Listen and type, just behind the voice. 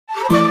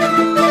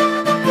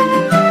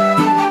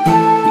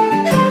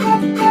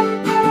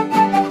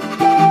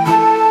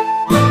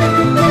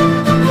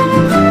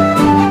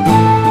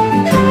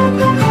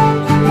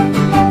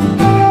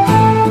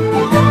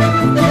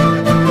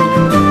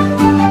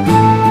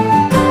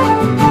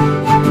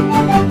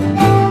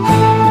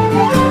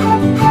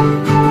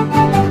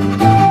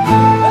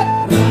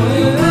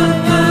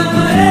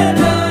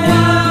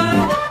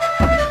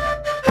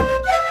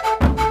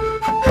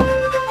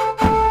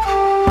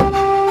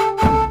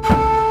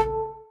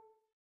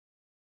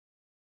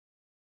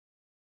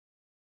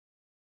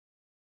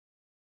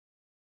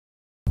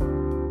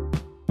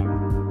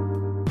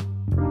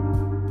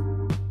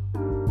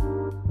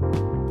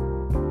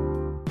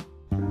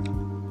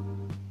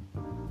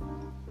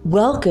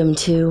Welcome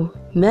to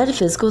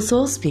Metaphysical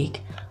Soul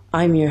Speak.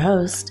 I'm your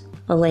host,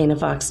 Elena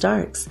Fox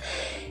Starks.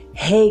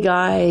 Hey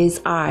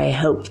guys, I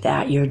hope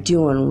that you're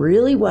doing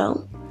really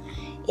well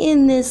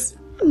in this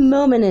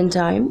moment in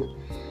time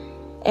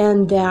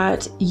and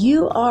that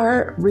you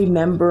are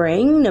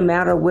remembering, no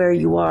matter where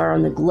you are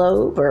on the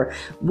globe or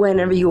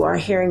whenever you are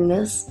hearing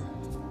this,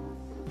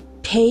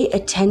 pay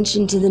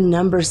attention to the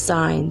number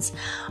signs.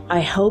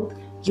 I hope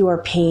you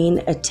are paying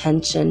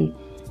attention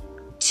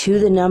to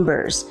the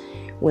numbers.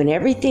 When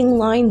everything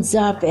lines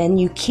up and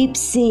you keep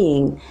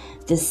seeing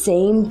the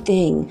same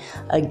thing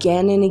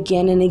again and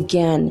again and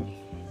again,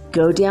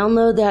 go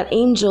download that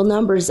Angel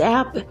Numbers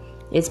app.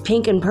 It's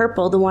pink and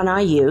purple, the one I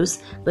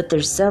use, but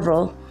there's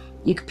several.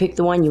 You can pick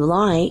the one you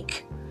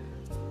like.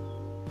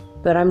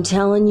 But I'm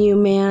telling you,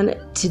 man,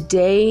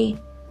 today,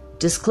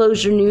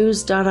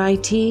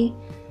 disclosurenews.it,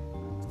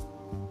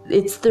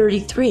 it's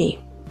 33.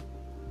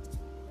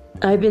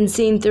 I've been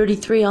seeing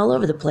 33 all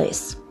over the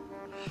place.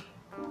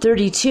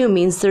 32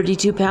 means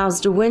 32 paths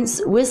to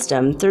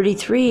wisdom.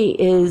 33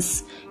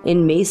 is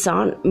in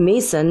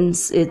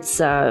Masons, it's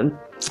the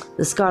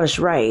Scottish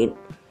Rite.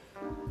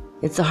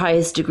 It's the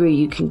highest degree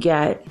you can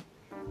get.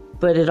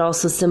 But it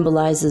also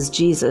symbolizes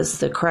Jesus,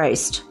 the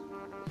Christ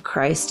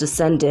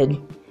ascended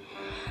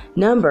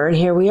number. And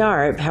here we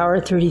are at Power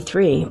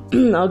 33.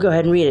 I'll go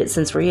ahead and read it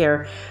since we're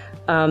here.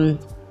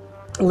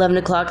 11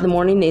 o'clock in the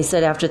morning, they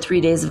said after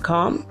 3 days of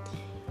calm,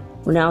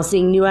 we're now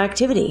seeing new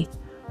activity.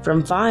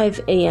 From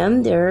 5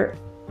 a.m., there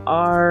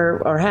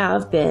are or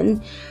have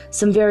been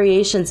some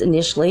variations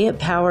initially at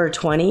Power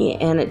 20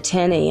 and at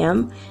 10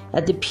 a.m.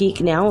 at the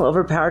peak now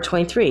over Power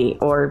 23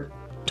 or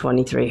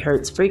 23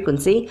 hertz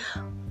frequency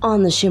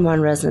on the Schumann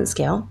resonance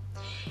scale.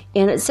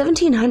 And at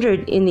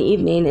 1700 in the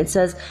evening, it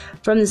says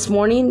from this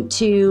morning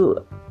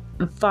to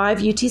 5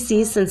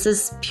 UTC since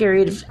this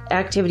period of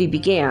activity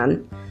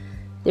began,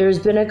 there has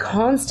been a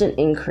constant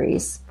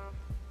increase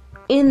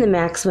in the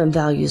maximum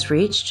values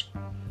reached.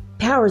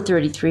 Power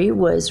 33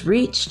 was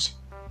reached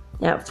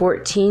at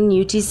 14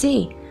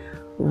 UTC.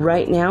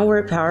 Right now we're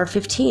at Power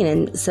 15,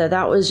 and so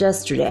that was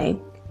yesterday.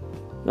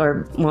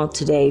 Or, well,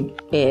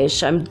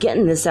 today-ish. I'm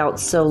getting this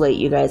out so late,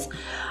 you guys.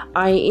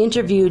 I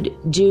interviewed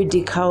Jude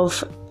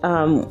DeKoff.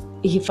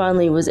 He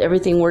finally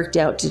everything worked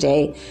out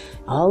today.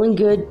 All in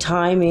good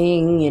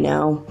timing, you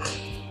know.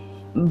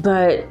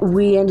 But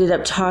we ended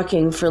up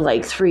talking for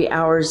like 3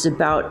 hours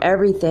about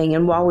everything,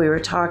 and while we were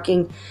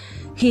talking,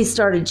 he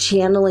started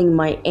channeling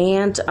my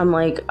aunt. I'm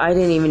like, I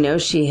didn't even know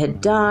she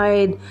had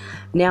died.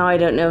 Now I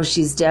don't know if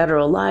she's dead or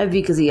alive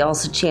because he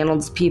also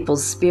channels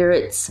people's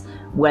spirits,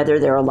 whether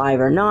they're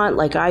alive or not,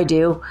 like I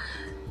do.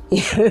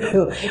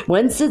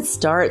 Once it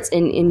starts,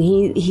 and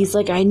he's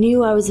like, I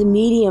knew I was a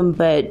medium,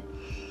 but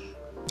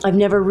I've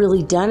never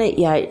really done it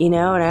yet, you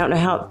know, and I don't know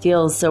how it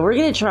feels. So we're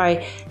going to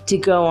try to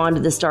go on to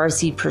the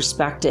Starseed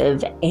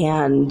Perspective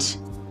and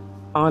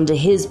onto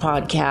his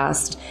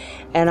podcast.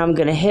 And I'm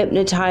going to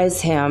hypnotize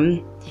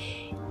him,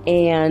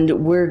 and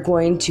we're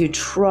going to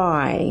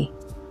try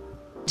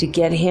to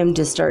get him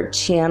to start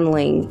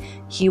channeling.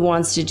 He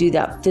wants to do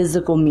that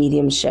physical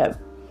mediumship.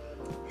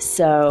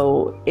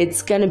 So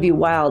it's going to be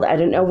wild. I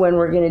don't know when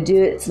we're going to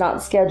do it. It's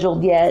not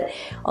scheduled yet.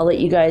 I'll let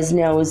you guys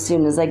know as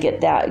soon as I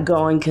get that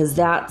going, because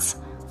that's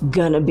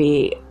going to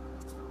be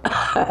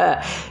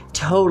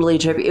totally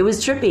trippy. It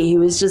was trippy. He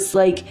was just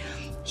like,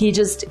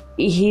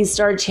 he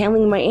started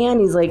channeling my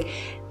aunt. He's like,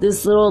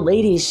 this little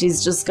lady,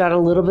 she's just got a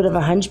little bit of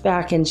a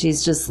hunchback, and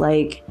she's just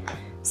like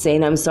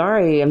saying, I'm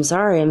sorry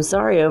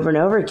over and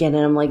over again.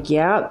 And I'm like,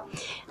 yeah,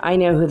 I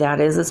know who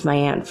that is. It's my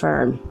Aunt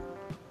Fern.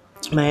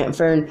 My Aunt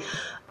Fern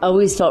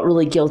always felt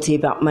really guilty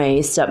about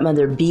my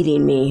stepmother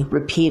beating me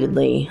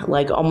repeatedly,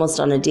 like almost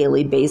on a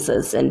daily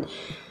basis, and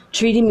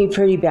treating me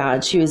pretty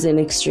bad. She was an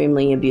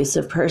extremely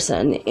abusive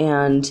person,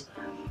 and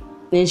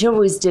she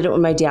always did it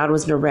when my dad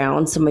wasn't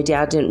around, so my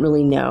dad didn't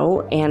really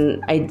know.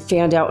 And I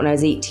found out when I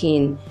was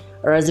 18,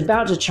 or I was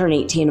about to turn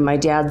 18, and my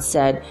dad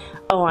said,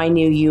 oh, I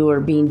knew you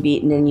were being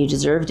beaten and you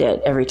deserved it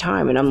every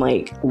time. And I'm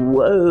like,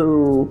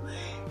 whoa.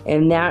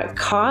 And that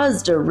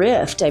caused a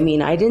rift. I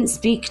mean, I didn't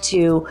speak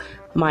to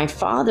my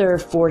father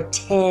for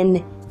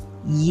 10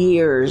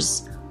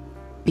 years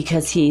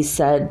because he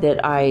said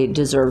that I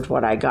deserved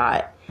what I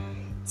got.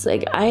 It's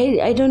like,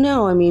 I don't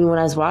know. I mean, when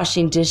I was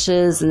washing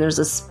dishes and there's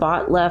a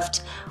spot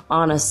left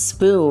on a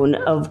spoon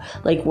of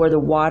like where the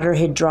water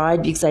had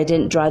dried because I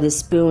didn't dry the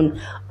spoon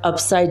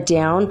upside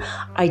down.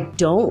 I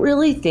don't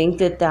really think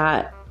that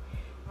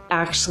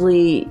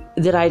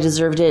I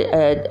deserved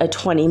a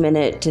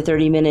 20-minute to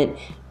 30-minute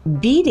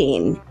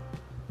beating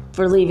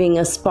for leaving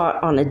a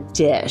spot on a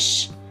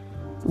dish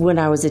when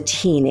I was a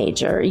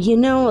teenager.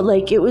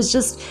 Like it was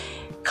just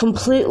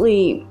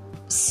completely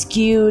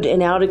skewed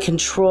and out of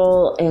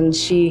control, and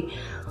she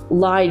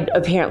lied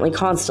apparently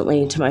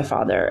constantly to my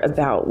father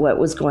about what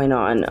was going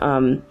on.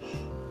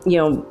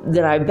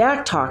 That I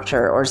backtalked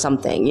her or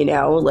something,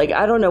 like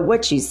I don't know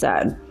what she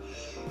said.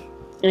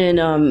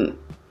 And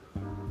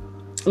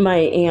my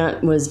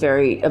aunt was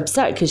very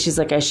upset because she's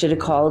like, I should have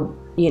called,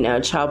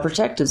 Child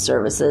Protective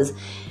Services.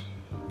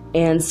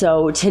 And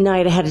so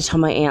tonight I had to tell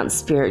my aunt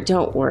Spirit,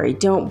 don't worry,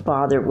 don't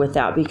bother with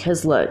that,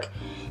 because look,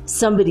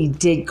 somebody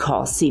did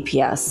call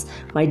CPS.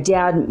 My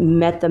dad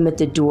met them at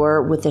the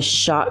door with a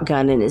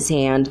shotgun in his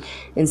hand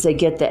and said,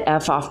 get the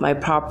F off my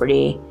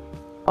property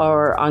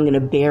or I'm going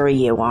to bury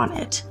you on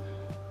it.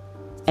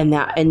 And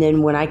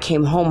then when I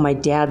came home, my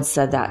dad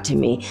said that to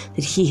me,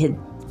 that he had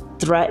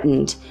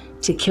threatened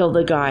to kill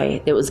the guy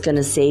that was going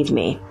to save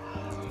me.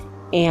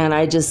 And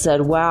I just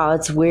said, wow,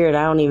 it's weird.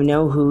 I don't even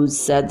know who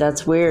said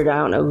that's weird. I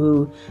don't know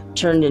who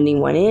turned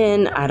anyone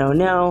in. I don't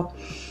know.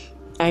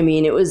 I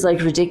mean, it was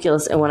like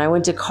ridiculous. And when I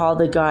went to call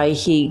the guy,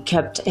 he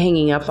kept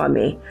hanging up on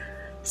me.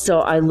 So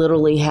I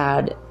literally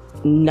had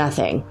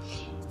nothing.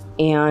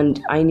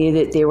 And I knew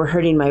that they were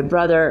hurting my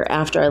brother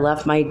after I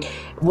left.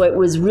 What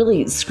was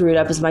really screwed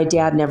up is my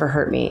dad never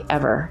hurt me,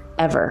 ever,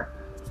 ever.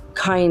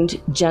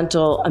 Kind,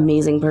 gentle,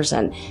 amazing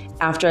person.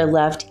 After I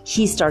left,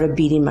 he started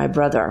beating my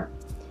brother.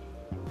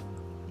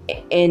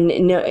 And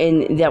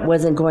that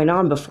wasn't going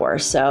on before.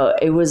 So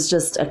it was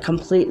just a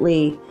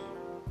completely,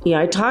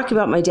 I talked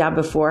about my dad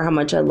before, how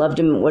much I loved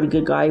him and what a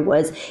good guy he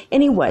was.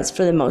 And he was,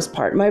 for the most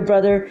part. My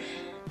brother,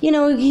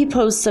 he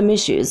posed some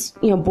issues.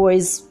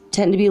 Boys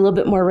tend to be a little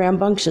bit more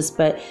rambunctious,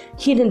 but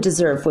he didn't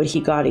deserve what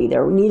he got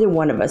either. Neither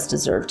one of us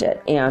deserved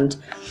it. And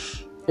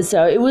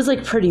so it was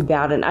like pretty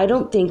bad. And I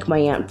don't think my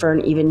Aunt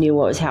Fern even knew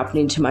what was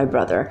happening to my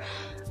brother.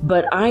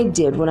 But I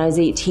did. When I was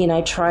 18,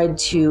 I tried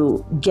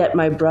to get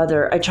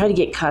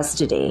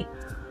custody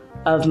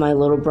of my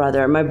little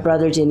brother. My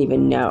brother didn't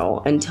even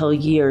know until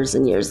years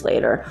and years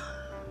later.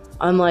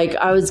 I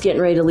was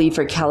getting ready to leave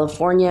for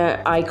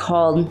California. I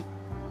called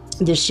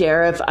the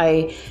sheriff.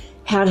 I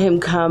had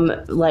him come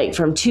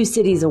from 2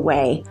 cities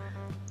away.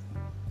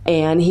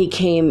 And he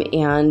came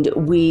and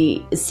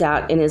we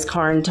sat in his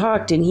car and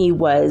talked. And he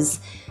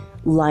was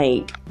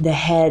like the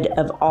head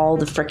of all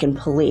the frickin'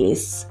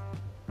 police.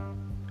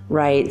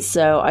 Right.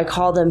 So I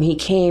called him, he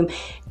came,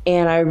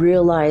 and I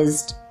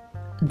realized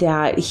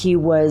that he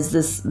was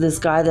this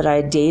guy that I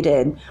had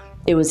dated.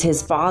 It was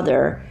his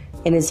father,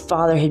 and his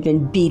father had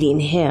been beating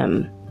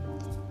him.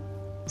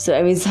 So,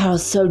 I mean, it's how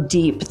so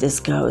deep this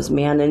goes,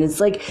 man. And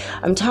it's like,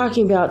 I'm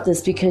talking about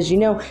this because,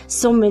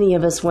 so many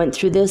of us went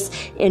through this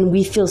and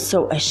we feel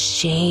so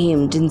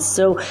ashamed and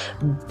so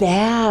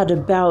bad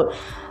about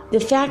the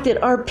fact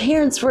that our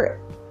parents were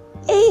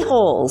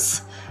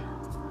a-holes.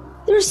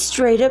 They're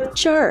straight up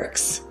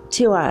jerks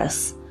to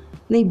us.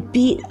 They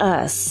beat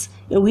us.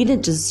 And we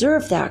didn't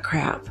deserve that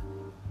crap.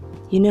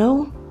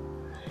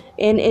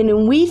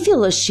 And we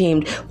feel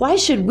ashamed. Why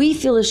should we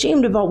feel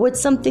ashamed about what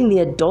something the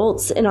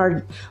adults in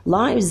our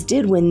lives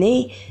did when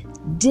they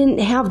didn't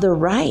have the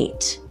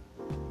right?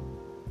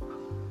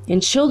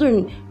 And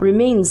children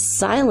remain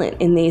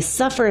silent and they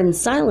suffer in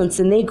silence,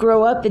 and they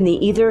grow up and they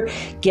either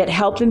get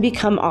help and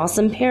become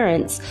awesome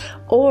parents,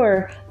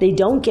 or they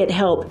don't get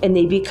help and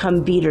they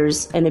become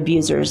beaters and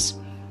abusers.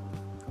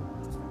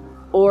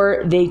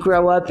 Or they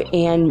grow up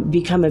and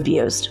become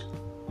abused.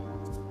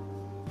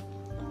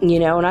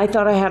 And I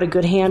thought I had a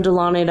good handle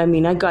on it. I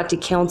mean, I got to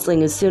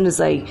counseling as soon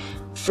as I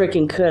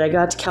freaking could. I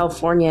got to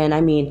California, and I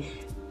mean,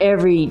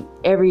 every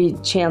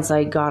chance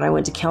I got, I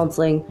went to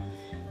counseling.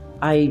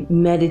 I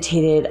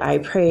meditated, I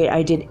prayed,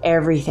 I did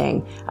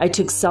everything. I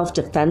took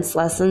self-defense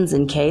lessons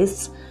in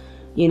case,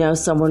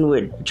 someone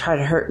would try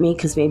to hurt me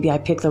because maybe I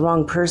picked the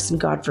wrong person,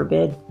 God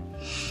forbid.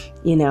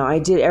 I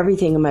did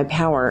everything in my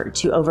power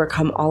to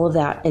overcome all of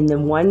that. And the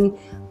one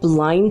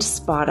blind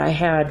spot I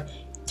had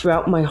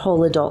throughout my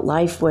whole adult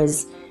life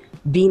was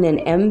being an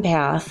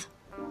empath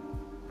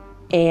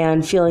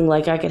and feeling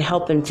like I could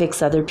help and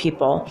fix other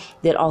people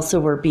that also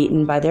were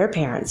beaten by their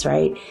parents,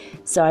 right?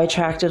 So I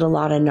attracted a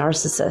lot of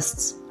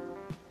narcissists.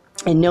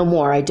 And no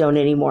more, I don't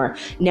anymore.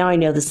 Now I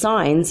know the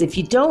signs. If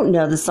you don't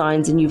know the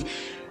signs and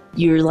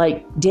you're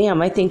like,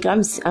 damn, I think I'm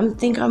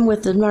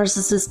with the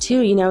narcissist too.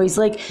 He's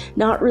like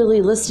not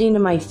really listening to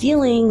my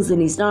feelings,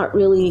 and he's not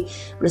really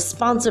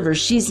responsive, or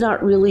she's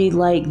not really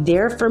like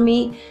there for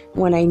me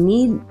when I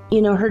need,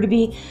 her to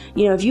be.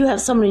 If you have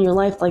someone in your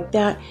life like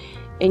that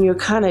and you're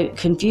kind of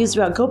confused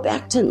about, go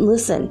back to and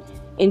listen.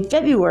 In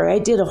February, I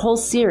did a whole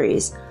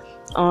series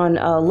on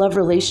love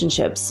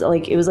relationships.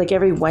 It was like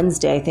every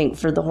Wednesday, I think,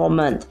 for the whole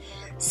month.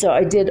 So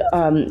I did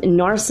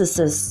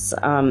narcissists,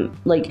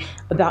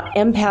 about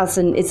empaths,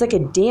 and it's like a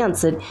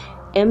dance. And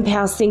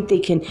Empaths think they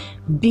can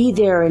be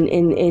there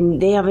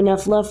and they have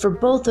enough love for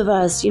both of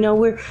us. You know,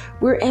 we're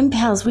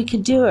empaths. We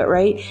could do it,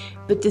 right?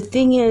 But the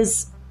thing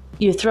is,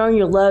 you're throwing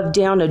your love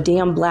down a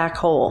damn black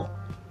hole.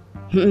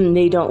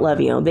 They don't love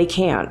you. They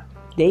can't.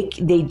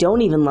 They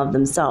don't even love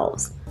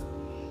themselves.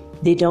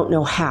 They don't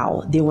know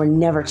how. They were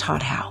never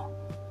taught how.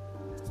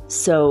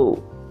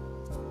 So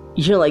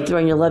you're like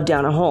throwing your love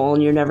down a hole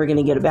and you're never going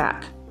to get it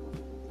back.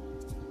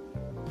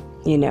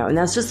 You know, and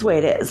that's just the way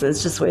it is.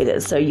 It's just the way it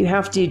is. So you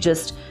have to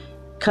just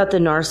cut the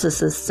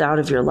narcissists out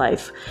of your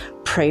life.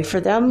 Pray for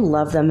them,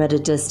 love them at a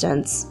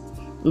distance,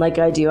 like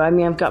I do. I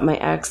mean, I've got my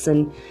ex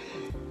in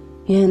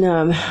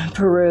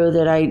Peru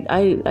that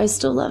I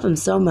still love him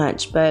so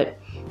much, but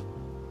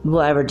will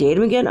I ever date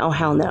him again? Oh,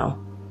 hell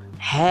no.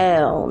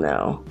 Hell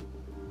no.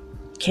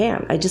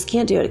 Can't. I just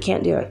can't do it. I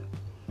can't do it.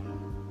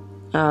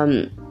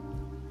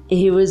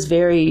 He was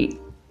very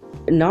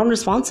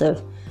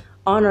non-responsive.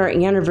 On our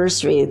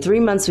anniversary,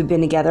 3 months we've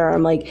been together,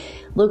 I'm like,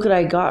 look what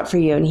I got for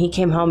you. And he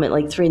came home at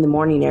like 3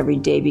 a.m. every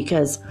day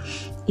because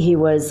he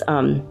was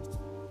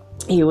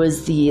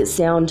the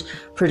sound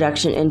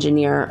production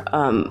engineer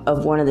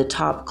of one of the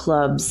top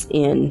clubs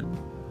in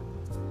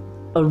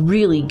a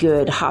really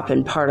good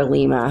hopping part of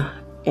Lima.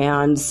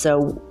 And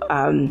so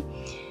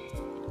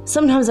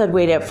sometimes I'd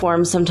wait up for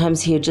him.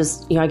 Sometimes he would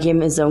just, I gave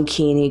him his own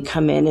key and he'd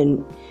come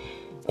in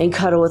and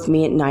cuddle with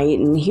me at night.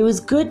 And he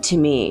was good to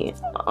me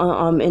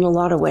in a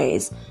lot of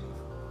ways.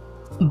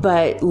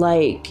 But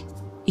like,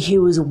 he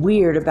was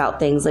weird about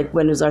things. Like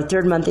when it was our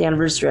 3rd month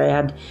anniversary, I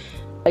had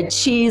a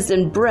cheese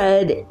and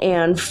bread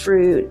and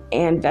fruit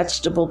and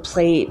vegetable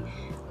plate.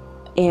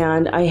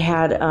 And I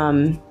had,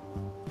 I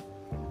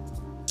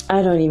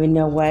don't even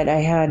know what, I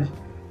had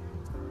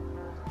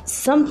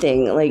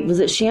something, like, was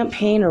it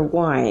champagne or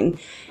wine?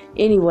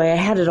 Anyway, I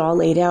had it all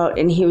laid out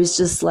and he was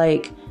just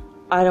like,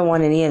 I don't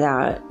want any of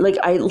that. Like,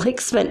 I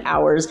spent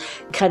hours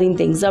cutting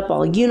things up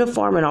all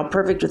uniform and all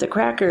perfect with the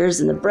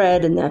crackers and the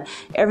bread and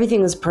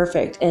everything was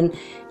perfect. And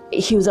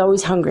he was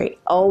always hungry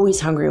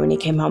when he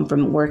came home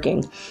from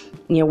working,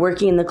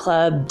 working in the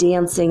club,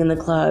 dancing in the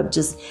club.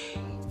 Just,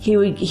 he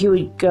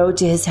would go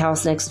to his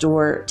house next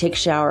door, take a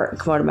shower, and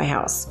come out of my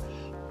house.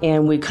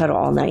 And we'd cuddle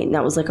all night. And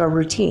that was like our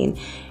routine.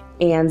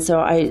 And so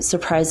I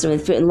surprised him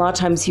with food. And a lot of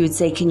times he would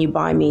say, can you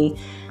buy me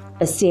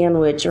a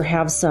sandwich or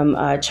have some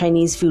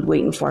Chinese food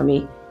waiting for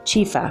me?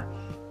 Chifa,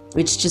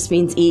 which just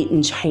means eat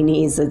in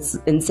Chinese. It's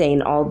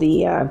insane. All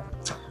the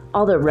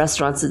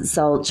restaurants that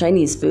sell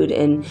Chinese food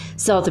in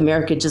South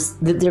America,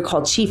 they're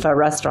called Chifa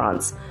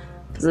restaurants.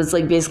 So it's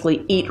like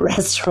basically eat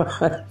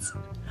restaurants.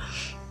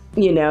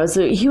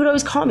 So he would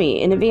always call me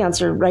in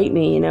advance or write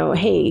me,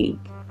 hey,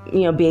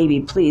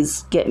 baby,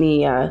 please get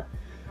me a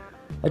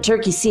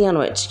turkey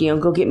sandwich,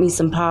 go get me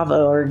some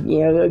pavo or,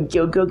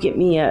 go get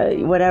me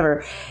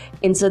whatever.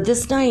 And so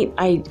this night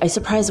I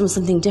surprised him with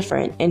something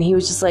different. And he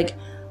was just like,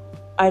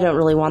 I don't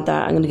really want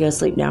that. I'm going to go to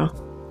sleep now.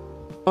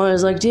 And I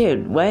was like,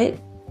 dude, what?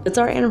 It's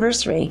our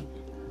anniversary.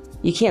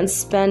 You can't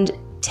spend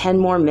 10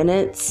 more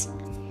minutes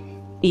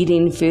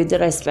eating food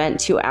that I spent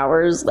 2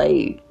 hours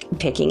like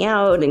picking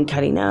out and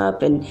cutting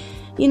up. And,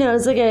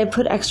 it's like I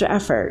put extra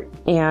effort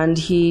and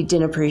he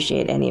didn't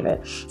appreciate any of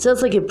it. So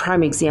it's like a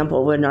prime example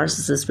of what a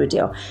narcissist would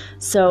do.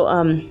 So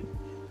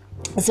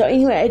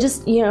anyway, I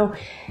just,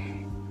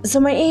 so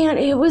my aunt,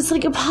 it was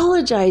like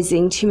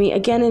apologizing to me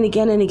again and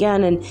again and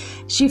again. And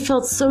she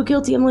felt so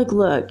guilty. I'm like,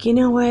 look, you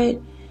know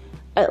what?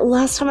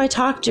 Last time I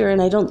talked to her,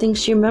 and I don't think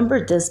she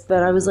remembered this,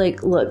 but I was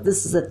like, look,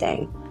 this is the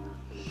thing.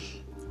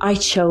 I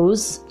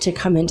chose to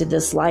come into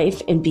this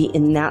life and be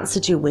in that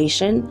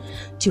situation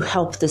to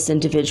help this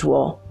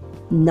individual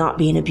not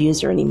be an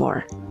abuser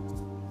anymore.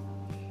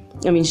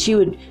 I mean, she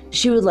would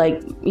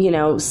like,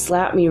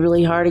 slap me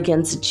really hard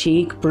against the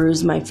cheek,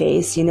 bruise my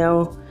face,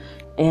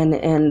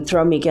 and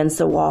throw me against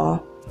the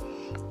wall.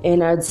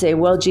 And I'd say,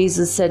 well,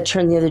 Jesus said,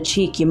 turn the other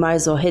cheek. You might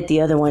as well hit the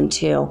other one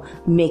too.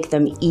 Make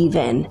them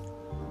even.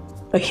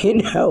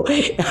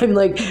 I'm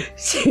like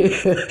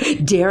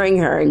daring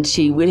her, and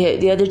she would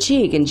hit the other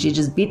cheek and she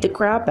just beat the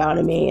crap out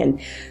of me.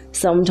 And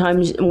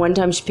one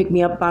time she picked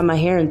me up by my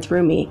hair and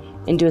threw me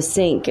into a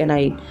sink. And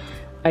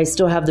I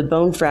still have the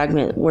bone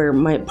fragment where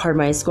part of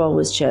my skull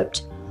was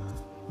chipped,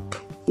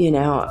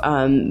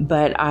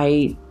 but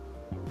I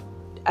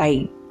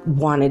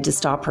wanted to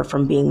stop her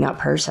from being that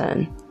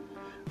person.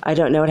 I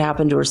don't know what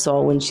happened to her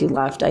soul when she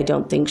left. I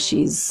don't think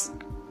she's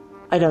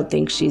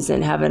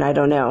in heaven. I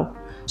don't know.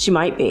 She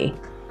might be,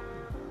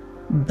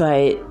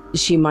 but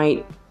she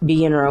might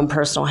be in her own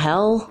personal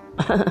hell.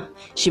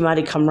 She might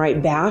have come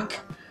right back.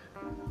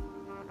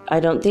 I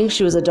don't think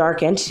she was a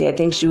dark entity. I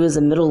think she was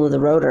a middle of the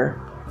roader.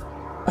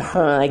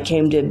 I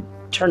came to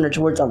turn her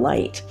towards a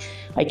light.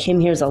 I came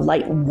here as a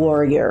light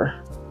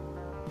warrior,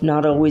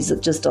 not always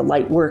just a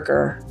light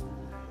worker.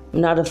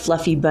 I'm not a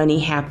fluffy bunny,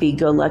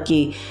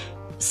 happy-go-lucky,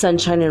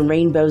 sunshine and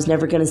rainbows,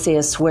 never going to say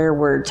a swear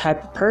word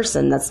type of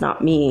person. That's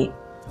not me,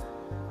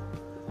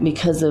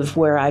 because of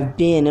where I've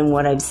been and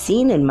what I've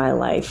seen in my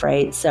life,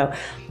 right? So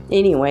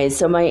Anyway,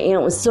 so my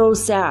aunt was so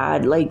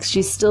sad. Like,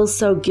 she's still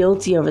so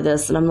guilty over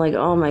this. And I'm like,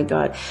 oh my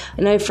God.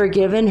 And I've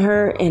forgiven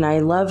her and I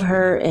love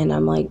her. And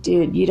I'm like,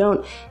 dude, you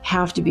don't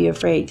have to be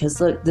afraid. Because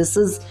look, this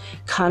is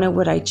kind of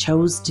what I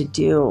chose to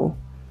do.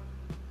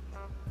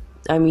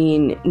 I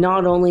mean,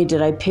 not only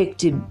did I pick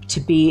to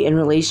be in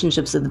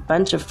relationships with a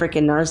bunch of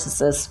freaking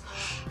narcissists,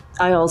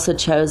 I also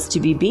chose to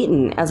be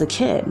beaten as a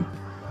kid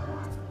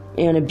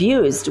and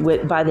abused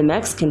by the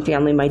Mexican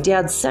family, my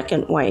dad's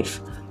second wife.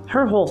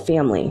 Her whole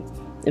family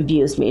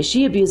abused me.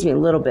 She abused me a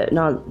little bit,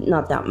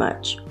 not that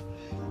much.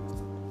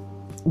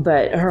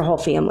 But her whole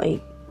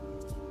family,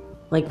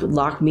 like, would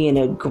lock me in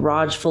a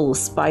garage full of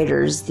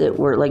spiders that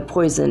were like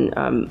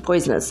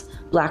poisonous,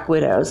 black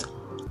widows.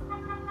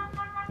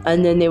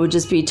 And then they would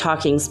just be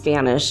talking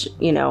Spanish,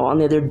 you know, on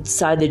the other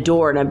side of the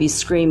door, and I'd be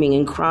screaming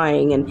and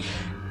crying and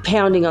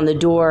pounding on the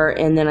door.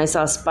 And then I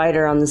saw a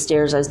spider on the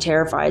stairs. I was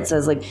terrified. So I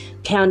was like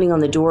pounding on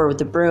the door with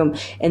the broom,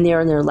 and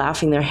they're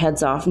laughing their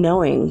heads off,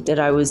 knowing that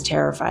I was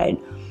terrified.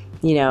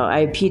 You know,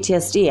 I have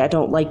PTSD. I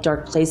don't like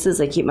dark places.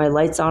 I keep my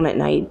lights on at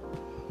night.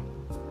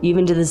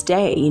 Even to this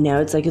day, you know,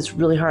 it's like, it's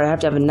really hard. I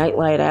have to have a night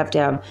light. I have to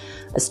have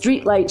a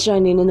street light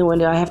shining in the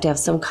window. I have to have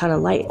some kind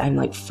of light. I'm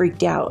like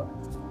freaked out.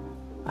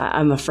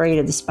 I'm afraid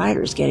of the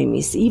spiders getting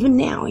me, even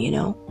now, you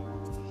know.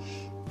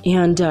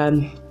 And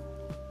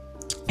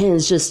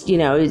it's just, you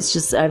know, it's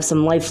just, I have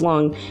some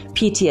lifelong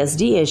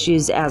PTSD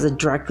issues as a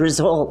direct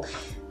result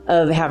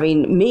of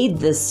having made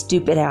this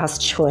stupid ass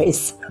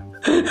choice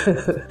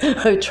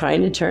of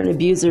trying to turn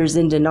abusers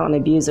into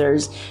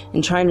non-abusers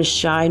and trying to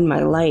shine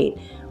my light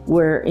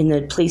where in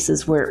the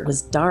places where it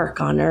was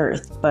dark on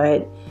earth.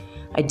 But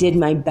I did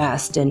my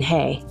best, and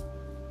hey,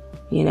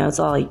 you know, it's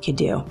all you could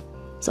do.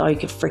 It's all you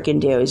could freaking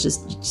do is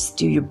just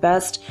do your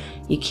best.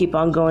 You keep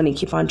on going and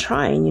keep on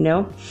trying, you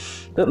know.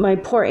 But my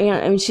poor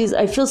aunt, I mean,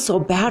 I feel so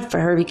bad for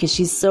her because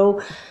she's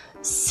so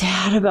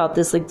sad about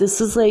this. Like,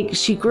 this is like,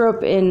 she grew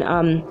up in,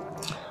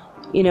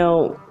 you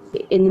know,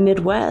 in the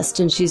Midwest,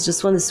 and she's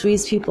just one of the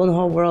sweetest people in the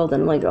whole world.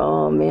 And I'm like,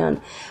 oh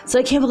man. So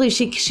I can't believe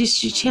she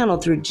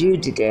channeled through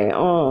Jude today.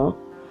 Oh,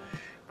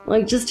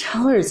 like, just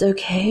tell her it's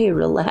okay.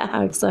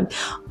 Relax. I'm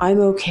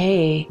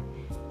okay.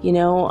 You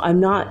know,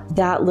 I'm not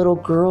that little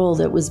girl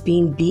that was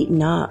being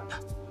beaten up.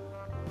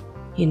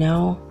 You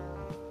know,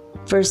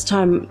 first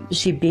time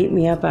she beat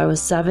me up, I was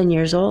 7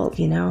 years old,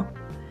 you know.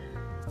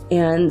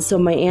 And so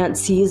my aunt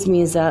sees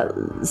me as that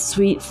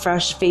sweet,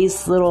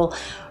 fresh-faced little,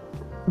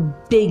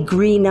 big,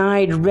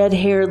 green-eyed,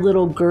 red-haired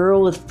little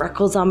girl with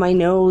freckles on my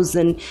nose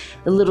and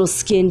the little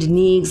skinned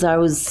knees. I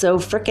was so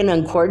freaking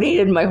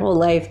uncoordinated my whole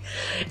life.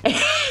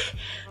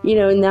 You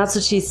know, and that's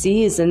what she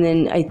sees. And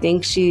then I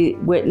think she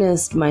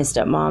witnessed my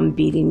stepmom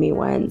beating me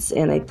once,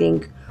 and I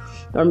think,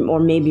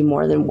 or maybe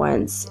more than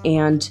once.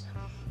 And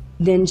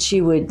then she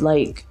would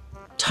like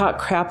talk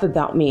crap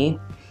about me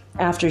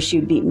after she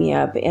would beat me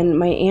up. And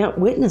my aunt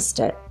witnessed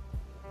it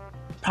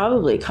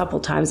probably a couple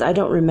times. I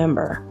don't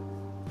remember.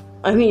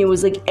 I mean, it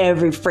was like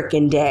every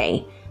freaking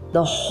day,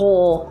 the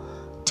whole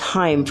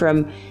time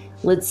from,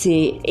 let's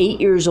see,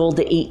 8 years old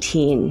to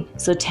 18.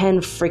 So 10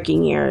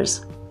 freaking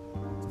years.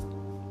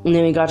 And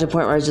then we got to a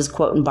point where I was just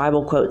quoting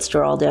Bible quotes to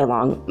her all day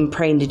long and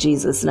praying to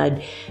Jesus. And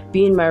I'd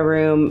be in my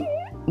room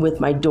with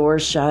my door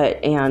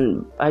shut,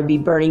 and I'd be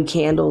burning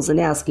candles and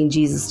asking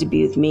Jesus to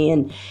be with me.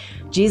 And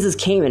Jesus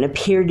came and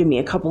appeared to me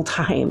a couple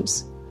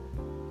times.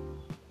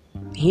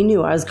 He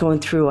knew I was going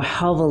through a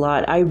hell of a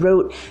lot. I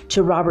wrote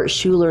to Robert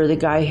Schuller, the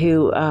guy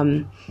who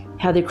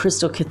had the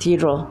Crystal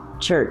Cathedral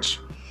Church.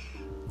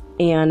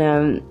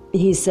 And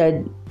he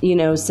said, you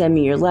know, send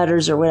me your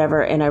letters or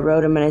whatever. And I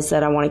wrote him and I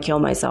said, I want to kill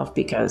myself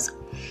because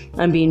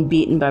I'm being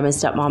beaten by my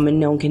stepmom and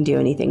no one can do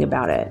anything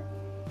about it.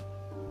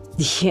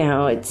 You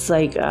know, it's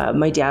like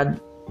my dad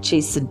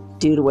chased a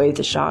dude away with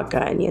a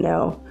shotgun, you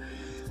know.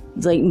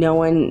 It's like no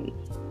one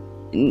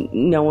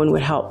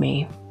would help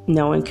me.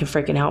 No one could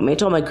freaking help me. I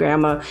told my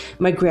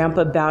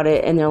grandpa about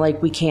it, and they're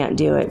like, we can't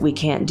do it. We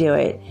can't do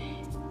it.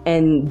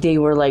 And they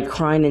were like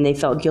crying and they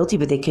felt guilty,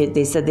 but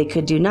they said they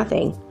could do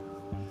nothing.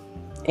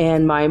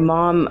 And my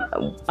mom,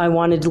 I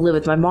wanted to live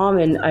with my mom,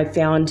 and I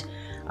found,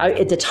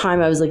 at the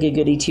time I was like a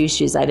goody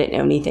two-shoes. I didn't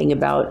know anything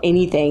about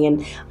anything.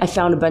 And I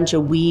found a bunch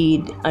of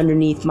weed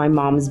underneath my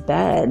mom's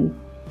bed.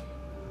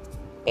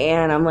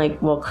 And I'm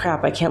like, well,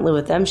 crap, I can't live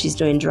with them. She's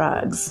doing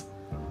drugs.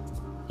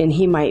 And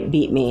he might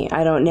beat me.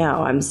 I don't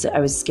know. I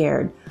was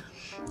scared.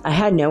 I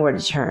had nowhere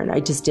to turn. I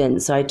just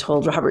didn't. So I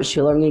told Robert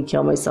Schuller, I'm going to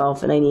kill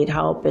myself and I need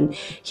help. And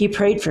he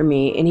prayed for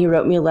me, and he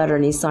wrote me a letter,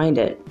 and he signed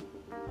it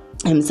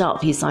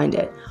himself. He signed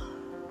it.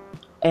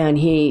 And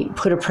he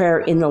put a prayer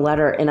in the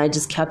letter, and I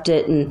just kept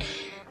it, and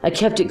I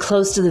kept it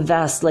close to the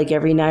vest. Like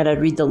every night I'd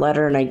read the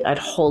letter, and I'd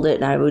hold it,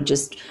 and I would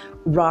just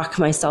rock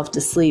myself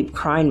to sleep,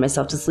 crying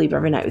myself to sleep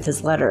every night with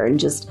his letter, and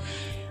just,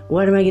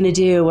 what am I going to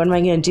do? What am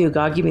I going to do?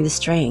 God, give me the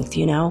strength,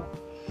 you know?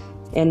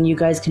 And you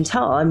guys can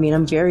tell, I mean,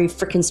 I'm a very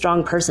freaking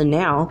strong person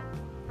now.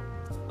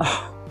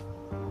 Oh,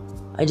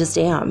 I just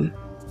am.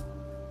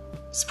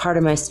 It's part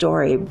of my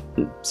story.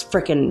 It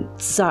freaking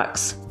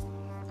sucks.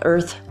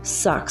 Earth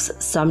sucks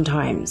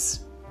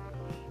sometimes.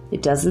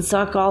 It doesn't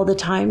suck all the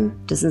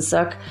time, doesn't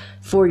suck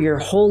for your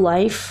whole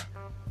life,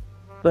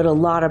 but a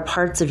lot of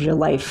parts of your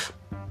life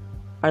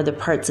are the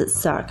parts that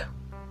suck.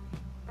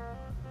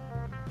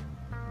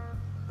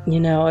 You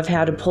know, I've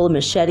had to pull a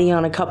machete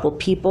on a couple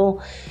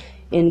people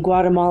in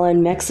Guatemala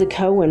and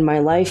Mexico when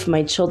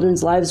my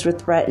children's lives were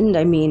threatened.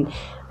 I mean,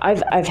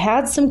 I've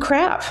had some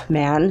crap,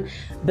 man,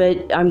 but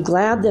I'm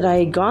glad that I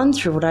had gone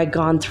through what I'd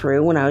gone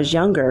through when I was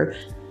younger,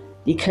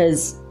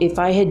 because if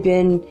I had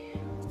been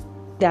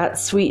that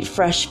sweet,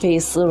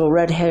 fresh-faced little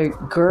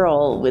red-haired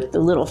girl with the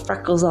little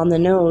freckles on the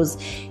nose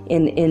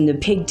and the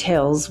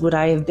pigtails, would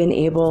I have been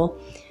able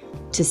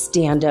to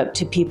stand up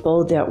to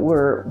people that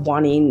were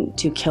wanting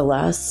to kill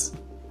us?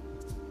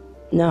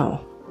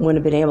 No, wouldn't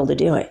have been able to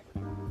do it.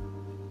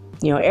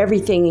 You know,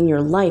 everything in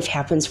your life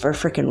happens for a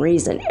freaking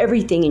reason.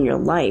 Everything in your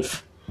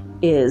life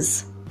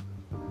is,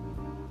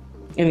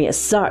 I mean, it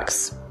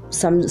sucks.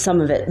 Some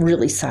of it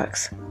really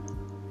sucks.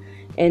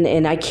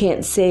 And I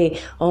can't say,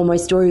 oh, my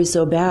story is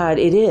so bad.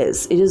 It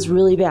is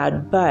really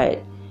bad,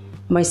 but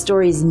my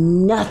story is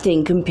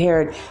nothing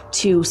compared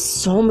to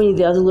so many of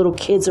the other little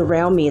kids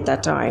around me at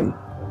that time.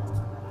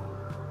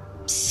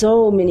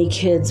 So many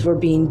kids were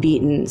being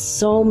beaten,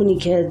 so many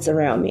kids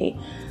around me.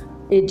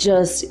 It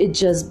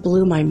just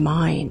blew my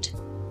mind.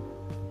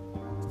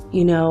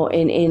 You know,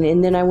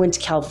 and then I went to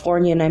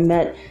California and I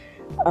met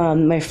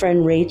my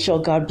friend Rachel,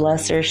 God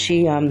bless her.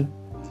 She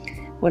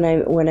when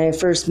I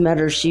first met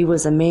her, she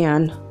was a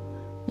man,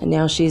 and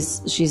now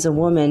she's a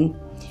woman,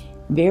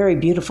 very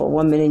beautiful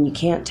woman, and you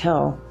can't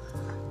tell.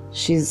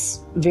 She's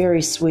a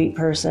very sweet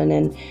person,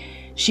 and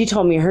she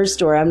told me her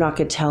story. I'm not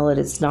going to tell it.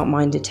 It's not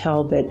mine to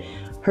tell, but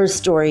her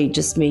story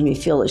just made me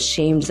feel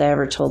ashamed that I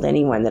ever told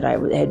anyone that I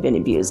had been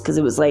abused, because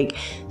it was like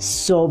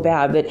so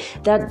bad.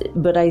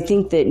 But I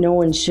think that no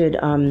one should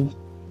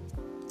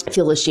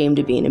feel ashamed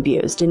of being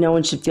abused, and no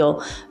one should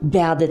feel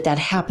bad that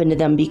happened to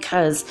them,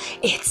 because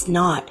it's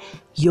not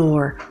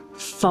your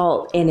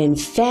fault. And in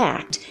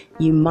fact,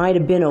 you might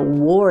have been a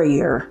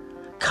warrior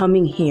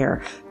coming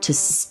here to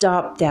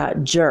stop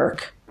that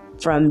jerk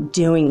from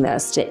doing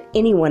this to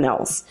anyone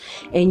else.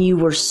 And you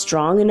were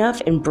strong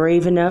enough and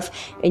brave enough,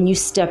 and you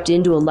stepped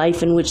into a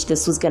life in which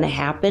this was going to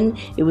happen.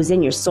 It was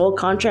in your soul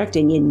contract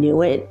and you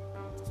knew it.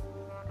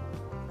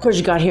 Of course,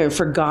 you got here and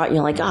forgot, and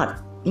you're like, God,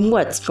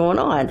 what's going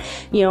on?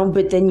 You know,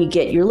 but then you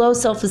get your low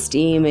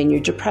self-esteem and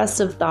your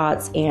depressive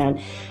thoughts and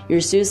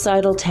your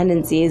suicidal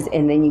tendencies,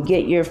 and then you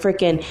get your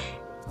freaking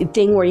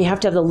thing where you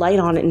have to have the light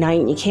on at night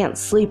and you can't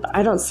sleep.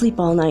 I don't sleep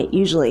all night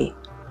usually.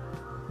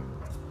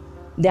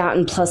 That,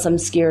 and plus I'm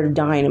scared of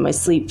dying in my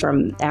sleep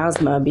from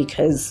asthma,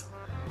 because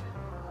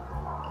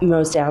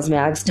most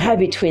asthmatics die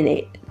between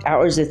the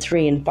hours of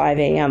 3 and 5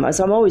 a.m.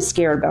 So I'm always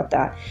scared about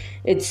that.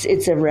 It's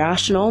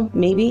irrational,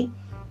 maybe,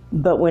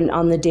 but when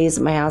on the days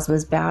that my asthma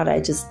is bad, I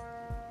just,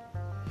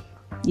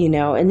 you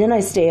know, and then I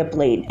stay up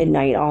late at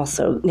night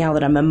also. Now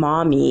that I'm a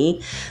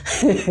mommy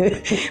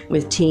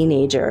with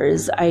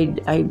teenagers,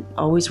 I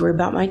always worry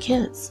about my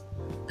kids,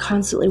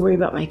 constantly worry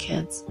about my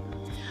kids.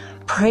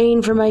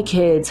 Praying for my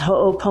kids,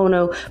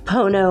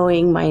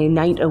 ho'oponoponoing my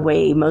night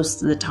away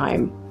most of the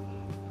time.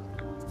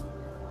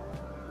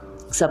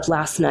 Except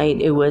last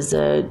night, it was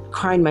a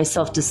crying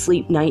myself to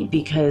sleep night,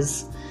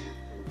 because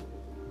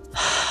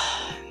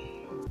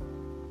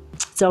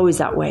it's always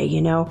that way,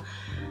 you know.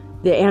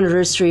 The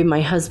anniversary of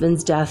my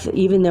husband's death,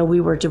 even though we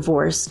were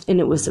divorced, and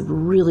it was a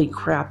really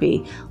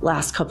crappy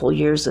last couple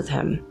years with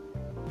him,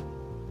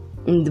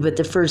 but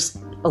the first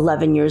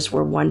 11 years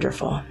were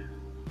wonderful.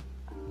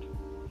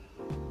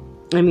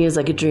 I mean, it was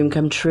like a dream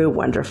come true,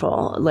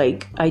 wonderful.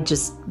 Like, I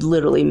just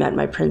literally met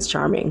my Prince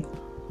Charming.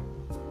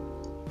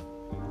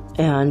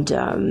 And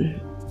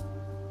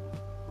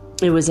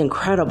it was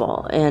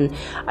incredible. And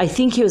I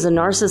think he was a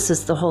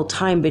narcissist the whole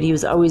time, but he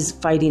was always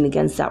fighting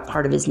against that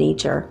part of his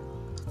nature.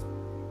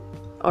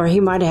 Or he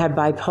might have had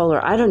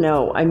bipolar. I don't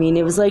know. I mean,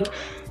 it was like,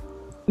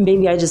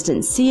 maybe I just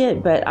didn't see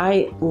it, but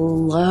I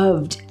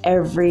loved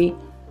every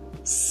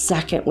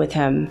second with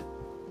him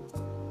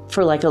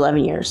for like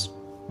 11 years.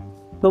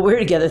 But we were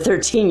together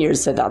 13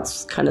 years, so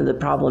that's kind of the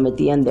problem at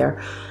the end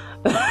there.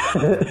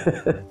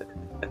 I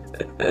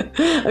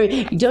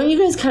mean, don't you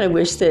guys kind of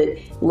wish that,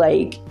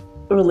 like,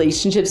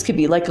 relationships could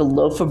be like a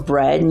loaf of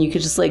bread and you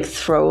could just, like,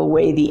 throw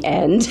away the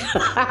end?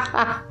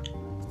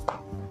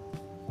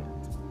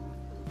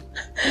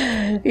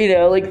 You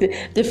know, like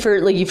the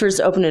first, like you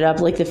first open it up,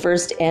 like the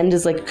first end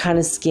is like kind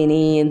of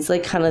skinny, and it's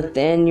like kind of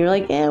thin. You're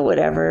like,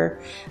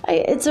 whatever.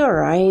 It's all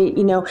right.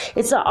 You know,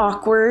 it's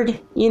awkward.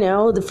 You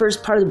know, the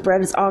first part of the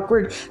bread is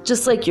awkward,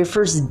 just like your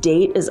first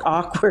date is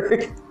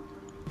awkward.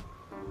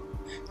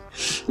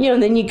 You know,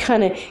 and then you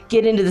kind of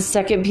get into the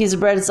second piece of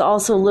bread. It's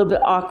also a little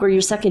bit awkward.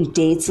 Your second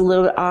date's a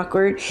little bit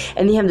awkward.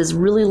 And you have this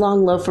really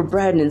long loaf of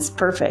bread, and it's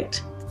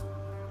perfect.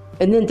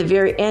 And then at the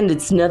very end,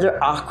 it's another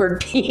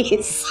awkward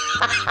piece.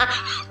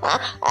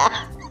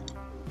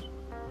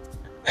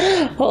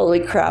 Holy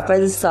crap, I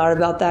just thought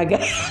about that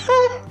guy.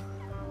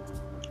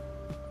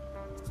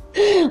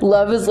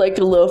 Love is like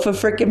a loaf of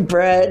frickin'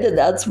 bread, and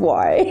that's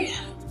why.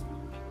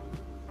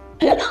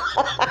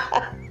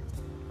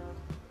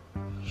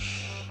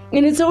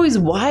 And it's always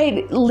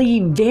widely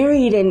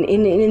varied,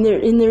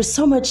 and there's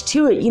so much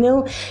to it. You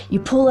know,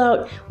 you pull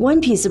out one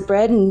piece of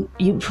bread and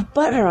you put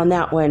butter on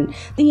that one.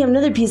 Then you have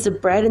another piece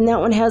of bread and that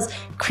one has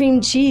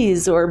cream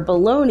cheese or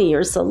bologna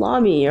or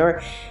salami,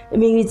 or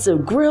maybe it's a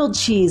grilled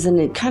cheese and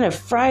it kind of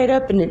fry it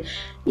up and,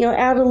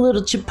 add a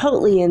little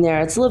chipotle in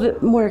there. It's a little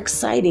bit more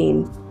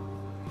exciting.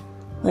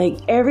 Like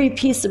every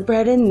piece of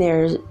bread in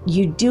there,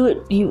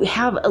 you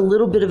have a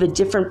little bit of a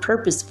different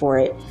purpose for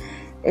it.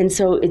 And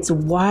so it's a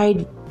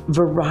wide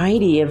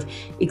variety of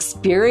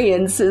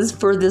experiences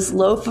for this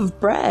loaf of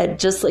bread,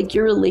 just like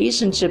your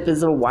relationship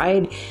is a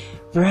wide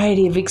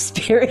variety of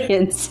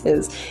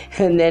experiences.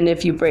 And then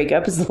if you break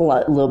up, it's a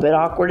little bit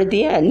awkward at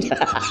the end.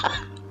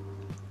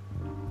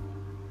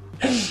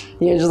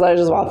 I just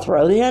want to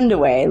throw the end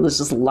away. Let's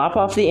just lop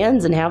off the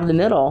ends and have the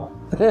middle.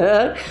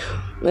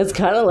 That's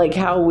kind of like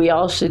how we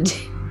all should do.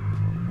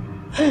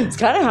 It's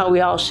kind of how we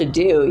all should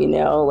do,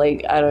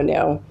 like, I don't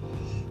know.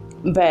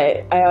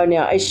 But I don't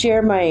know. I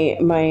share my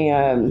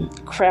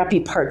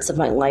crappy parts of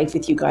my life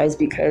with you guys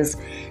because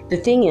the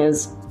thing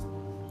is,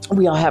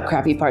 we all have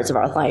crappy parts of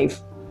our life.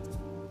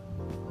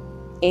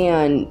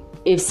 And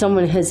if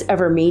someone has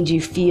ever made you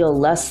feel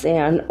less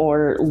than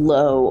or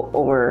low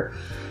or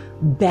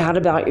bad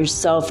about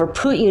yourself or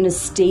put you in a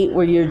state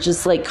where you're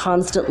just like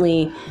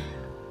constantly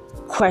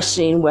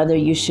questioning whether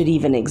you should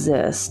even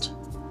exist,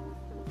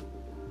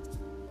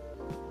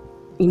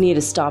 you need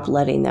to stop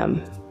letting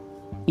them.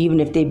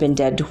 Even if they've been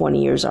dead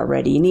 20 years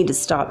already, you need to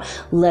stop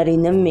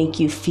letting them make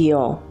you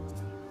feel,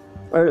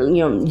 or,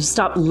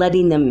 stop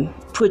letting them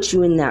put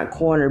you in that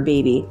corner,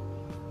 baby.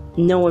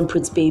 No one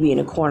puts baby in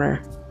a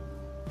corner.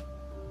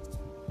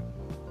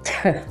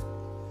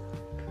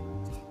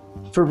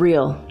 For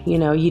real, you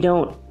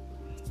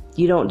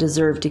don't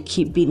deserve to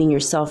keep beating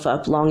yourself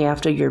up long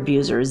after your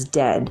abuser is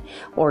dead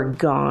or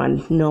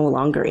gone, no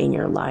longer in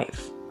your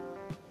life.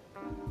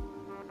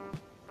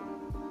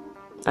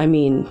 I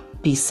mean,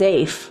 be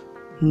safe.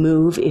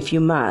 Move if you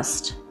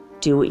must.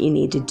 Do what you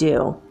need to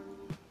do.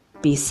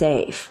 Be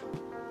safe.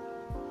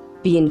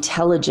 Be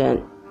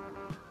intelligent.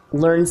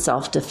 Learn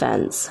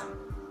self-defense.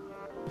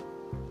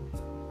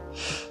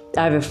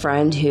 I have a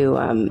friend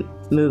who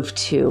moved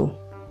to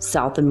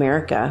South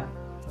America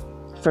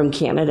from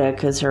Canada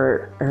because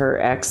her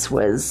ex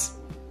was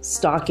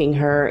stalking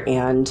her,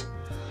 and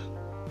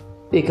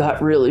it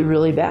got really,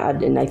 really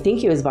bad. And I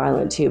think he was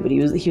violent too, but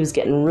he was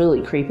getting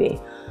really creepy.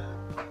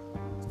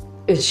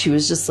 She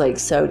was just like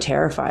so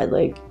terrified,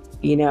 like,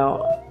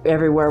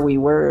 everywhere we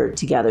were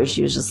together,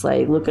 she was just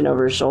like looking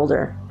over her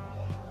shoulder,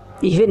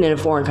 even in a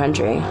foreign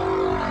country.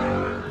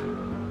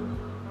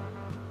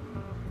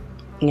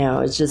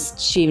 It's just,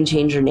 she even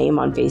changed her name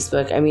on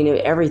Facebook. I mean,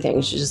 everything.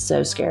 She's just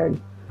so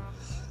scared.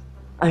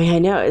 I mean, I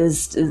know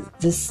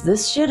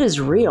this shit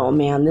is real,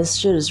 man. This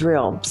shit is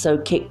real. So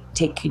take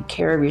good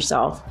care of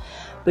yourself,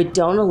 but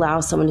don't allow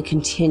someone to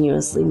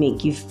continuously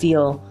make you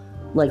feel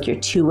like you're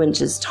 2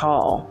 inches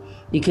tall.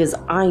 Because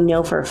I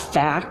know for a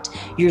fact,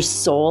 your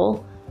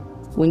soul,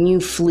 when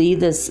you flee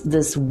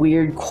this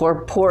weird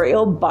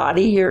corporeal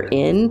body you're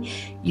in,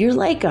 you're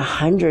like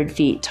 100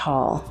 feet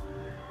tall.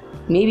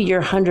 Maybe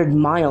you're 100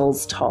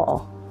 miles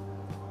tall.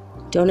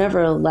 Don't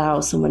ever allow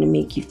someone to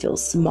make you feel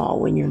small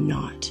when you're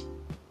not.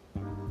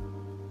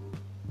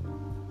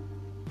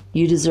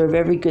 You deserve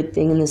every good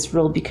thing in this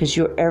world because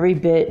you're every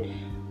bit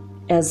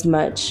as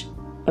much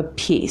a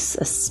piece,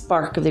 a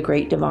spark of the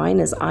great divine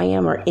as I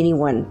am or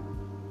anyone.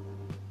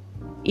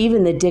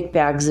 Even the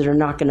dickbags that are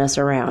knocking us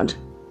around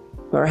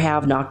or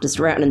have knocked us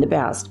around in the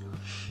past,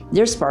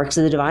 they're sparks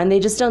of the divine.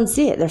 They just don't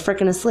see it. They're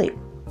freaking asleep.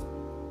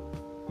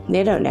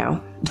 They don't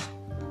know.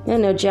 They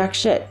don't know jack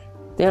shit.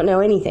 They don't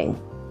know anything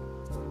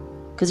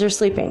because they're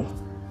sleeping.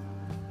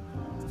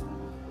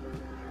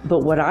 But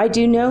what I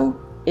do know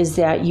is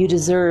that you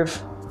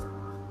deserve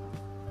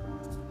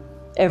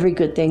every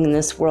good thing in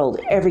this world,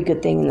 every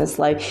good thing in this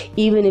life.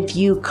 Even if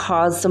you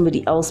cause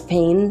somebody else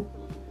pain,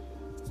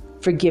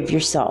 forgive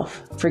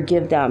yourself,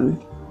 forgive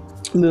them,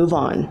 move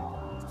on.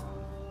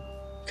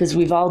 Because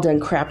we've all done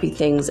crappy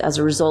things as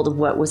a result of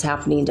what was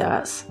happening to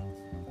us.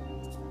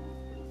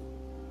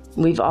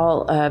 We've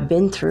all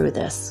been through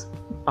this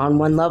on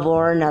one level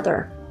or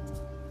another.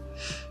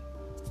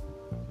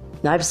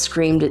 I've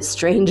screamed at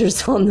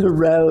strangers on the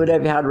road.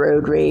 I've had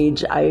road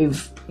rage. It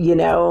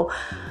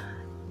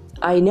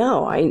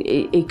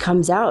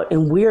comes out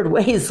in weird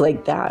ways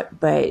like that,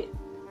 but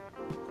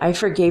I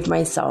forgave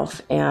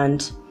myself.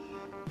 And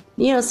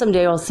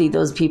someday I'll see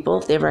those people.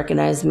 If they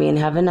recognize me in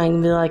heaven, I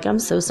can be like, I'm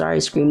so sorry I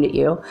screamed at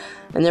you.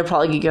 And they're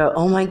probably going to go,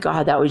 oh my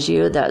God, that was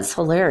you? That's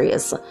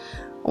hilarious.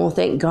 Well,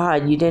 thank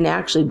God you didn't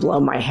actually blow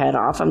my head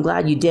off. I'm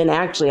glad you didn't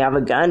actually have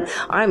a gun.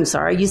 I'm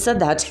sorry you said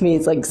that to me.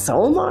 It's like,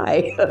 so am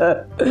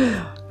I.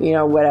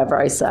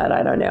 Whatever I said,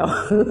 I don't know.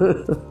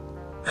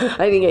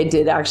 I think I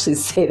did actually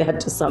say that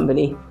to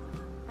somebody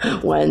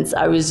once.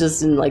 I was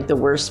just in like the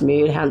worst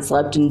mood, hadn't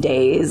slept in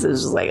days. It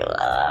was just like,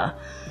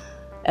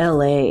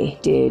 LA,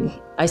 dude.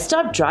 I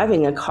stopped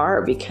driving a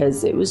car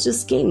because it was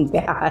just getting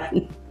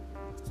bad.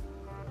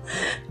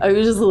 I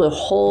was just the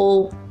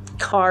whole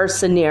car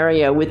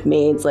scenario with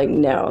me. It's like,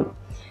 no.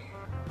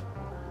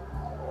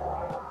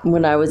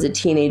 When I was a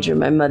teenager,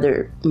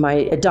 my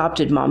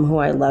adopted mom, who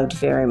I loved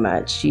very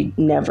much, she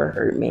never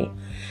hurt me.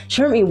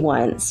 She hurt me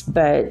once,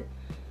 but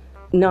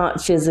not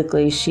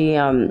physically. She,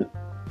 I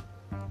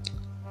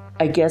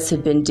guess,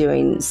 had been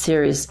doing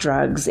serious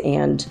drugs,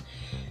 and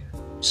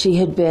she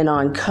had been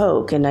on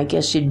coke, and I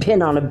guess she'd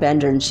been on a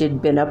bender, and she'd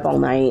been up all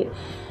night.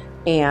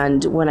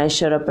 And when I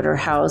showed up at her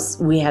house,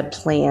 we had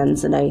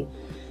plans, and I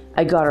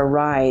got a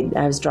ride.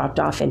 I was dropped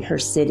off in her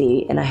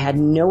city, and I had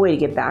no way to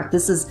get back.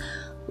 This is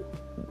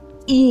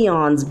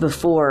eons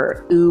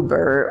before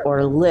Uber or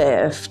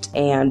Lyft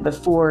and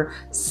before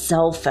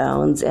cell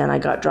phones, and I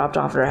got dropped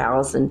off at her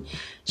house, and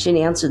she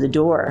didn't answer the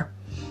door.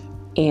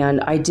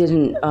 And I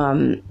didn't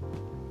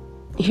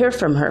hear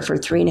from her for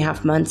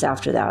 3.5 months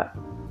after that.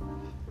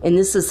 And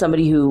this is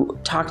somebody who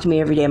talked to me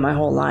every day my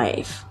whole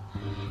life.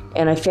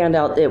 And I found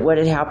out that what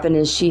had happened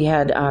is she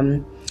had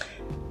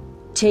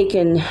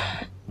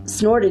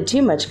snorted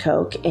too much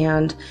coke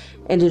and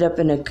ended up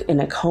in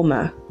a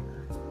coma.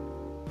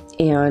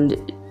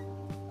 And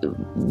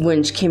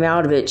when she came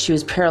out of it, she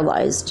was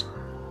paralyzed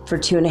for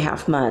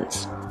 2.5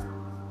 months.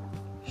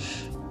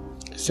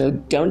 So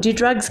don't do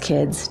drugs,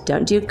 kids.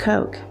 Don't do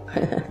coke.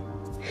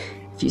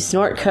 If you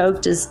snort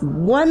coke, just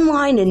one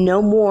line and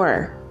no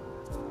more.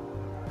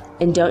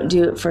 And don't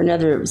do it for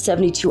another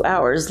 72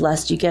 hours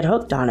lest you get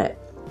hooked on it.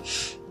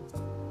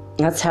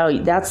 That's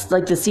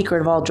like the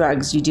secret of all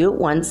drugs. You do it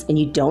once and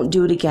you don't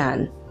do it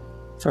again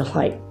for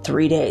like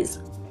 3 days.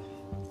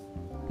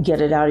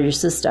 Get it out of your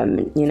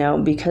system,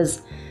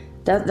 because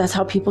that's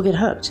how people get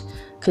hooked.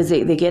 Because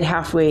they get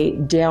halfway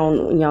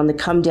down, on the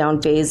come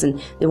down phase,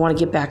 and they want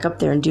to get back up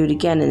there and do it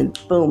again, and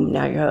boom,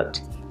 now you're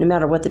hooked. No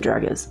matter what the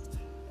drug is,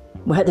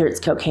 whether it's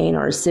cocaine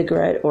or a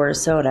cigarette or a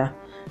soda,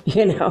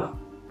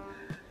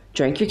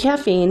 drink your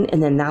caffeine,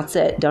 and then that's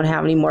it. Don't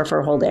have any more for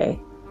a whole day.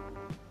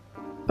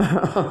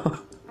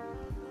 Because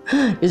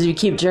if you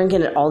keep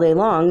drinking it all day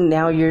long,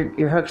 now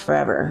you're hooked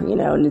forever,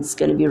 and it's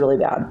going to be really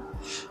bad,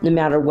 no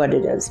matter what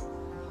it is.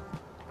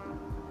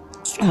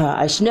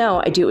 I should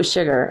know I do it with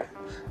sugar.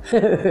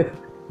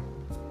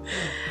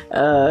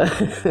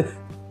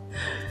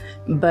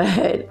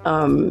 But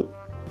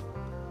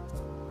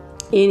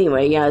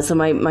anyway, yeah, so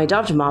my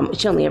adopted mom,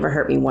 she only ever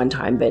hurt me one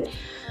time, but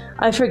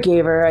I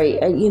forgave her.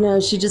 I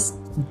she just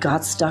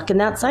got stuck in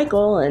that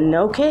cycle, and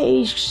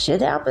okay,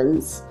 shit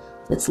happens.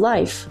 It's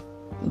life.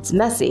 It's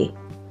messy.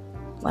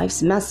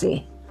 Life's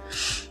messy.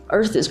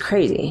 Earth is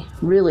crazy.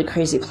 Really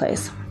crazy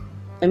place.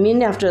 I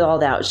mean, after all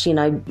that, she and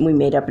I, we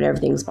made up and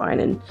everything's fine,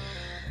 and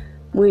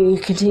we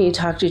continue to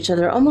talk to each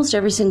other almost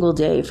every single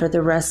day for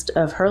the rest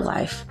of her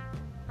life.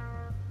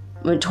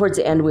 Towards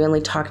the end, we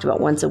only talked about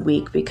once a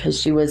week because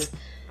she was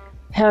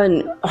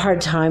having a hard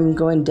time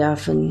going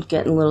deaf and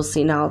getting a little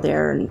senile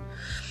there, and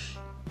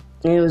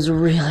it was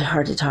really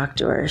hard to talk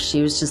to her.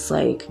 She was just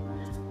like,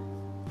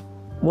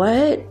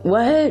 what?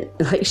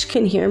 Like, she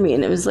couldn't hear me,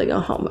 and it was like,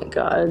 oh my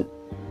God.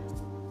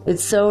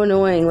 It's so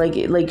annoying.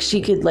 Like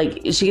she could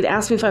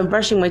ask me if I'm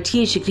brushing my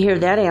teeth. She could hear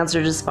that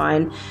answer just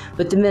fine.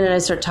 But the minute I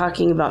start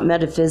talking about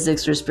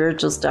metaphysics or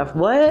spiritual stuff,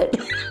 what?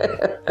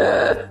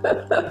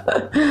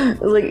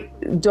 Like,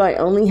 do I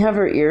only have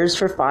her ears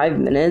for 5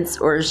 minutes,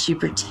 or is she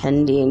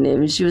pretending? I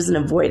mean, she was an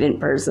avoidant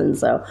person,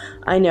 so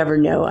I never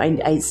know.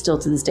 I still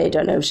to this day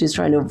don't know if she's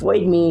trying to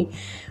avoid me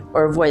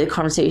or avoid the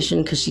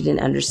conversation because she didn't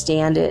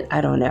understand it.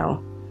 I don't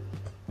know.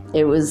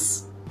 It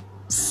was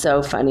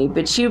so funny,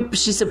 but she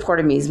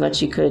supported me as much as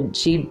she could.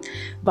 She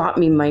bought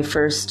me my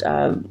first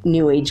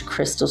New Age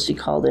crystal, she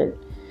called it.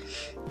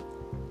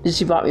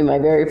 She bought me my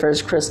very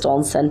first crystal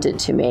and sent it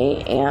to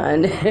me,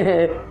 and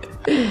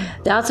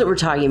that's what we're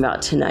talking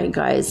about tonight,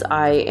 guys.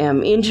 I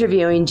am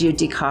interviewing Jude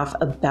Dikoff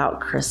about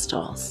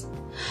crystals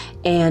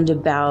and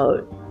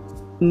about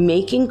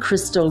making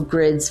crystal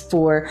grids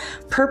for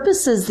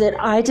purposes that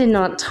I did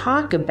not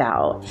talk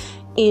about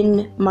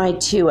in my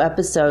 2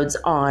 episodes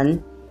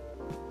on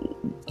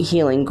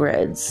healing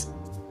grids.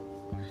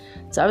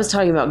 So I was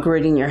talking about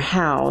gridding your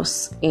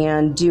house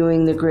and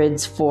doing the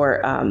grids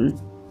for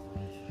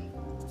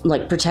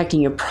like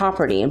protecting your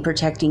property and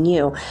protecting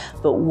you.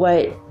 But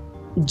what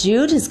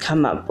Jude has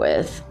come up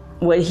with,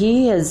 what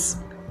he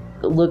has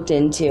looked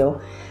into,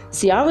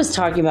 see, I was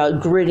talking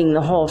about gridding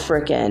the whole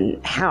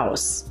frickin'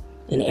 house.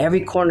 In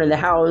every corner of the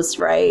house,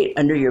 right?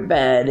 Under your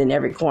bed, in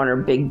every corner,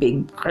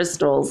 big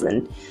crystals,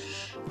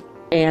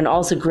 and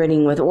also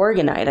gridding with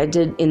orgonite. I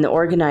did, in the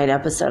orgonite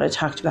episode, I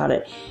talked about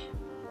it.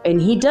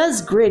 And he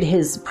does grid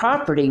his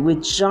property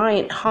with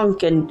giant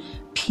hunkin'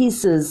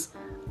 pieces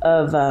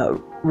of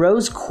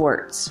rose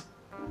quartz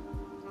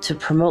to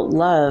promote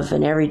love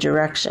in every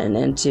direction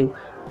and to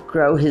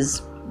grow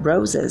his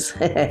roses.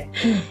 But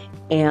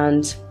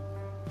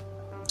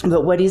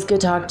what he's going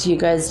to talk to you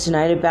guys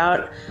tonight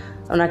about,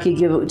 I'm not going to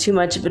give too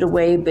much of it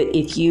away, but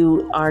if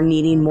you are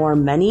needing more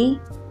money,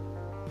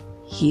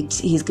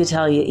 he's going to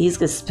tell you, he's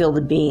going to spill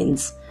the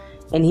beans.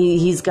 And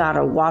he's got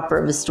a whopper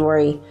of a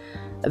story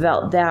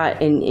about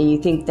that. And you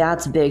think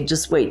that's big,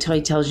 just wait till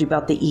he tells you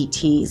about the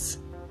ETs.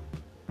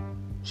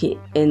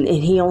 And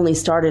he only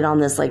started on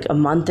this like a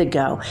month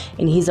ago,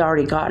 and he's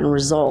already gotten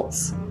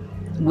results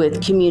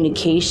with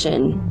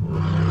communication,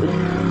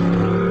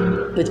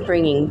 with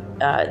bringing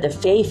the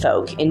Fae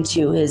folk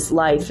into his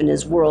life and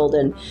his world,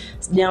 and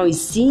now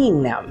he's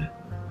seeing them.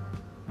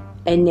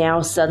 And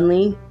now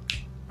suddenly,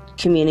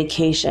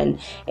 communication.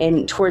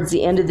 And towards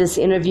the end of this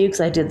interview,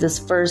 because I did this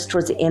first,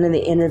 towards the end of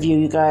the interview,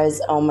 you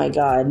guys, oh my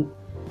God,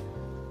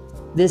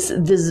 this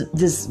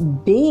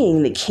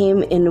being that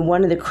came in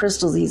one of the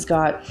crystals he's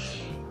got,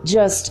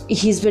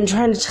 he's been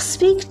trying to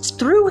speak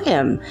through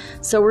him.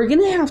 So we're going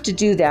to have to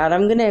do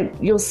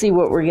that. You'll see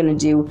what we're going to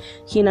do.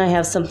 He and I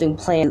have something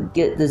planned to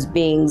get this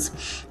being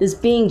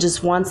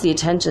just wants the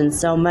attention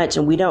so much,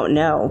 and we don't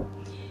know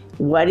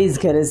what he's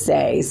going to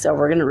say. So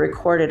we're going to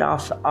record it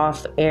off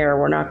air.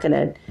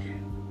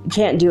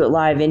 Can't do it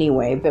live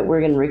anyway, but we're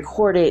going to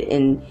record it,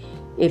 and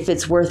if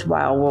it's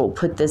worthwhile, we'll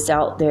put this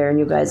out there and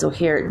you guys will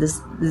hear it.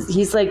 He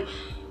was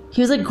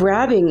like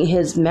grabbing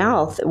his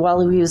mouth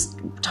while he was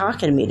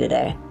talking to me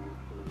today.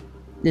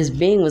 This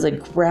being was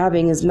like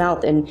grabbing his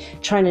mouth and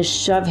trying to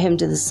shove him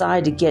to the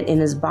side to get in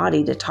his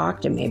body to talk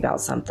to me about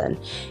something.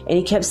 And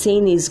he kept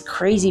saying these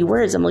crazy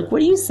words. I'm like,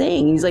 what are you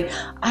saying? He's like,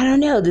 I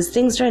don't know. This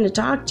thing's trying to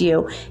talk to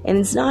you. And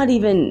it's not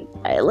even,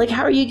 like,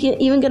 how are you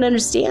even going to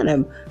understand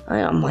him?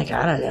 I'm like,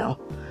 I don't know.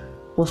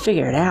 We'll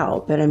figure it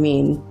out. But I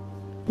mean,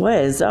 what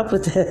is up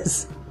with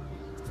this?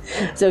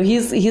 So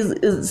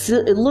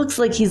it looks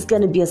like he's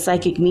going to be a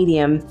psychic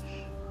medium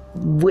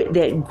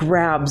that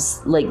grabs,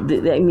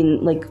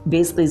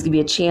 basically he's going to be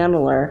a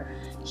channeler.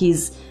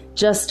 He's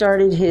just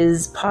started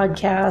his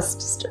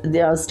podcast, the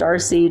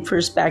Starseed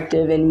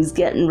Perspective, and he's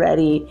getting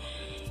ready.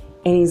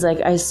 And he's like,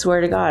 I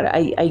swear to God,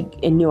 I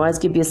knew I was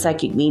going to be a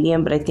psychic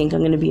medium, but I think I'm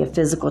going to be a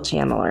physical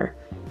channeler.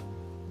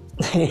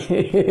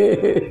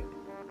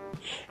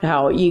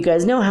 How you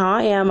guys know how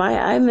I am.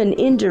 I'm an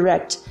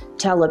indirect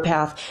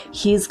telepath.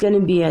 He's going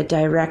to be a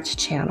direct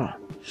channel.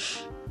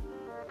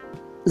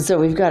 So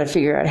we've got to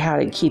figure out how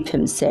to keep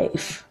him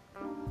safe.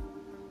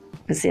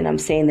 And I'm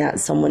saying that,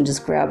 someone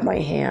just grabbed my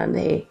hand.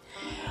 Hey.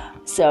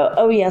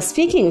 So,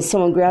 speaking of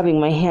someone grabbing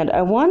my hand,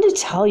 I wanted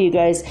to tell you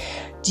guys,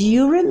 do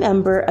you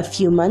remember a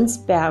few months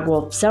back,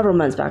 several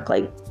months back,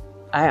 like,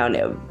 I don't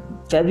know,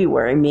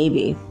 February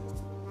maybe,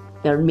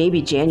 or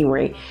maybe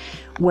January,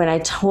 when I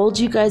told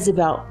you guys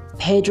about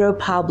Pedro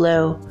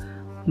Pablo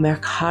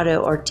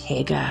Mercado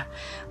Ortega,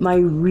 my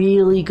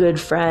really good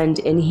friend,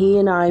 and he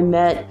and I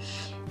met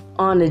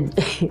on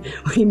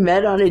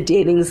a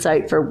dating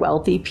site for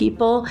wealthy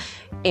people,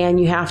 and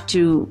you have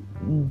to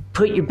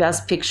put your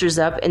best pictures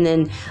up, and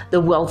then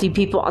the wealthy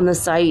people on the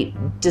site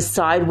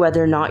decide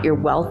whether or not you're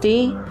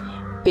wealthy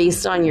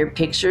based on your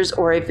pictures,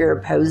 or if you're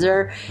a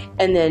poser.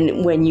 And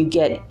then when you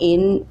get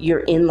in,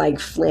 you're in like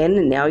Flynn,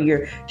 and now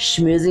you're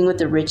schmoozing with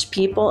the rich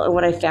people. And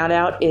what I found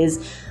out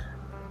is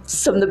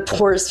some of the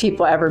poorest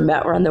people I ever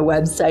met were on the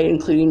website,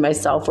 including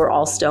myself. We're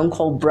all stone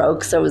cold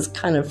broke, so it was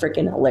kind of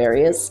freaking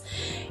hilarious.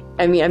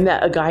 I mean, I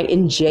met a guy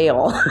in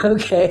jail,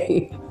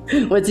 okay?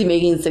 What's he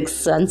making, 6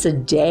 cents a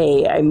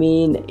day? I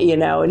mean,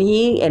 and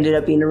he ended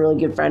up being a really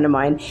good friend of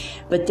mine.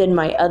 But then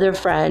my other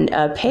friend,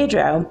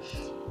 Pedro,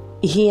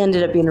 he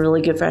ended up being a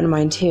really good friend of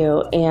mine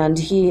too. And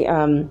he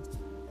had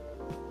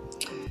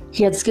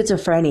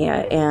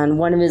schizophrenia, and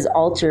one of his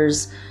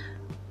alters,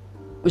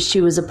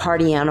 she was a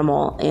party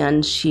animal,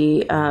 and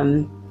she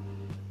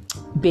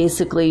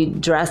basically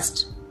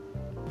dressed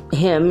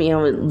him,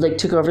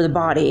 took over the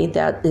body,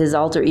 that his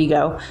alter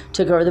ego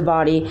took over the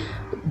body,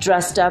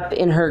 dressed up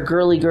in her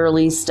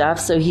girly stuff.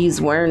 So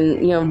he's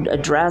wearing, a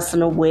dress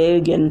and a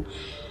wig and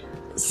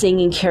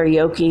singing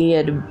karaoke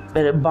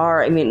at a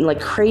bar. I mean,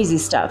 like crazy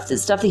stuff. The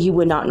stuff that he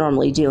would not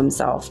normally do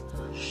himself.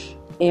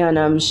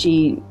 And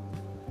she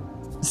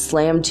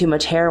slammed too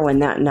much heroin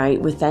that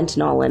night with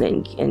fentanyl in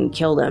it and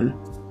killed him.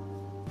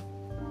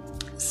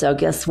 So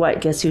guess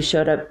what? Guess who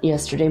showed up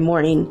yesterday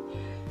morning?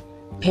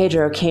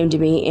 Pedro came to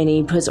me, and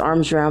he put his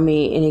arms around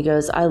me, and he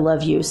goes, I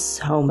love you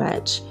so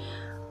much.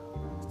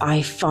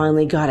 I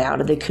finally got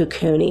out of the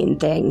cocooning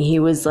thing. He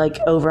was like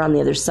over on the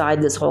other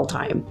side this whole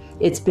time.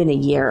 It's been a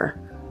year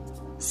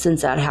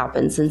since that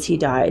happened, since he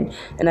died.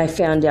 And I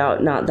found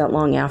out not that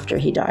long after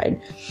he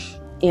died.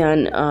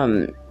 And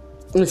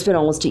it's been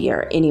almost a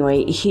year.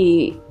 Anyway,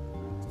 he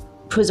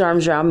put his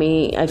arms around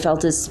me. I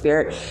felt his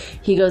spirit.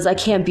 He goes, I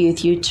can't be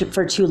with you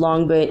for too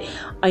long, but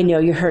I know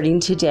you're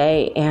hurting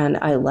today, and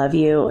I love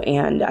you,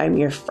 and I'm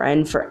your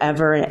friend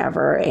forever and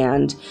ever,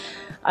 and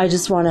I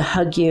just want to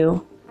hug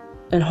you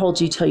and hold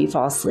you till you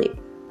fall asleep.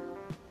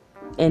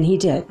 And he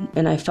did,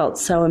 and I felt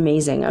so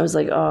amazing. I was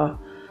like, oh,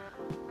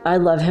 I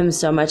love him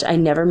so much. I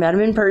never met him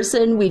in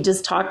person. We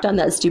just talked on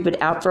that stupid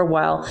app for a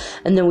while,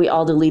 and then we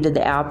all deleted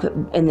the app,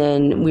 and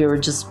then we were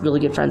just really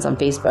good friends on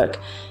Facebook.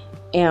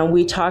 And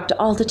we talked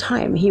all the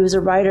time. He was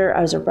a writer.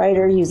 I was a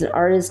writer. He was an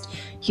artist.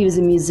 He was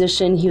a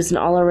musician. He was an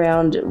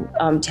all-around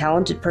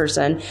talented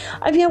person.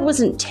 I mean, I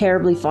wasn't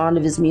terribly fond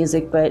of his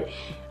music, but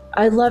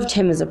I loved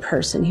him as a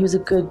person. He was a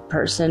good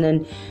person.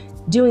 And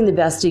doing the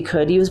best he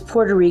could. He was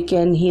Puerto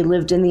Rican. He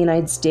lived in the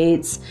United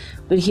States,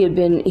 but he had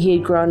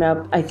grown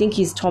up, I think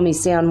he's told me,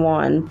 San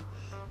Juan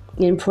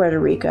in Puerto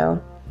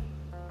Rico.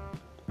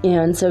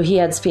 And so he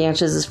had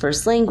Spanish as his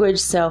first language.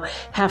 So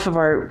half of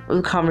our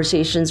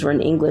conversations were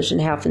in English and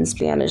half in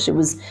Spanish. It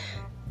was,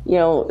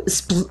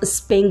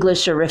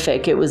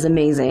 Spanglish-erific. It was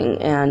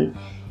amazing. And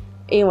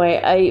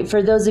anyway,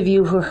 for those of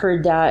you who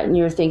heard that and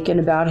you're thinking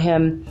about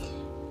him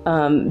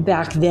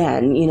back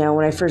then,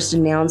 when I first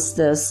announced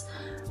this,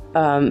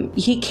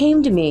 he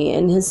came to me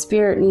in his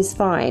spirit, and he's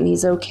fine.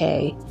 He's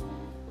okay.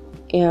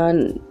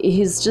 And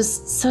he's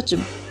just such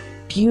a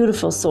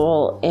beautiful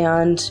soul.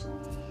 And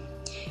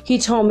he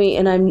told me,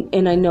 and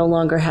I no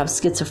longer have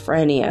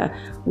schizophrenia.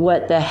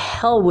 What the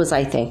hell was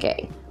I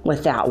thinking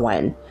with that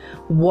one?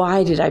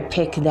 Why did I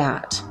pick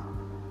that?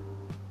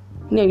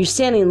 You're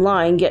standing in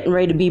line getting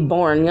ready to be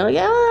born. You're like,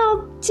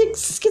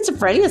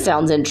 schizophrenia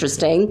sounds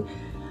interesting.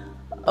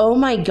 Oh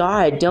my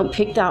God, don't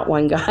pick that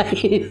one,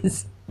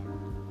 guys.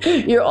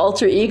 Your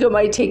alter ego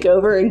might take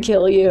over and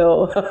kill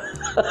you.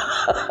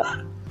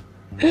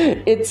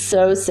 It's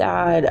so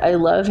sad. I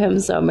love him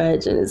so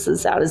much, and it's the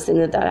saddest thing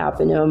that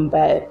happened to him.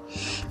 But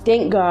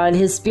thank God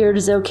his spirit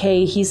is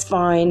okay. He's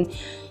fine.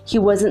 He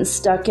wasn't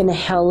stuck in a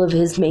hell of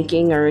his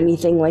making or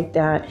anything like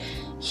that.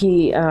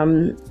 He,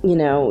 you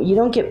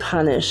don't get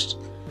punished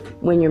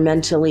when you're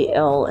mentally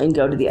ill and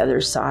go to the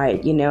other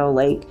side.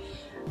 Like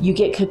you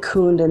get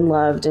cocooned and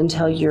loved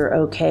until you're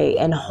okay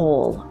and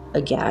whole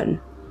again.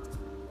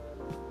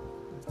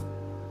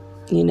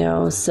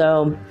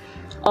 So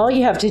all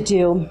you have to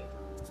do,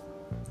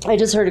 I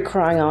just heard a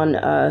cry on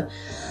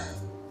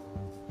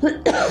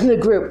the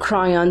group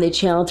Cry On, they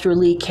channeled through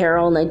Lee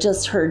Carroll, and I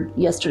just heard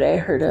yesterday, I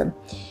heard a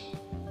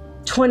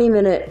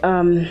 20-minute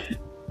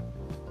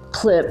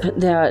clip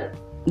that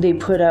they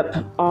put up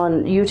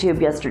on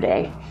YouTube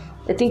yesterday.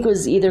 I think it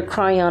was either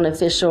Cry On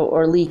Official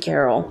or Lee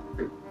Carroll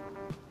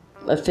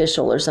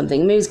Official or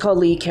something. Maybe it's called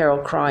Lee Carroll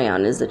Cry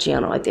On is the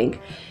channel, I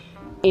think.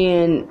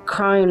 And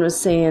Cry On was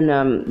saying,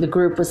 the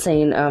group was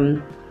saying,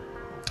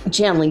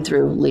 channeling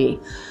through Lee,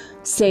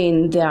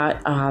 saying that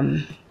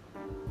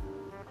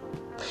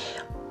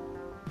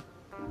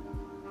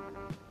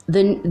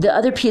the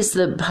other piece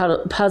of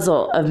the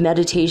puzzle of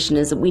meditation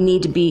is that we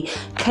need to be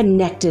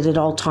connected at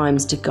all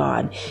times to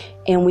God,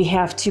 and we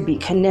have to be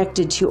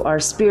connected to our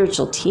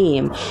spiritual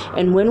team.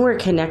 And when we're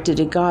connected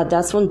to God,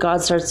 that's when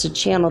God starts to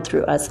channel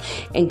through us,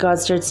 and God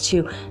starts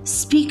to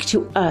speak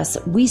to us.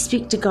 We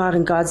speak to God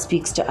and God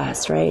speaks to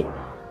us, right?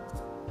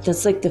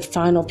 That's like the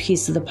final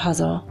piece of the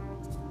puzzle.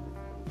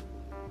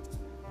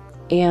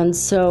 And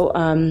so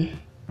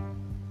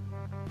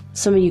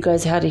some of you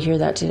guys had to hear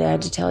that today. I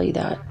had to tell you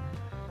that.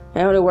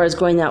 I don't know where I was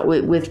going that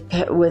with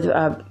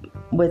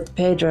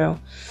Pedro.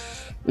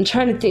 I'm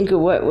trying to think of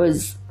what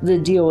was the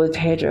deal with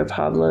Pedro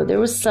Pablo. There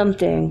was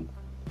something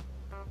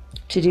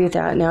to do with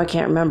that. Now I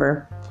can't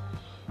remember.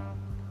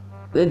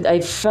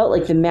 I felt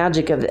like the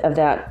magic of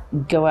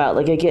that go out.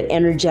 Like I get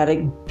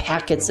energetic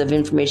packets of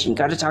information.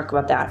 Got to talk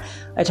about that.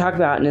 I talk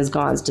about it and it's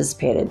gone. It's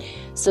dissipated.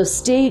 So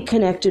stay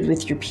connected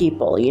with your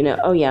people.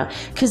 Oh yeah,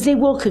 because they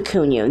will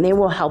cocoon you and they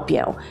will help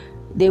you.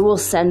 They will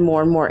send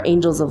more and more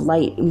angels of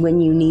light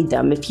when you need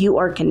them. If you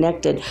are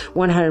connected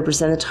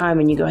 100% of the time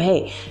and you go,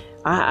 hey,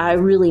 I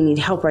really need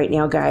help right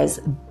now, guys.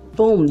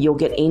 Boom, you'll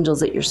get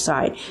angels at your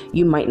side.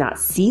 You might not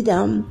see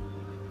them.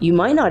 You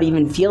might not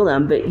even feel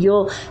them, but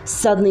you'll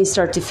suddenly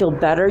start to feel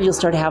better. You'll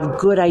start to have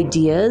good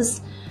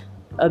ideas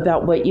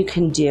about what you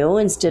can do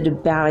instead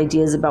of bad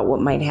ideas about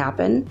what might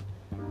happen.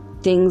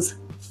 Things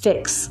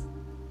fix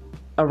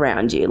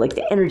around you. Like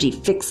the energy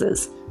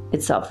fixes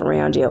itself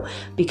around you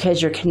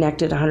because you're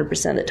connected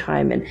 100% of the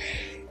time. And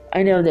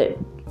I know that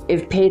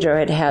if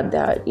Pedro had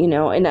that,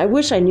 and I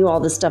wish I knew all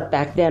this stuff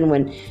back then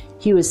when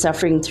he was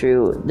suffering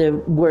through the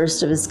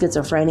worst of his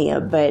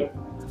schizophrenia, but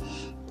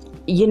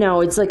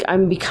it's like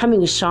I'm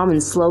becoming a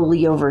shaman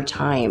slowly over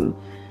time.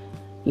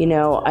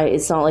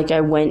 It's not like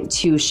I went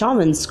to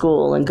shaman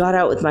school and got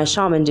out with my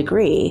shaman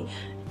degree.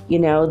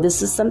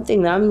 This is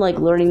something that I'm like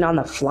learning on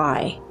the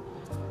fly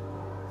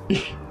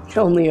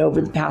only over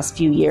the past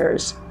few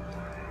years.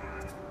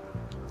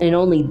 And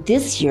only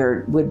this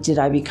year did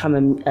I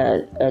become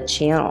a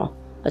channel,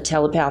 a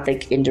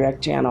telepathic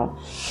indirect channel.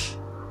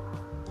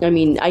 I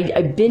mean,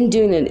 I've been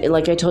doing it,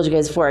 like I told you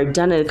guys before, I've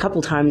done it a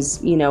couple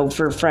times,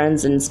 for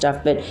friends and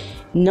stuff, but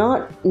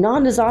not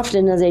as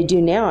often as I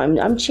do now.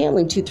 I'm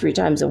channeling 2-3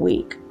 times a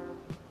week.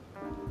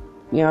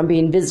 I'm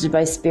being visited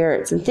by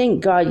spirits. And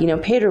thank God,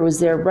 Pedro was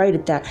there right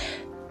at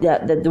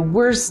that the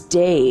worst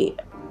day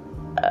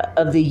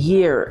of the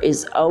year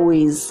is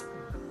always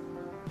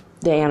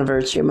the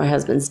anniversary of my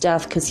husband's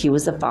death because he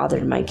was the father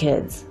to my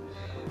kids.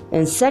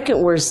 And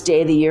second worst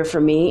day of the year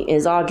for me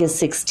is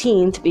August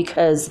 16th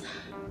because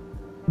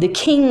the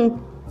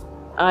king,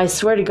 I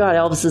swear to God,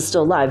 Elvis is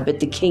still alive, but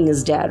the king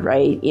is dead,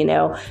 right?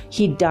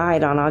 He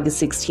died on August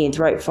 16th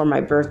right before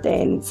my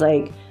birthday. And it's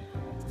like,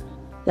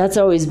 that's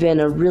always been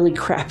a really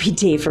crappy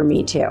day for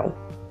me too.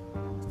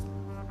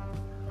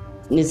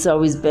 It's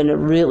always been a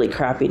really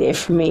crappy day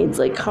for me. It's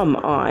like, come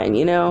on,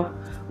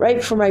 right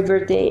before my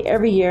birthday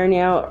every year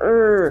now.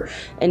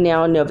 And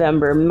now in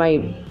November,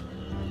 my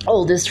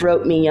oldest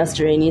wrote me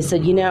yesterday, and he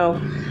said,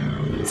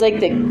 it's like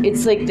the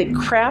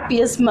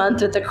crappiest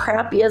month with the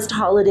crappiest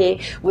holiday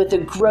with the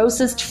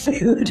grossest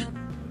food.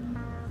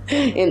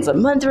 It's a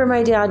month where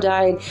my dad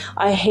died.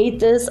 I hate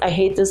this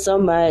so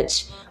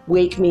much.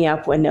 Wake me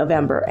up when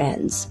November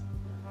ends.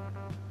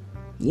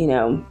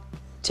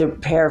 To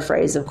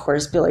paraphrase, of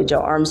course, Billy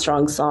Joe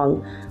Armstrong's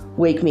song,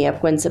 Wake Me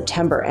Up When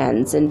September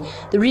Ends. And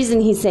the reason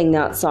he sang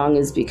that song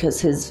is because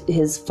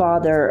his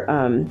father,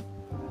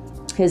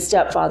 his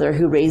stepfather,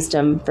 who raised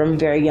him from a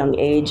very young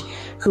age,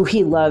 who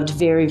he loved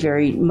very,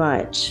 very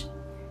much,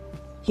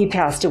 he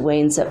passed away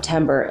in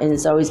September, and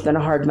it's always been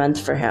a hard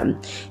month for him.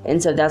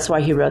 And so that's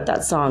why he wrote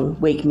that song,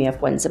 Wake Me Up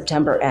When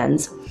September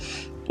Ends.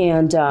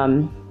 And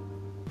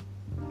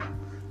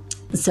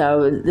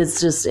so it's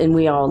just, and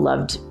we all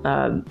loved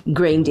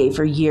Green Day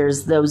for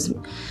years. Those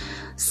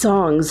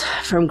songs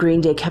from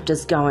Green Day kept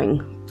us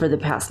going for the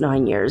past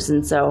 9 years.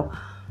 And so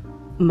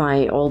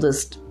my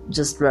oldest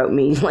just wrote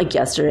me like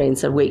yesterday and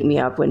said, wake me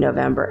up when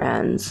November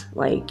ends.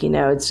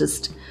 It's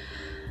just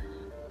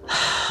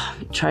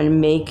trying to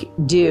make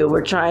do.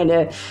 We're trying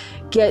to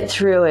get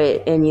through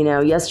it. And,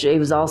 yesterday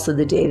was also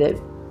the day that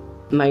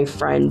my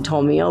friend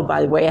told me, oh,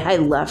 by the way, I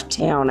left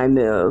town. I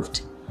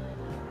moved.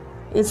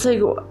 It's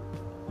like,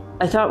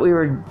 I thought we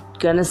were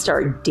going to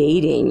start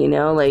dating,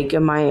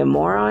 am I a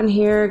moron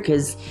here?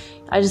 Because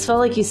I just felt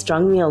like he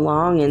strung me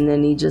along, and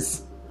then he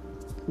just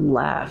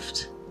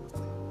left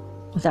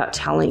without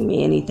telling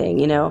me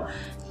anything,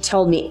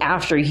 told me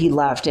after he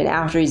left and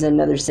after he's in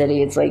another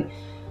city. It's like,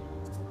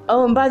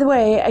 oh, and by the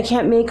way, I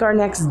can't make our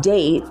next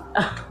date.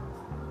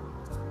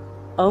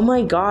 Oh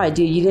my God,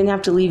 dude, you didn't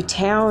have to leave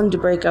town to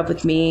break up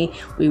with me.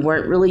 We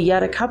weren't really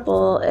yet a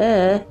couple.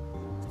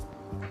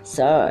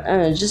 So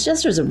just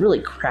yesterday's a really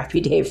crappy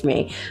day for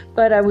me,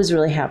 but I was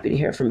really happy to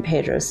hear from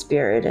Pedro's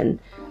spirit, and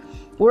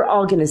we're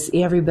all going to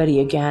see everybody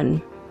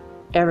again.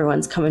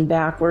 Everyone's coming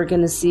back. We're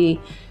going to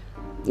see,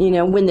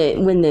 when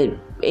the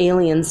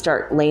aliens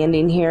start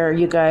landing here,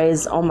 you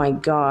guys, oh my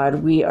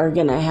God, we are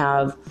going to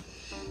have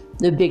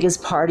the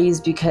biggest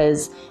parties,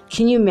 because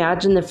can you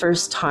imagine the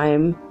first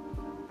time,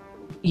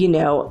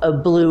 a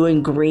blue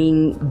and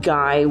green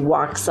guy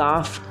walks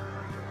off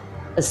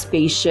a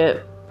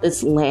spaceship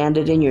that's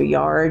landed in your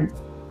yard,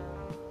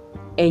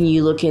 and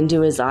you look into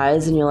his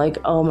eyes and you're like,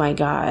 oh my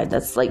God,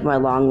 that's like my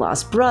long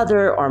lost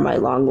brother, or my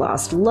long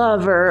lost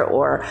lover,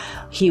 or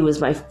he was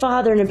my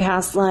father in a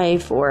past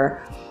life, or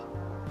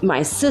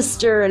my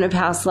sister in a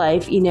past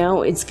life.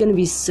 It's going to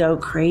be so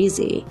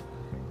crazy.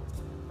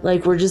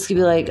 We're just going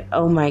to be like,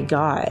 oh my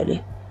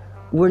God,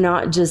 we're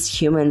not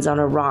just humans on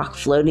a rock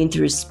floating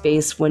through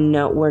space where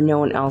no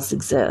one else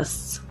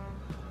exists.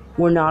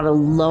 We're not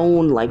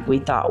alone like we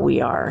thought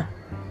we are.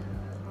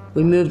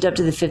 We moved up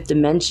to the 5th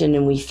dimension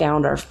and we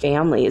found our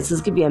family. This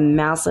is going to be a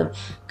massive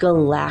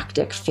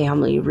galactic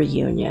family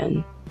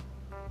reunion.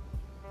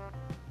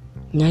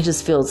 And I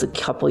just feel it's a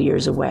couple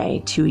years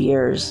away, 2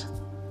 years.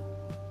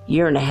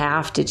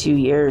 1.5 to 2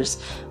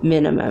 years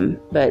minimum,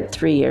 but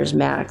 3 years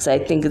max. I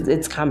think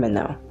it's coming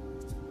though.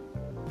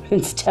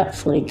 It's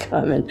definitely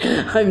coming.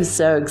 I'm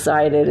so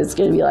excited. It's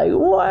going to be like,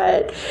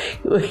 what?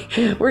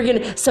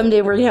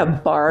 Someday we're going to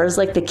have bars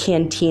like the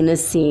cantina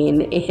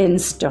scene in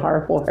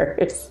Star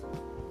Wars.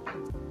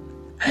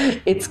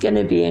 It's going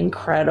to be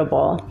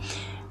incredible.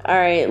 All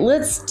right,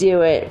 let's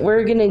do it.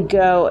 We're going to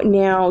go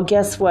now.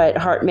 Guess what?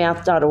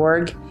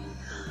 Heartmath.org.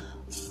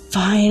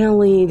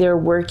 Finally, they're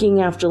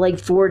working after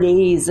 4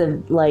 days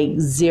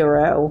of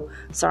zero.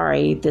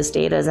 Sorry, this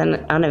data is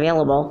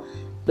unavailable.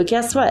 But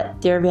guess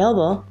what? They're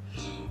available.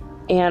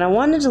 And I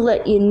wanted to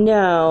let you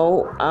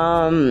know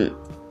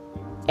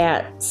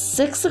at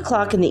 6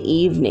 o'clock in the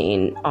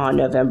evening on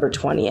November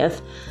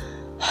 20th,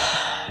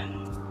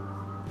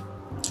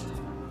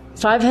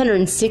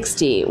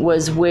 560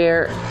 was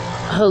where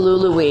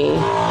Hulului.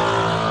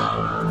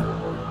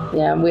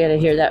 Yeah, we had to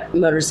hear that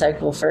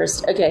motorcycle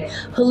first. Okay,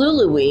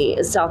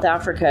 Hulului, South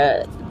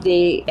Africa,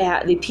 they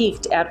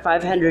peaked at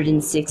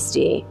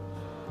 560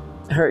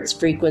 hertz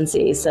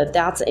frequency. So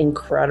that's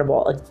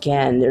incredible.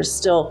 Again, there's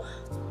still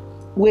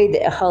way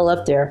the hell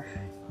up there,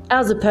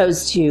 as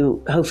opposed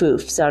to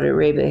Hofuf,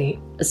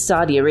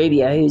 Saudi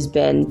Arabia, who's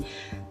been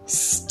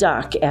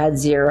stuck at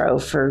zero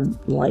for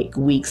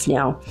weeks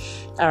now.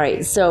 All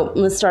right, so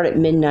let's start at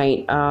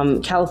midnight.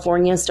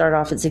 California started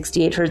off at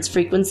 68 hertz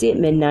frequency at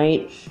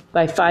midnight.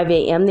 By 5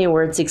 a.m. they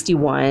were at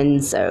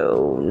 61,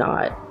 so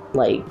not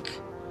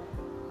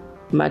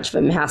much of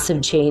a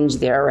massive change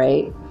there,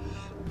 right?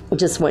 It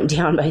just went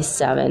down by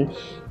 7.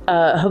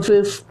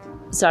 Hofuf,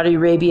 Saudi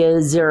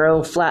Arabia,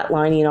 0,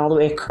 flatlining all the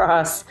way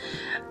across.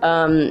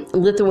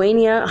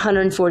 Lithuania,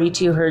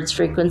 142 hertz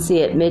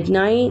frequency at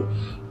midnight,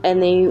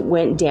 and they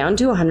went down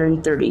to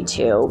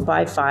 132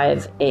 by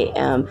 5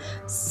 a.m.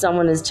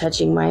 Someone is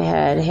touching my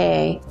head.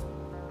 Hey.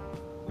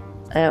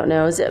 I don't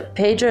know. Is it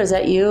Pedro? Is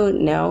that you?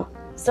 No.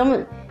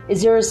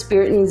 Is there a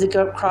spirit that needs to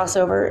go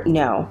crossover?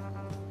 No.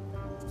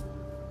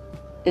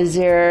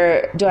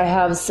 Do I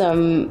have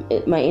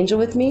my angel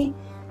with me?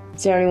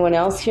 Is there anyone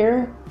else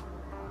here?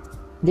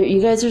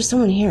 You guys, there's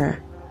someone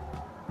here.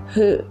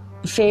 Who?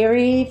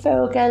 Fairy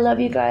folk, I love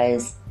you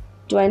guys.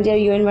 Duende, are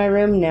you in my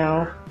room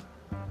now?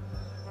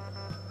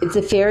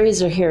 The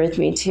fairies are here with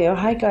me too.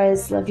 Hi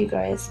guys, love you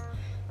guys.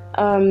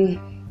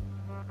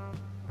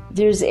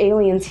 There's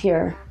aliens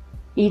here.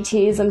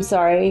 ETs, I'm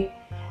sorry.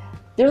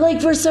 They're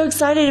like, we're so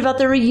excited about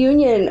the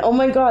reunion. Oh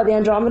my god, the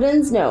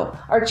Andromedans? No,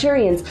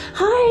 Arcturians.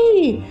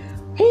 Hi!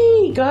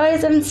 Hey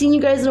guys, I haven't seen you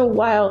guys in a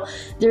while.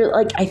 They're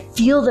like, I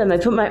feel them. I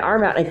put my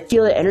arm out and I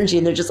feel the energy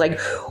and they're just like,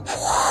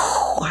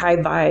 whoo, high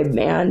vibe,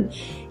 man.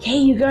 Hey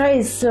you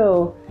guys,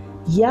 so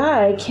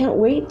yeah, I can't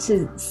wait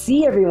to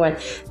see everyone.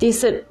 They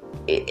said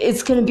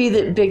it's going to be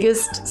the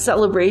biggest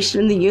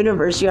celebration in the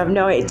universe. You have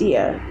no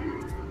idea.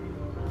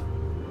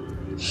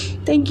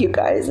 Thank you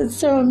guys. It's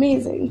so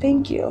amazing.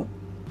 Thank you.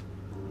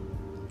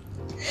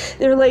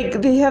 They're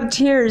like, they have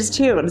tears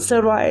too, and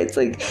so do I. It's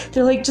like,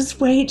 they're like, just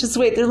wait.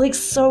 They're like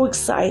so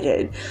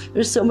excited.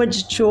 There's so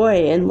much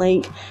joy and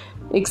like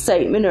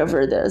excitement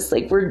over this.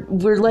 Like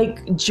we're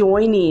like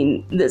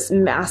joining this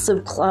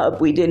massive club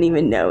we didn't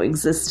even know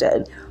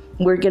existed.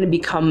 We're going to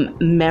become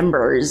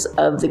members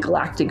of the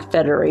Galactic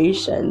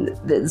Federation.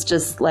 That's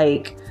just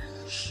like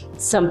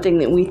something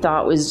that we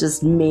thought was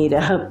just made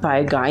up by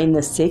a guy in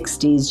the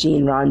 60s,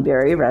 Gene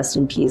Roddenberry. Rest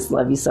in peace.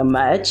 Love you so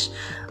much.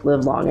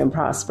 Live long and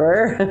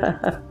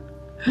prosper.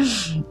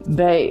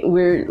 But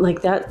we're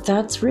like,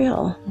 that's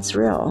real. It's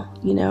real,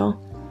 you know?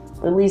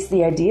 At least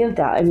the idea of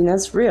that. I mean,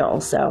 that's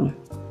real. So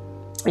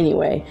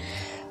anyway.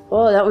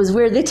 Oh, that was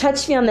weird. They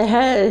touched me on the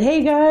head.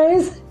 Hey,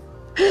 guys.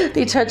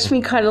 They touched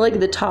me kind of like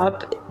the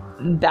top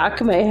back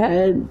of my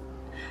head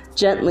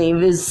gently. It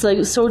was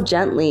like so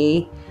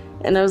gently.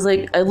 And I was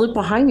like, I looked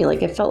behind me,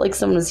 like I felt like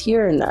someone was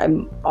here, and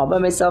I'm all by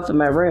myself in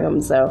my room.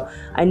 So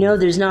I know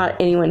there's not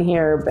anyone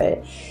here,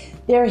 but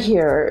they're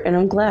here, and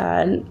I'm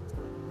glad.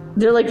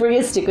 They're like, we're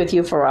going to stick with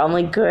you for a while. I'm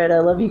like, good. I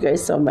love you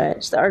guys so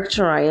much. The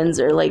Arcturians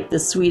are like the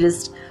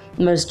sweetest,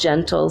 most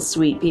gentle,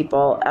 sweet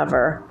people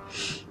ever.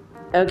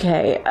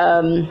 Okay.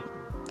 I don't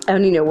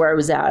even know where I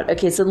was at.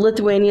 Okay. So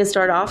Lithuania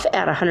started off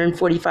at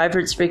 145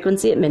 hertz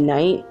frequency at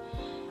midnight,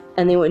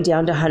 and they went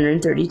down to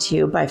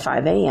 132 by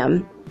 5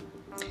 a.m.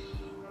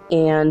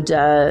 And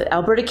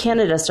Alberta,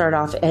 Canada started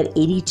off at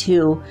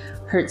 82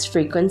 hertz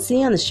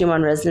frequency on the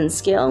Schumann resonance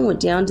scale and went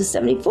down to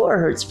 74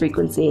 hertz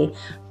frequency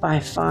by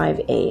 5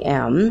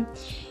 a.m.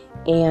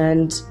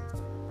 And,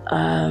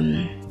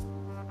 oh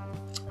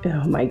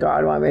my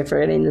God, why am I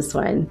forgetting this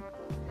one?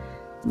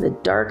 The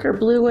darker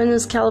blue one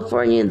is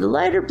California. The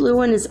lighter blue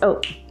one is,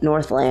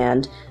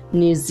 Northland,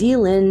 New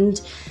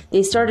Zealand.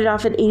 They started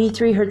off at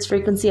 83 hertz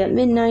frequency at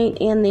midnight,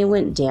 and they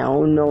went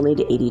down only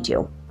to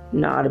 82.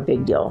 Not a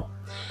big deal.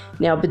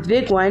 Now, but the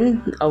big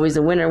one, always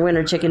a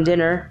winner, chicken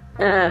dinner.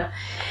 And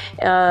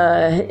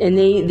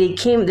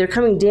they're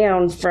coming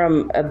down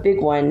from a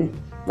big one,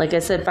 like I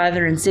said,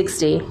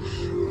 560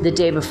 the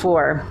day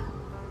before.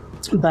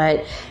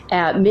 But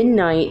at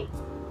midnight,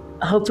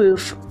 Hululu,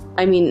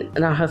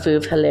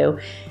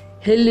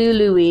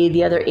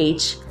 the other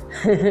H,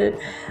 the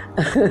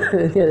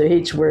other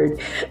H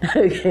word.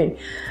 Okay.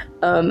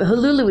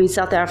 Hululu,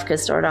 South Africa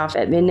started off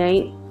at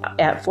midnight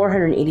at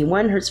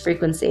 481 hertz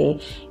frequency,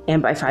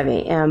 and by 5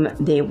 a.m.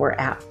 they were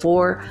at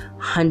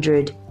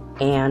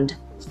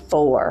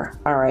 404.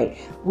 All right,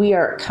 we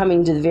are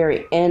coming to the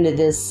very end of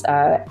this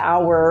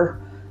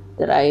hour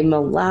that I'm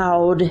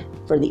allowed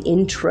for the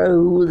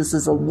intro. This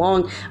is a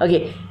long,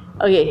 okay.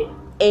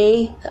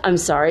 I'm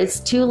sorry,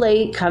 it's too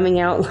late, coming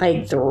out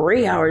like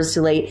 3 hours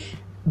too late,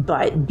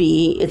 but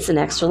B, it's an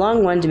extra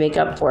long one to make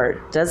up for it.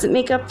 Does it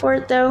make up for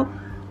it though?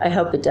 I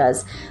hope it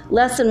does.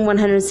 Lesson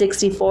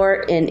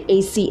 164 in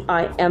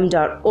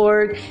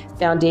acim.org,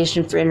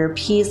 Foundation for Inner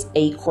Peace,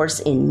 A Course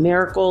in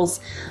Miracles.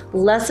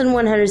 Lesson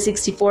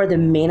 164, the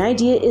main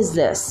idea is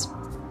this.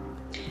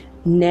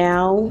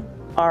 Now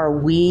are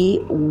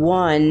we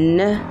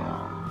one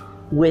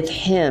with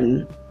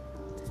Him,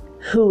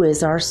 who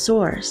is our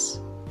source.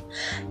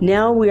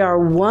 Now we are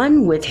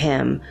one with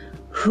Him,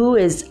 who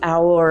is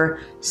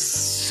our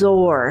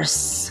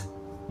source.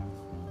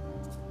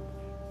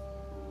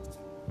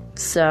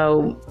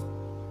 So,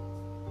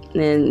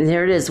 and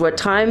there it is. What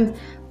time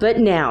but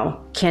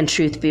now can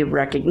truth be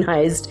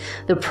recognized?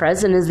 The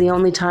present is the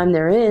only time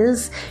there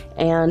is.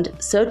 And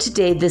so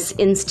today, this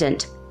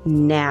instant,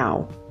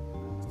 now,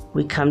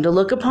 we come to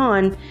look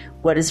upon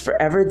what is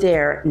forever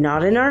there,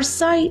 not in our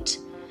sight,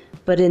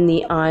 but in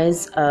the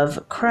eyes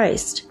of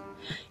Christ.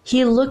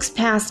 He looks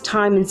past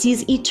time and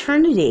sees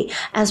eternity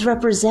as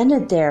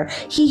represented there.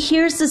 He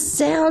hears the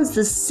sounds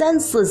the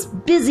senseless,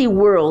 busy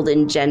world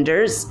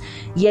engenders,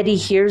 yet he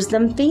hears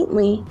them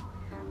faintly.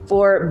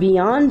 For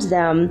beyond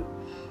them,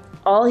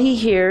 all he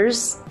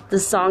hears, the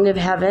song of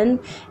heaven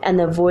and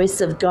the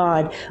voice of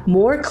God,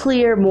 more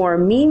clear, more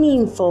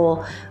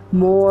meaningful,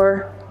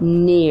 more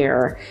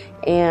near.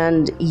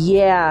 And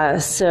yeah,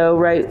 so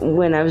right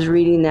when I was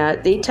reading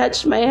that, they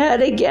touched my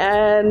head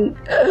again.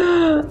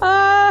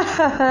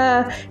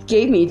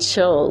 Gave me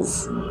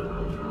chills.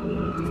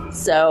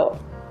 So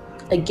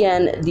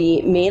again,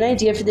 the main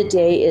idea for the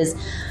day is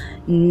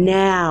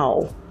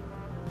Now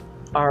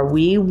are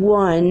we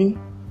one,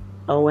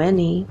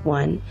 O-N-E,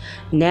 one.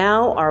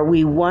 Now are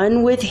we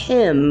one with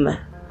him,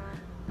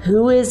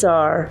 who is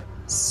our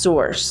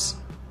source.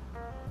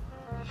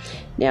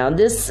 Now,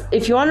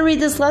 if you want to read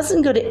this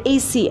lesson, go to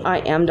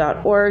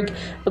acim.org.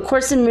 A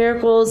Course in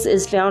Miracles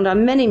is found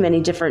on many,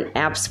 many different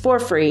apps for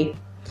free.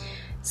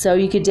 So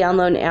you could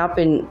download an app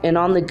and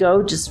on the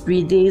go, just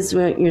read these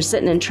when you're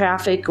sitting in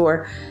traffic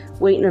or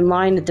waiting in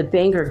line at the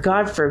bank, or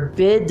God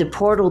forbid, the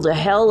portal to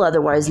hell,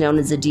 otherwise known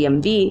as the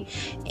DMV.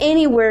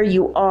 Anywhere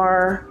you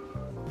are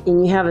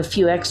and you have a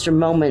few extra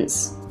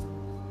moments,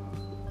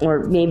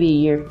 or maybe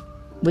you're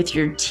with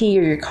your tea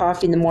or your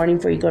coffee in the morning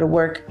before you go to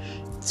work,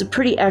 it's a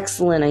pretty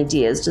excellent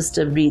idea is just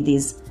to read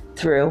these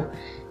through.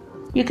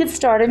 You could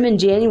start them in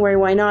January.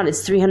 Why not?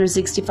 It's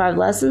 365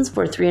 lessons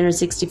for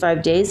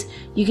 365 days.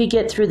 You could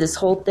get through this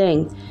whole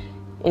thing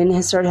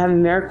and start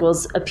having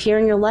miracles appear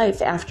in your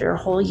life after a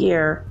whole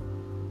year.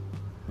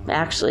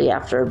 Actually,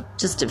 after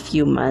just a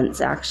few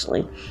months,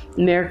 actually.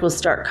 Miracles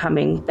start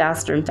coming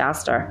faster and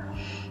faster.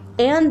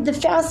 And the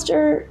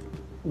faster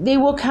they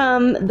will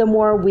come, the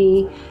more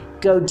we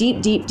go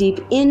deep, deep, deep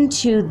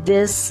into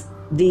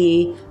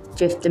the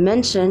fifth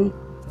dimension,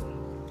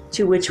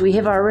 to which we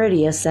have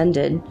already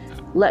ascended.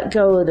 Let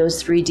go of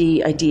those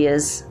 3D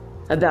ideas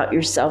about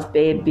yourself,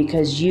 babe,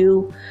 because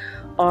you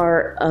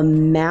are a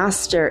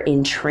master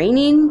in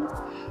training.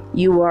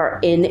 You are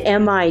in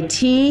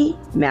MIT,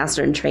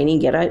 master in training,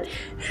 get it?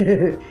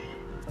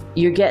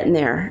 You're getting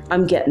there.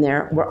 I'm getting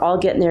there. We're all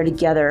getting there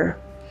together.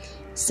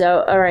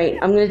 So, all right,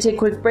 I'm going to take a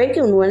quick break,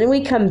 and when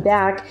we come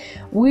back,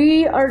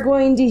 we are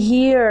going to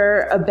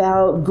hear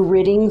about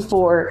gridding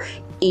for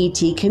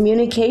ET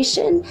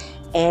communication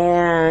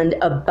and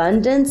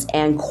abundance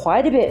and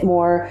quite a bit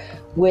more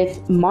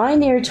with my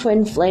near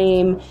twin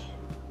flame,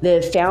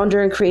 the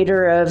founder and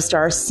creator of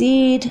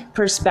Starseed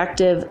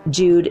Perspective,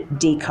 Jude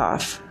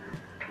Dieckhoff,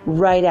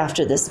 right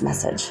after this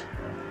message.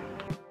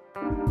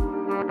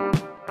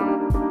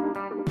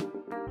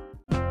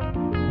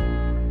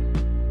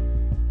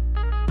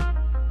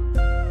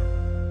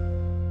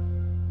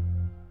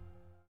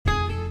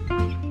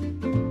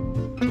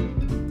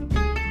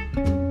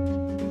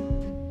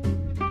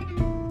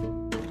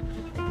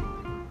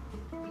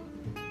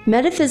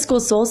 Metaphysical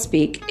Soul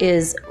Speak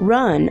is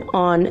run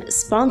on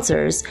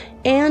sponsors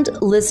and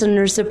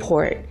listener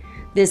support.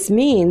 This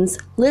means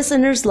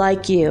listeners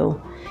like you.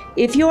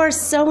 If you are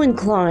so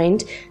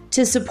inclined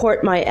to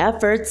support my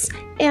efforts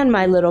and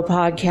my little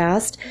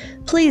podcast,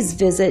 please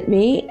visit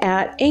me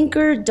at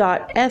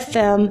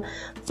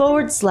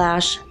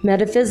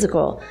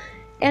anchor.fm/metaphysical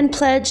and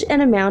pledge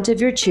an amount of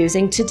your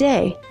choosing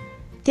today.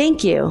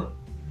 Thank you.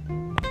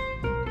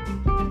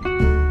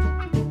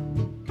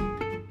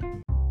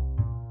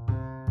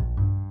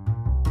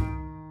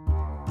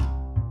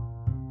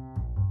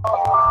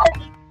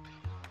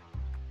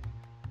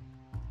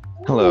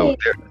 Hello.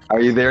 Are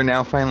you there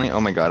now finally?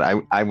 Oh my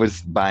god, I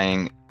was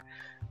buying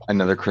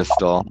another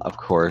crystal, of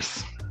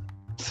course.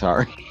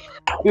 Sorry.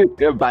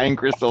 Buying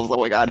crystals, oh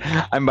my god.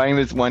 I'm buying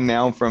this one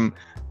now from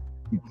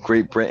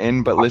Great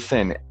Britain, but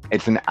listen,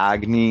 it's an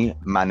Agni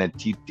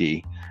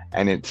Manatiti,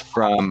 and it's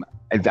from,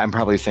 I'm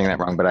probably saying that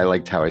wrong, but I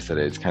liked how I said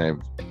it. It's kind of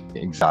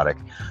exotic.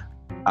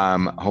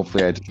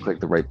 Hopefully I just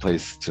clicked the right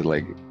place to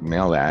like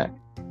mail that.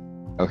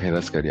 Okay,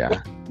 that's good,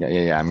 yeah,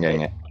 I'm getting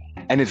it.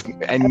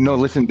 And no,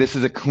 listen, this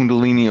is a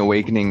Kundalini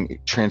Awakening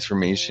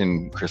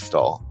transformation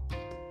crystal.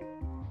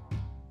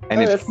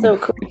 And that's so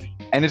cool.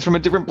 And it's from a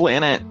different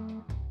planet.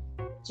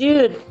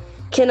 Jude,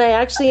 can I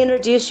actually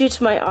introduce you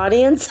to my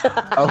audience?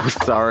 Oh,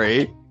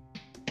 sorry.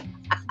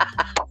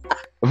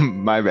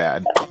 My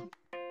bad.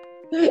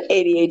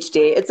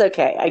 ADHD. It's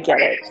okay. I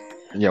get it.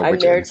 Yeah, I'm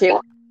there too.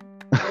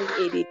 I'm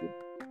ADHD.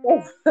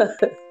 All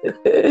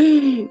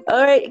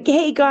right.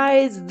 Hey,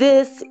 guys.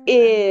 This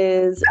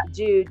is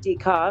Jude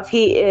Dieckhoff.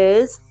 He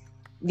is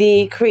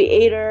the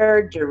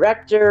creator,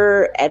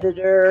 director,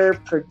 editor,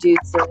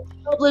 producer,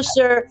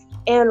 publisher,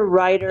 and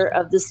writer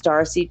of the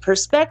Starseed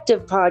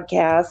Perspective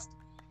podcast.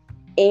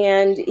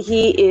 And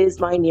he is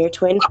my near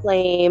twin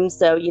flame.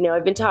 So,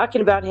 I've been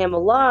talking about him a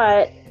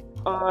lot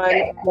on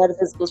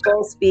Metaphysical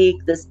Soul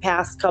Speak this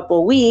past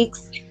couple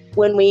weeks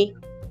when we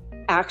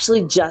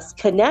actually just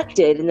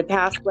connected in the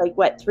past, 3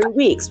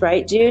 weeks,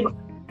 right, Jude?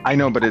 I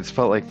know, but it's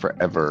felt like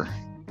forever.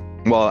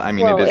 Well, I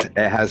mean, it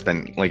has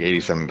been like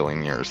 87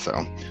 billion years,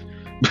 so.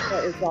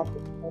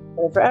 Exactly.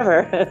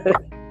 Forever.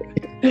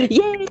 Yay,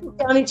 we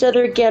found each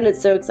other again.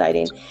 It's so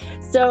exciting.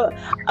 So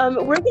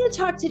we're going to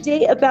talk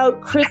today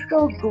about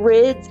crystal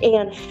grids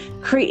and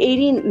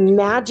creating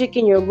magic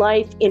in your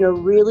life in a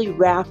really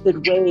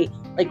rapid way,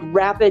 like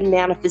rapid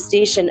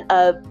manifestation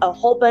of a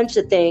whole bunch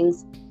of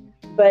things.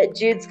 But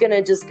Jude's going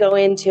to just go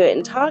into it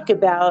and talk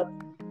about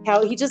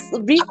how he just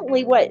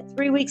recently,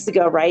 3 weeks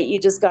ago, right? You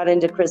just got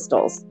into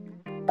crystals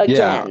again.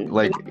 Yeah,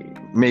 like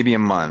maybe a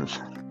month.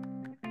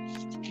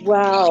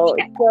 Wow.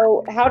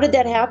 So how did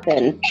that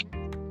happen?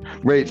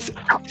 Right.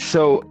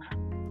 So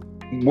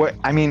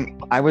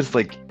I was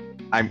like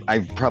I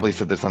probably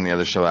said this on the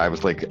other show. I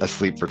was like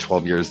asleep for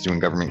 12 years doing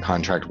government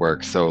contract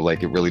work. So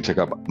like it really took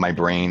up my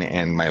brain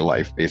and my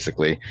life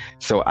basically.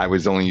 So I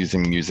was only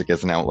using music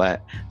as an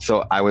outlet.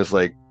 So I was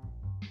like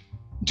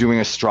doing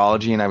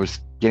astrology and I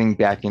was getting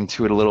back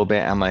into it a little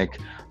bit. I'm like,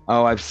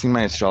 oh, I've seen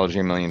my astrology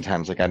a million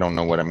times. Like I don't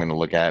know what I'm going to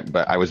look at,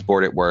 but I was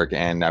bored at work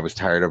and I was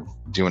tired of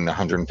doing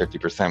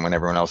 150% when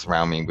everyone else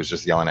around me was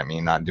just yelling at me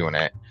and not doing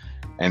it.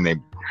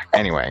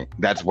 Anyway,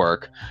 that's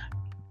work.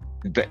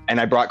 And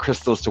I brought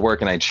crystals to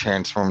work and I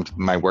transformed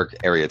my work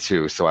area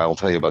too. So I will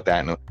tell you about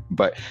that.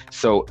 But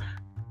so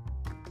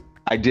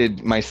I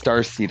did my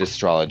star seed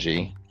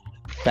astrology,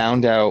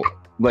 found out,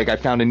 like I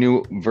found a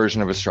new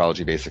version of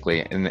astrology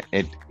basically, and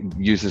it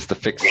uses the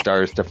fixed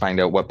stars to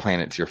find out what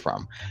planets you're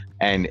from.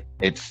 And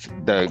it's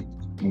the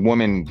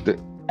woman,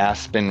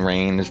 Aspen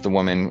Rain is the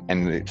woman,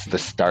 and it's the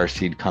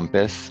Starseed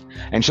Compass.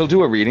 And she'll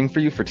do a reading for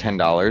you for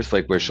 $10,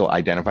 like where she'll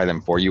identify them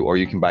for you, or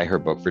you can buy her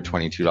book for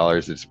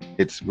 $22.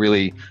 It's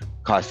really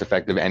cost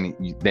effective, and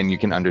then you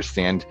can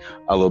understand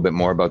a little bit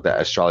more about the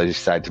astrology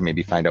side to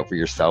maybe find out for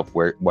yourself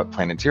what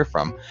planets you're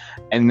from.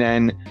 And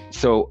then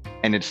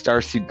and it's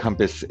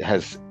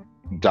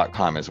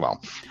starseedcompass.com as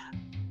well.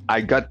 I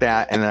got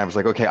that, and then I was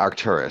like, okay,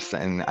 Arcturus.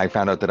 And I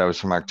found out that I was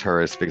from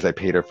Arcturus because I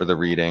paid her for the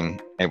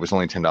reading. It was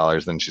only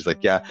 $10. And she's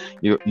like, yeah,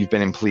 you've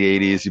been in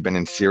Pleiades, you've been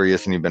in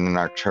Sirius, and you've been in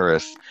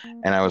Arcturus.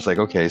 And I was like,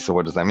 okay, so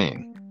what does that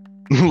mean?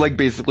 Like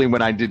basically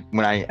when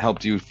I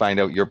helped you find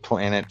out your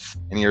planets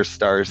and your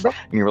stars, and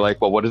you were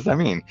like, well, what does that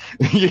mean?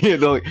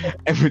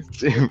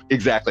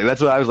 Exactly.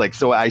 That's what I was like.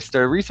 So I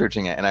started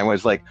researching it, and I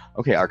was like,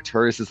 okay,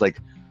 Arcturus is like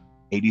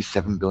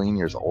 87 billion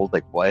years old.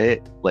 Like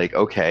what? Like,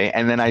 okay.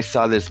 And then I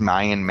saw this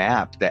Mayan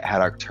map that had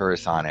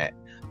Arcturus on it,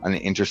 on the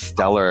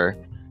interstellar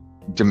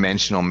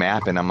dimensional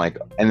map. And I'm like,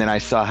 and then I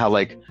saw how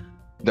like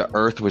the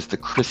Earth was the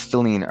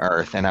crystalline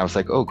Earth. And I was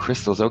like, oh,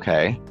 crystals.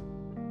 Okay.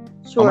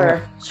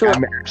 Sure.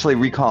 I'm actually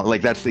recalling,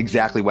 like, that's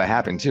exactly what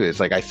happened too. It's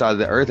like, I saw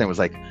the Earth and it was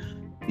like,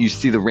 you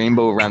see the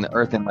rainbow around the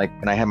Earth. And like,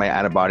 when I had my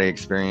out of body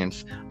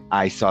experience,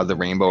 I saw the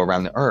rainbow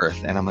around the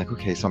Earth, and I'm like,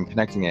 okay, so I'm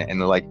connecting it.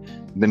 And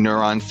the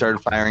neurons started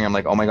firing. I'm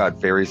like, oh my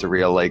God, fairies are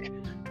real. Like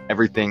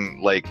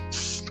everything like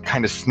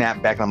kind of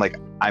snapped back. And I'm like,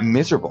 I'm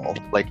miserable.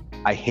 Like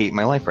I hate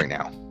my life right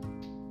now.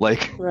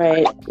 Like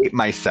right. I hate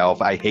myself.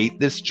 I hate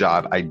this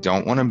job. I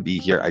don't want to be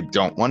here. I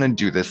don't want to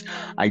do this.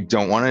 I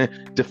don't want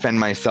to defend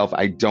myself.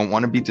 I don't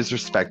want to be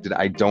disrespected.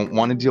 I don't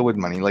want to deal with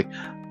money. Like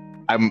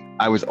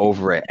I was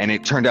over it. And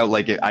it turned out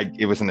like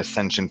it was an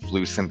ascension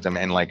flu symptom.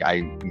 And like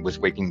I was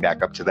waking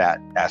back up to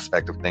that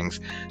aspect of things.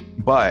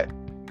 But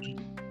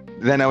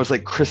then I was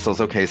like,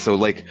 crystals. Okay, so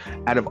like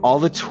out of all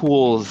the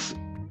tools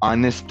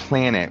on this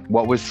planet,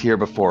 what was here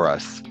before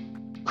us?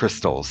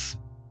 Crystals.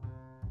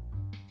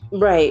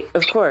 Right,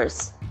 of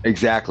course.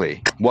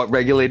 Exactly. What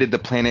regulated the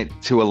planet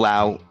to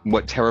allow,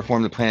 what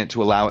terraformed the planet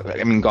to allow,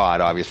 I mean,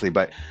 God, obviously,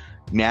 but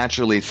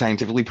naturally,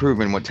 scientifically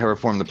proven what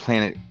terraformed the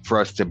planet for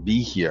us to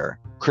be here,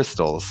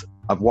 crystals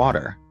of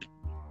water.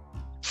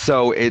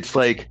 So it's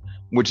like,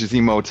 which is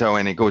Emoto,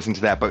 and it goes into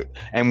that,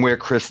 and we're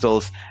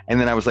crystals. And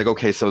then I was like,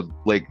 okay, so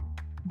like,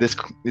 this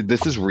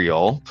is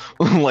real.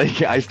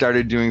 Like I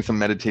started doing some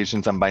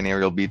meditations on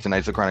binaural beats and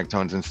isochronic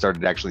tones and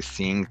started actually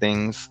seeing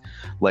things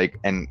like,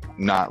 and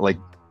not like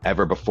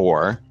ever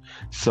before.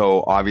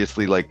 So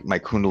obviously like my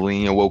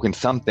Kundalini awoke and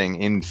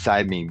something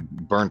inside me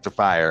burnt to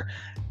fire,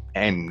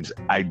 and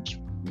I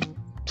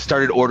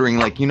started ordering,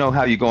 like, you know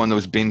how you go on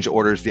those binge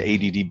orders, the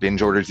ADD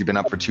binge orders, you've been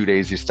up for 2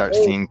 days, you start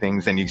seeing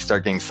things and you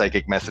start getting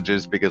psychic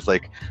messages because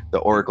like the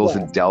oracles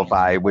of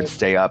Delphi would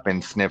stay up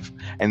and sniff,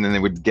 and then they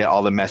would get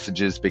all the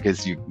messages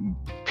because you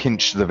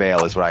pinch the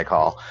veil is what I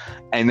call.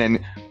 And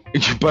then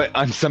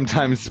but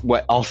sometimes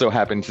what also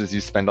happens is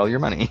you spend all your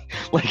money.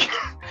 Like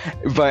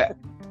but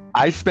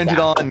I spent it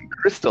all on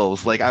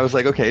crystals. Like I was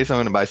like, okay, so I'm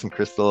gonna buy some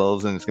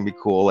crystals and it's gonna be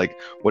cool. Like,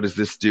 what does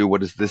this do?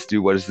 What does this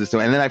do? What does this do?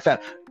 And then I found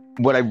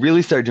what I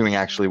really started doing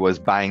actually was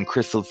buying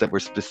crystals that were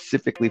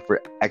specifically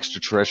for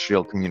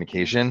extraterrestrial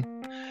communication.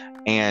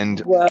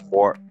 And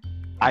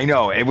I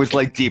know it was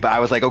like deep. I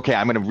was like, okay,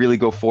 I'm gonna really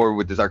go forward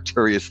with this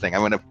Arcturus thing.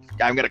 I'm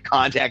gonna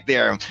contact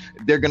them.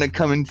 They're gonna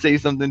come and say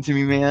something to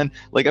me, man.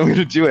 Like I'm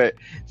gonna do it.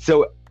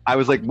 So I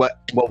was like, what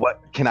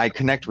can I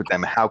connect with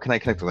them? How can I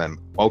connect with them?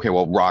 Okay,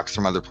 well, rocks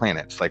from other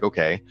planets. Like,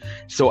 okay.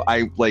 So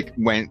I like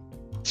went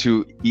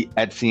to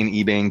Etsy and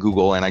eBay and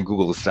Google, and I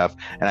Googled stuff,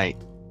 and I,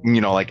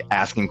 like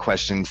asking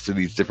questions to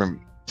these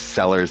different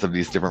sellers of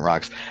these different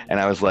rocks. And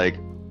I was like,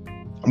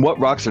 what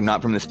rocks are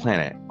not from this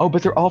planet? Oh,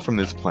 but they're all from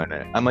this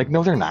planet. I'm like,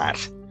 no, they're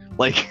not.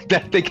 Like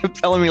that, they kept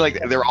telling me like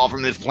they're all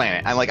from this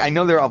planet. I'm like, I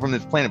know they're all from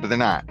this planet, but they're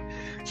not.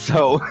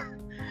 So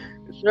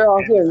they're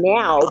all here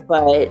now,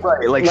 but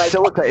right, like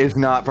silica is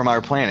not from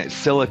our planet.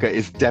 Silica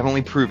is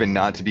definitely proven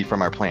not to be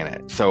from our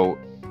planet. So,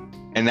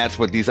 and that's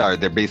what these are.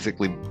 They're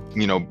basically,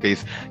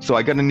 based. So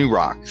I got a new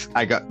rocks.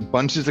 I got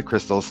bunches of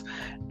crystals,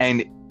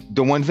 and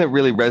the ones that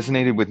really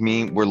resonated with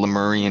me were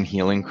Lemurian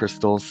healing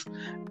crystals.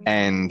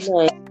 And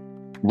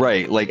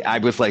right, like I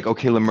was like,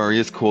 okay,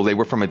 Lemuria is cool. They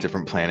were from a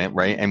different planet,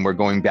 right? And we're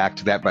going back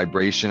to that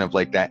vibration of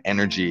like that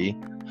energy.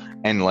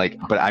 And like,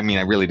 but I mean,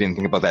 I really didn't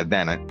think about that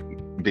then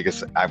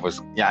because I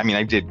was, yeah, I mean,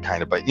 I did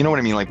kind of, but you know what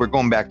I mean? Like, we're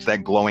going back to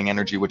that glowing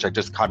energy, which I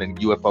just caught a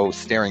UFO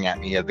staring at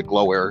me at the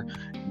glower.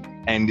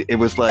 And it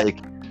was like,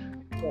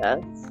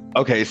 Yes.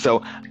 okay,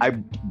 so I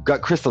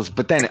got crystals,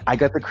 but then I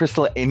got the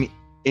crystal in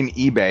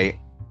eBay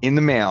in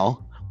the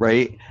mail,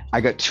 right?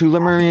 I got 2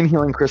 Lemurian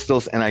healing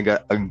crystals and I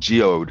got a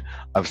geode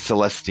of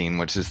Celestine,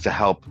 which is to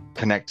help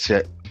connect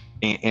to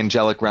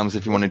angelic realms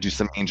if you want to do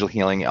some angel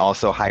healing,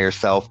 also higher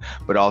self,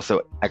 but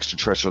also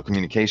extraterrestrial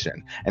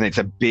communication. And it's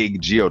a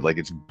big geode, like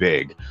it's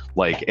big,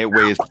 like it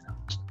weighs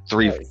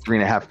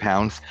 3.5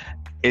 pounds.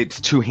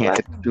 It's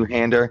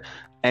two-hander.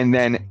 And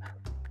then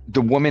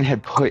the woman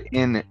had put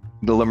in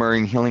the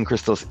Lemurian healing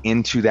crystals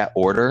into that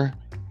order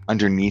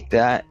underneath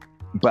that,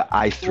 but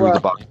I threw the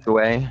box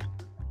away.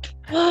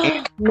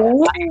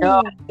 No.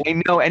 I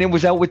know, and it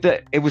was out with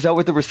the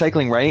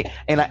recycling, right?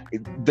 And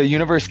the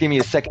universe gave me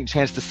a second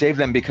chance to save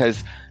them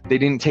because they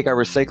didn't take our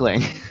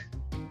recycling.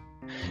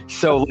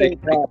 So like,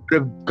 I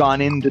could have gone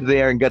into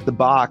there and got the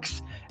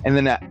box, and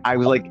then I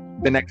was like,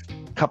 the next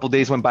couple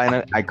days went by,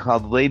 and I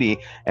called the lady,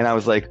 and I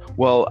was like,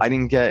 "Well, I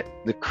didn't get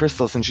the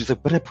crystals," and she's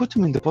like, "But I put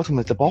them in the bottom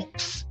of the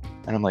box,"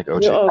 and I'm like, "Oh,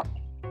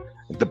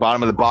 shit." The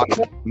bottom of the box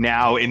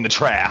now in the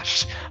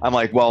trash. I'm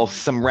like, well,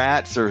 some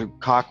rats or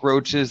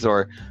cockroaches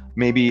or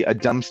maybe a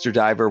dumpster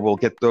diver will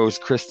get those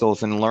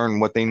crystals and learn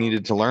what they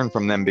needed to learn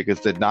from them because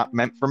they're not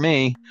meant for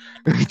me.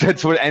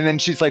 That's what. And then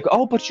she's like,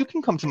 "Oh, but you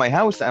can come to my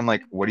house." I'm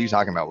like, "What are you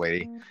talking about,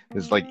 lady?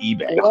 This is like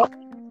eBay."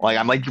 Like,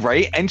 I'm like,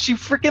 right? And she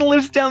freaking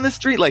lives down the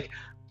street, like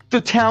the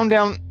town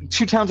down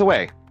 2 towns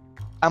away.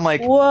 I'm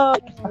like, whoa.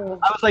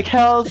 I was like,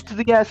 hells to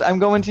the yes, I'm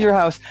going to your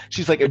house.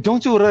 She's like,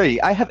 "Don't you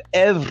worry, I have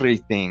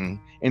everything,"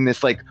 in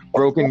this like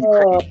broken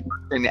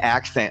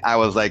accent. I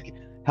was like,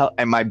 hell,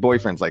 and my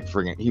boyfriend's like,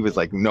 friggin', he was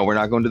like, "No, we're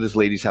not going to this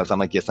lady's house." I'm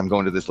like, "Yes, I'm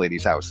going to this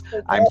lady's house.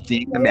 I'm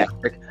seeing the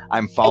magic.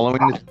 I'm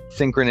following the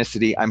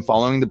synchronicity. I'm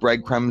following the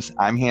breadcrumbs.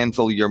 I'm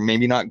Hansel. You're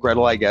maybe not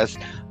Gretel, I guess,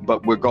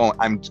 but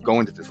I'm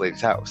going to this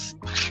lady's house."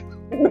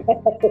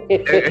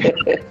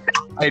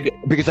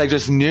 Because I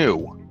just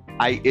knew.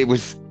 It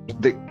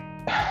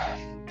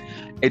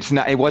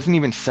wasn't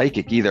even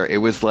psychic either. It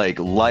was like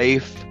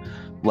life,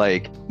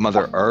 like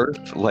Mother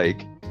Earth,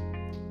 like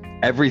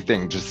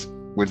everything just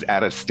was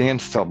at a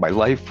standstill. My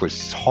life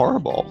was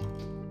horrible.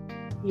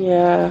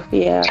 Yeah.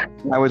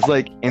 I was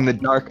like in the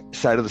dark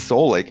side of the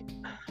soul. Like,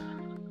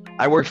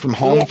 I worked from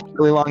home for a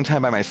really long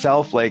time by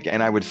myself, like,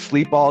 and I would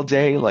sleep all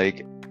day,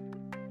 like,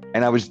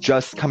 and I was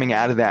just coming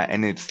out of that.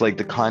 And it's like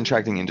the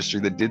contracting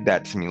industry that did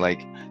that to me.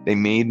 Like, they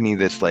made me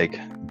this like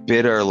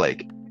bitter,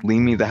 like,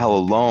 leave me the hell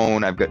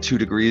alone. I've got 2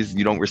 degrees.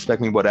 You don't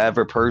respect me,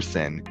 whatever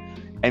person.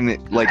 And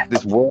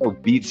this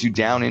world beats you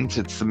down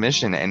into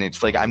submission. And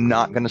it's like, I'm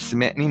not going to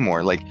submit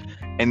anymore. Like,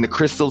 and the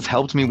crystals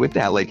helped me with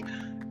that. Like,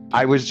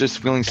 I was just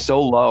feeling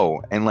so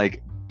low, and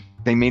like,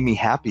 they made me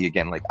happy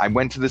again. Like, I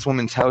went to this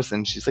woman's house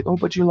and she's like, "Oh,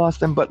 but you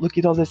lost them, but look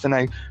at all this." And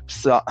I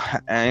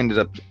ended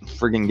up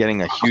friggin'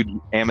 getting a huge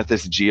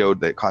amethyst geode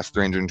that cost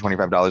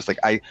 $325. Like,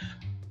 I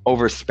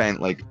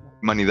overspent like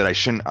money that I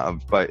shouldn't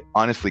have. But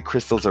honestly,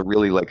 crystals are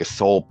really like a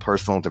soul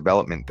personal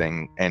development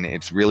thing, and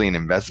it's really an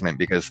investment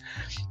because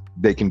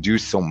they can do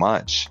so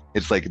much.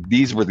 It's like,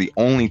 these were the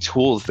only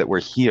tools that were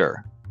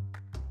here.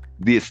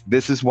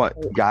 This is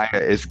what Gaia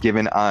is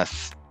giving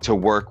us to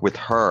work with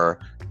her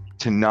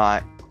to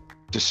not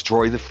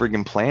destroy the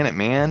friggin' planet,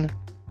 man.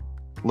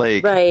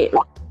 Like, right.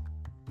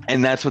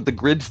 And that's what the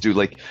grids do.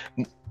 Like,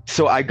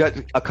 so I got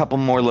a couple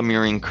more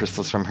Lemurian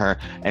crystals from her,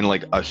 and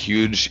like a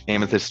huge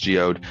amethyst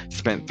geode.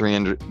 Spent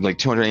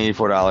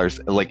 $284,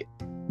 like,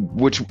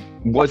 which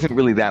wasn't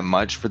really that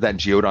much for that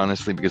geode,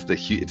 honestly, because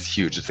it's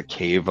huge. It's a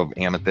cave of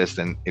amethyst,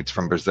 and it's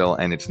from Brazil,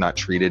 and it's not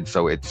treated,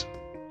 so it's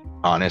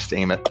honest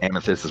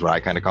amethyst is what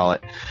I kind of call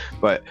it.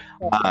 But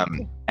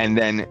and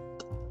then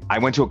I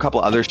went to a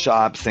couple other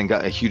shops and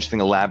got a huge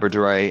thing of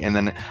labradorite, and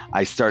then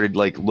I started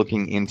like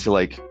looking into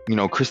like, you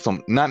know, crystal,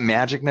 not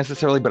magic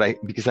necessarily, but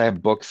because I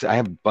have books, I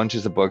have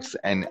bunches of books,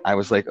 and I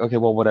was like, okay,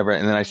 well, whatever.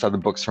 And then I saw the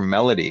books from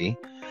Melody,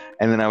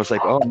 and then I was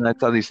like, oh, and I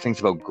saw these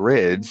things about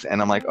grids,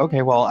 and I'm like,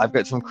 okay, well, I've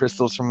got some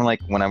crystals from like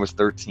when I was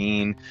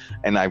 13,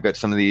 and I've got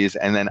some of these.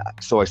 And then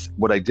so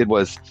what I did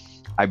was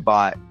I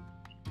bought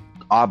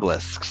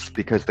obelisks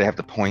because they have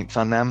the points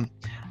on them,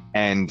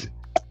 and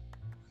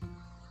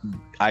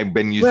I've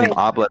been using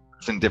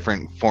obelisks in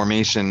different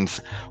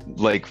formations,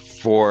 like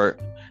well,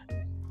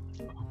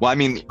 I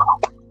mean,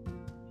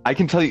 I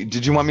can tell you,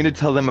 did you want me to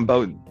tell them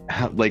about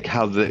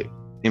how the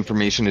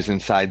information is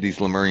inside these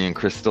Lemurian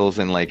crystals,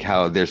 and like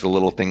how there's a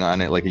little thing on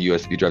it, like a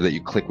USB drive that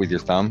you click with your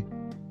thumb?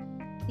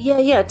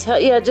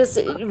 Just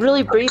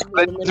really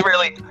briefly.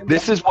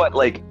 This is what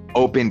like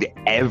opened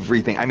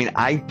everything. I mean,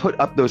 I put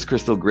up those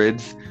crystal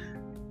grids,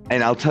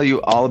 and I'll tell you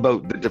all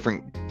about the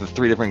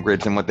 3 different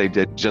grids and what they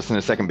did just in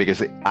a second,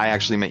 because I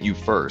actually met you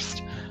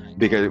first.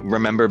 Because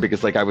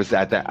like I was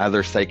at that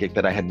other psychic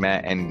that I had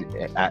met, and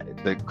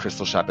at the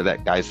crystal shop at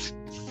that guy's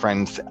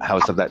friend's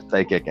house of that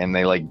psychic, and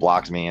they like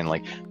blocked me and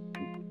like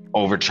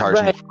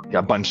overcharged me for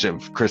a bunch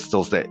of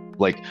crystals that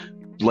like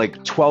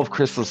like 12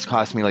 crystals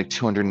cost me like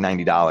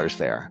 $290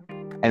 there,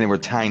 and they were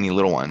tiny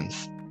little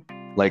ones,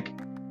 like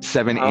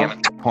 7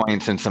 amethyst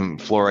points and some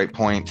fluorite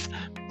points.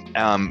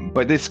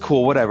 But it's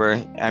cool,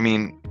 whatever. I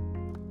mean,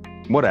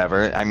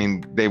 whatever. I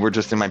mean, they were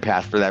just in my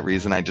path for that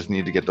reason. I just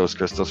needed to get those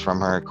crystals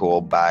from her.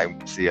 Cool. Bye.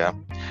 See ya.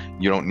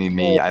 You don't need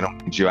me. I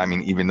don't need you. I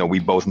mean, even though we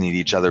both need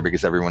each other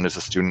because everyone is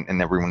a student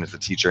and everyone is a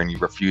teacher and you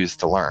refuse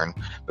to learn,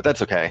 but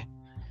that's okay.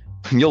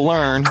 You'll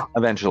learn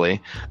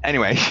eventually.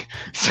 Anyway,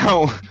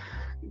 so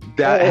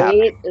that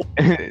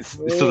happened.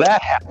 So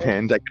that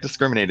happened. I got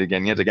discriminated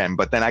yet again.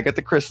 But then I got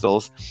the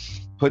crystals,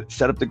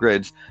 set up the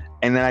grids,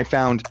 and then I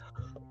found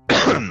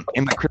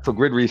in my crystal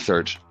grid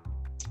research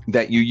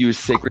that you use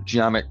sacred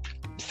geometry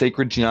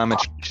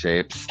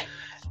shapes,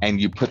 and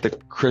you put the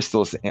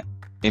crystals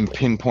in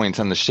pinpoints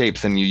on the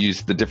shapes, and you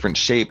use the different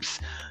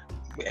shapes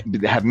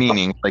that have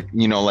meaning. Like,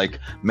 you know, like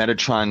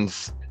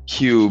Metatron's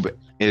cube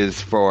is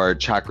for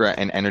chakra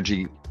and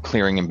energy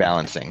clearing and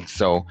balancing.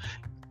 So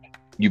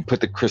you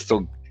put the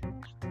crystals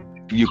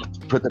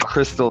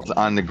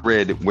on the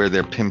grid where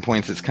they're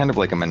pinpoints. It's kind of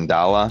like a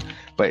mandala,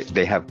 but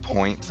they have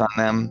points on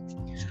them.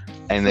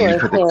 And then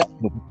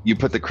you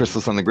put the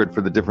crystals on the grid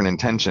for the different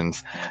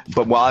intentions.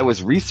 But while I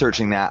was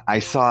researching that, I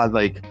saw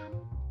like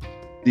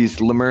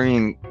these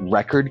Lemurian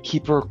record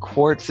keeper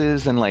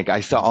quartzes, and like I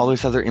saw all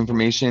this other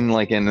information,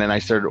 like, and then I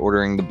started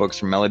ordering the books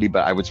from Melody,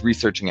 but I was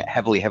researching it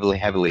heavily for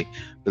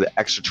the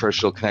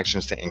extraterrestrial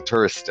connections to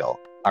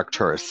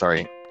Arcturus,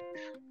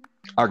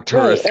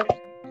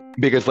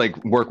 because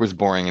like work was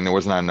boring and there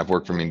was not enough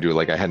work for me to do.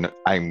 Like I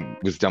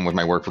was done with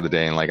my work for the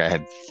day, and like I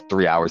had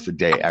 3 hours a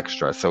day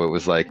extra. So it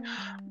was like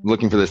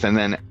looking for this. And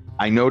then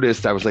I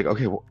noticed, I was like,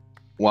 okay,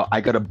 well, I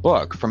got a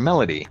book from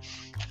Melody.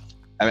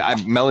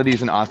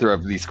 Melody's an author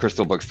of these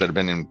crystal books that have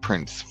been in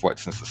print,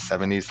 since the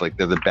 70s? Like,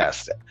 they're the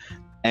best.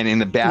 And in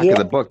the back of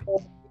the book,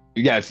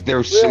 yes,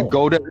 go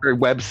to her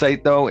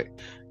website, though.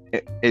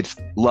 It's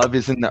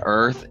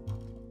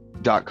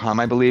loveisintheearth.com,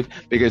 I believe,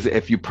 because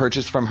if you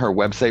purchase from her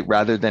website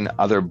rather than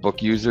other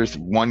book users,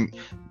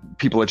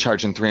 people are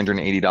charging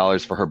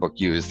 $380 for her book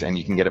used, and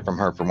you can get it from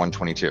her for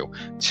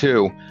 $122.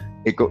 2,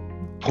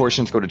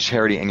 portions go to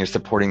charity, and you're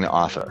supporting the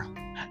author.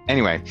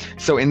 Anyway,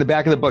 so in the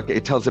back of the book,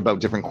 it tells about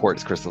different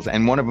quartz crystals,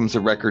 and one of them is a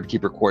record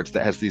keeper quartz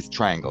that has these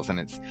triangles,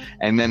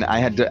 and then I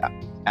had to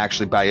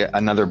actually buy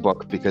another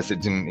book because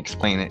it didn't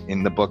explain it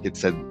in the book. It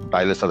said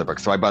buy this other book,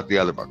 so I bought the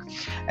other book,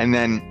 and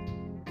then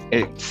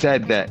it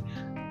said that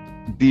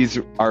these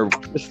are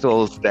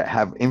crystals that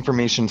have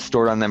information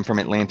stored on them from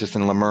Atlantis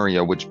and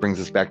Lemuria, which brings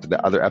us back to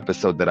the other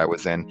episode that I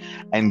was in,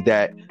 and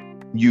that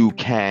you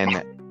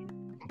can.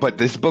 But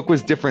this book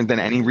was different than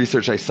any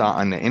research I saw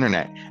on the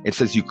internet. It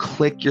says you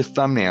click your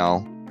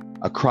thumbnail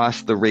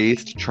across the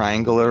raised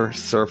triangular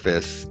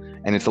surface,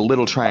 and it's a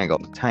little triangle,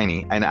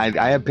 tiny. And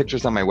I have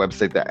pictures on my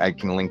website that I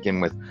can link in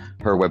with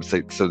her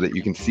website so that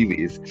you can see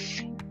these.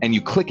 And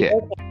you click it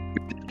with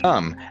your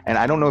thumb. And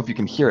I don't know if you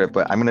can hear it,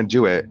 but I'm going to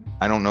do it.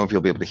 I don't know if you'll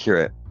be able to hear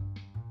it.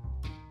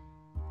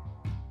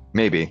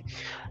 Maybe.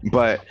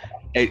 But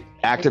it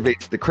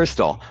activates the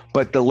crystal.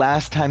 But the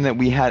last time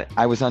that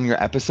I was on your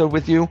episode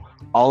with you,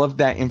 all of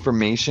that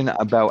information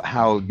about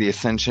how the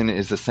ascension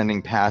is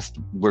ascending past,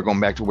 we're going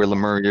back to where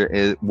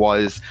Lemuria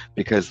was,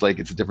 because like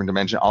it's a different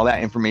dimension. All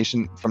that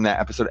information from that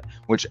episode,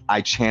 which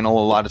I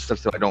channel a lot of stuff,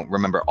 so I don't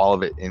remember all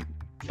of it in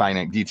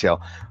finite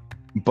detail,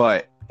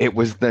 but it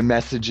was the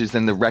messages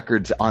and the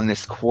records on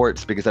this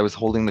quartz, because I was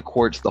holding the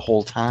quartz the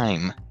whole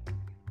time.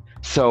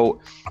 So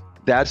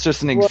that's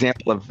just an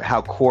example of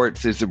how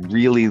quartz is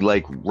really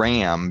like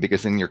RAM,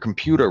 because in your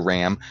computer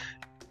RAM,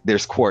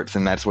 there's quartz,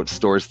 and that's what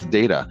stores the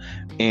data.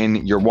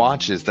 In your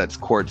watches, that's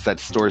quartz that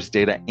stores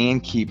data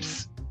and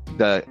keeps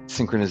the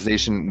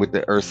synchronization with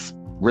the Earth's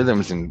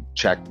rhythms in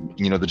check.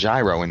 You know, the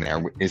gyro in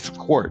there is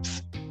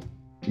quartz.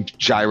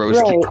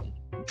 Gyros keep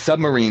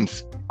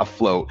submarines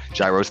afloat.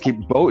 Gyros keep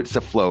boats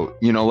afloat.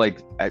 You know, like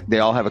they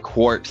all have a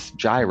quartz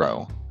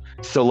gyro.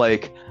 So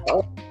like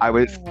I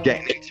was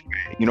getting into it,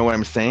 you know what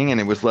I'm saying? And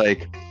it was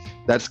like,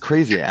 that's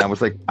crazy. And I was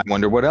like, I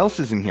wonder what else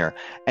is in here.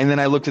 And then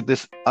I looked at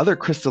this other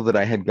crystal that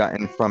I had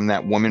gotten from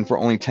that woman for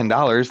only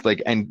 $10.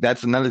 Like, and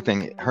that's another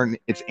thing.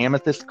 It's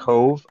Amethyst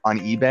Cove on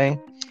eBay.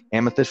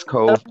 Amethyst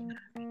Cove.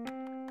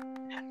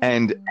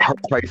 And her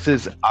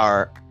prices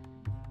are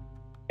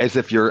as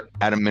if you're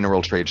at a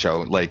mineral trade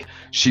show. Like,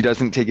 she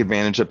doesn't take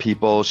advantage of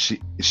people.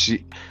 She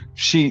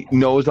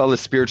knows all the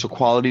spiritual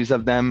qualities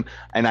of them.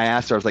 And I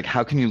asked her, I was like,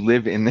 how can you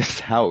live in this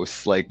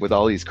house, like, with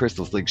all these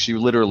crystals? Like, she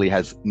literally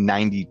has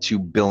 92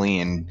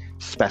 billion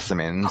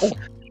specimens.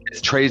 It's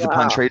trays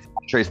upon trays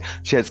upon trays.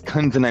 She has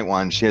Kunzanite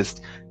ones. She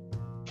has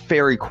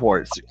fairy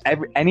quartz.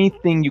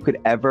 Anything you could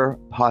ever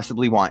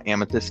possibly want.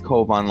 Amethyst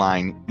Cove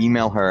online.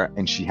 Email her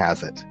and she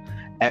has it.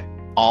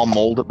 All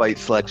Moldavite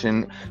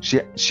selection.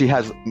 She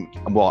has,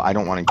 well, I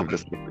don't want to give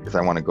this because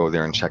I want to go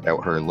there and check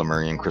out her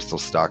Lemurian crystal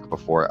stock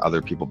before other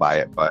people buy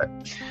it, but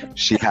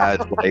she has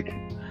like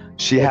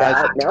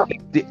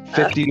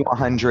 50 to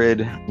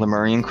 100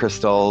 Lemurian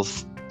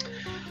crystals.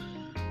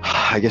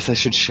 I guess I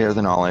should share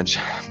the knowledge.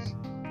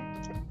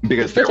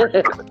 because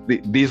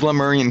these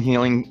Lemurian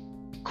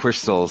healing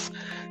crystals,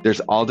 there's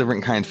all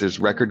different kinds. There's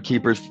record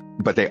keepers,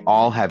 but they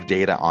all have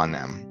data on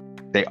them.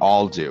 They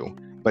all do,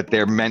 but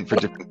they're meant for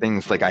different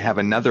things. Like I have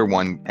another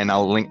one, and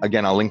I'll link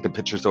the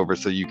pictures over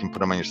so you can put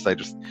them on your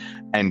site.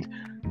 And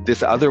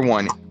this other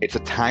one, it's a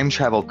time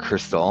travel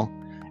crystal,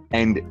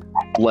 and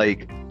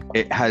like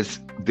it has,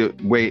 the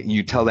way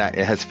you tell that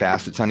it has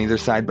facets on either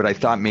side, but I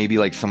thought maybe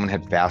like someone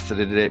had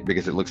faceted it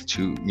because it looks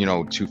too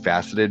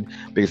faceted,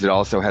 because it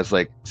also has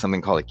like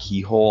something called a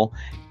keyhole,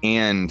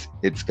 and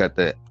it's got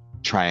the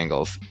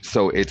triangles,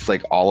 so it's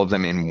like all of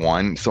them in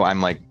one. So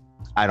I'm like,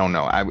 I don't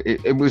know,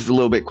 it was a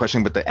little bit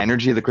questioning, but the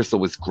energy of the crystal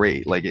was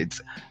great. Like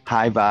it's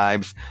high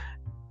vibes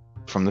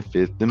from the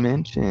fifth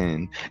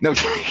dimension. No.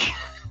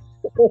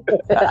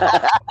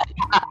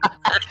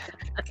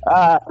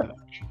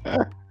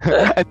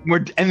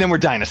 And then we're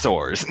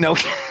dinosaurs. No.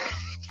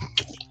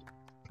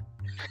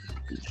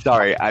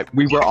 Sorry,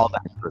 we were all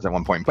dinosaurs at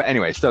one point. But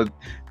anyway, so,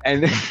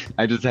 and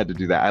I just had to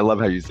do that. I love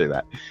how you say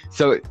that.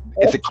 So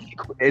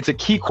it's a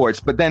key quartz,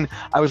 but then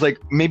I was like,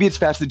 maybe it's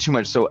faceted too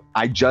much. So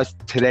I just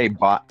today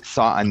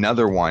saw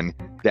another one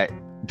that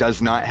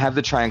does not have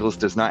the triangles,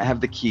 does not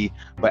have the key,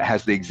 but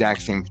has the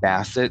exact same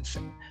facets.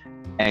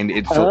 And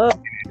it's called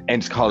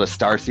a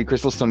starseed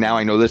crystal. So now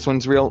I know this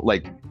one's real,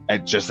 like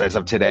just as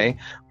of today,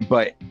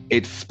 but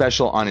it's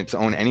special on its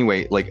own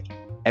anyway. Like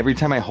every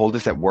time I hold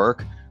this at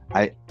work,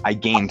 I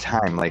gain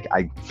time. Like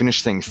I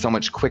finish things so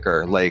much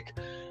quicker. Like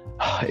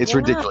it's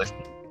ridiculous.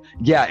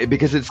 Yeah,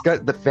 because it's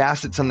got the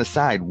facets on the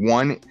side.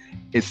 One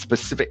is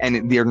specific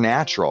and they're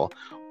natural.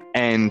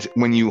 And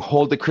when you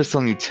hold the crystal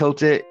and you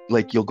tilt it,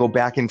 like you'll go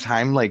back in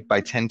time like by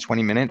 10,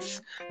 20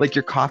 minutes, like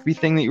your coffee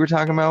thing that you were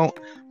talking about,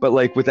 but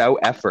like without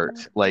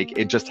effort, like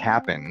it just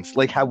happens.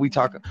 Like how we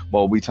talk on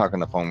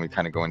the phone, we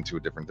kind of go into a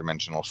different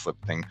dimensional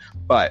slip thing,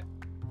 but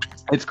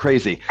it's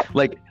crazy.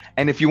 Like,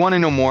 and if you want to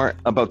know more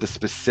about the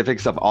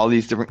specifics of all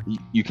these different,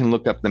 you can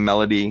look up the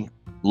Melody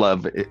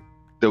Love.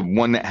 The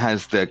one that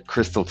has the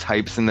crystal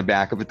types in the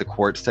back of it, the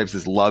quartz types,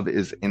 is Love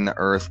is in the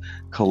Earth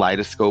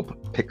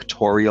Kaleidoscope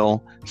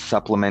Pictorial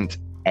Supplement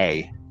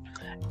A.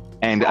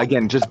 And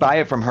again, just buy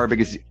it from her,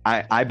 because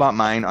I bought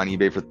mine on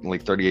eBay for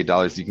like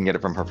 $38. You can get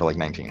it from her for like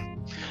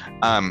 $19.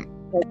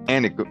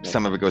 And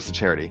some of it goes to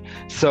charity.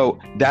 So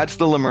that's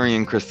the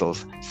Lemurian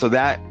crystals. So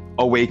that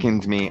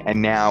awakened me, and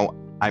now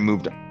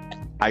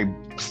I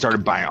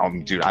started buying.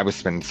 Oh, dude, I was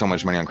spending so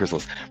much money on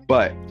crystals.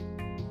 But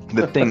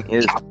the thing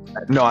is,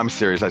 no, I'm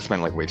serious. I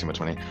spent like way too much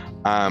money.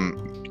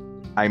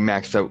 I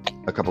maxed out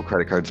a couple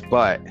credit cards,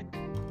 but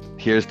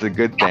here's the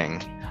good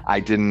thing. I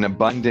did an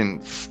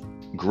abundance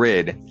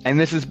grid, and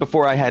this is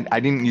before I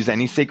didn't use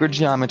any sacred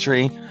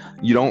geometry.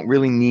 You don't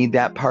really need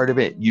that part of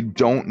it. You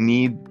don't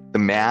need the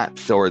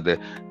mats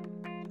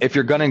if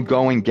you're gonna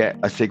go and get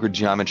a sacred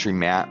geometry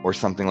mat or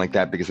something like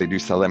that, because they do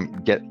sell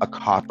them, get a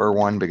copper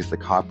one, because the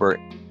copper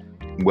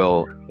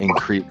will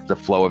increase the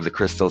flow of the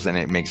crystals and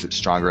it makes it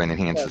stronger and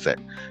enhances it.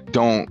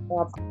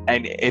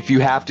 And if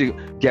you have to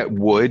get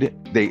wood,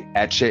 they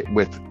etch it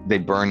they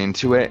burn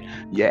into it.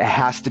 Yeah, it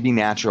has to be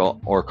natural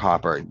or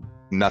copper,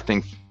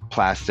 nothing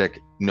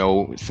plastic,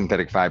 no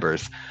synthetic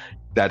fibers.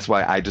 That's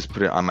why I just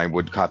put it on my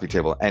wood coffee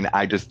table, and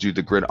I just do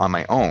the grid on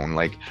my own.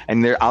 Like,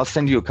 and I'll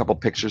send you a couple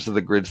pictures of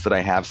the grids that I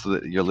have so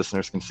that your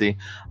listeners can see.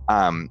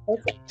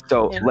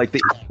 So like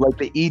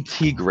the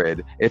ET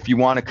grid, if you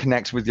want to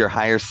connect with your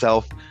higher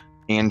self,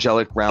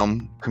 angelic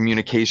realm,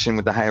 communication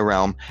with the higher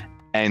realm,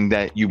 and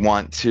that you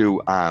want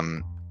to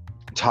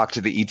talk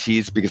to the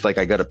ETs, because like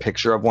I got a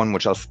picture of one,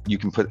 which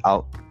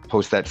I'll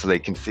post that so they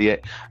can see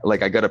it.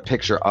 Like I got a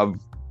picture of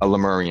a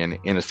Lemurian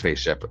in a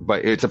spaceship,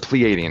 but it's a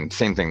Pleiadian,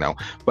 same thing though.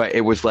 But it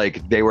was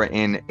like they were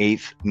in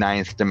 8th,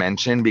 9th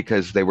dimension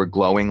because they were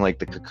glowing like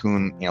the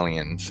cocoon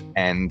aliens.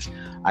 And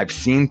I've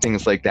seen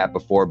things like that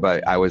before,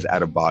 but I was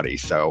out of body.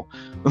 So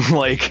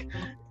like,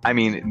 I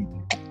mean,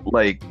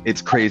 like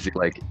it's crazy.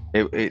 Like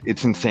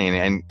it's insane.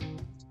 And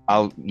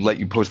I'll let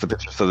you post the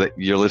picture so that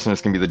your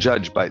listeners can be the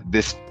judge. But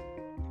this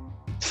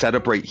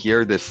setup right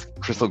here, this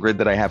crystal grid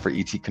that I have for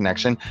ET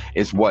connection,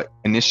 is what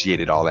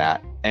initiated all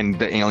that. And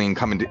the alien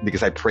coming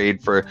because I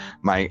prayed for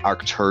my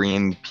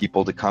Arcturian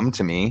people to come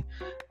to me,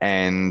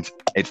 and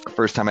it's the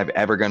first time I've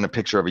ever gotten a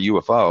picture of a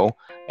UFO,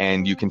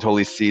 and you can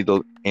totally see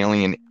the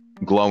alien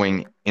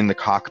glowing in the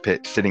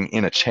cockpit sitting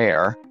in a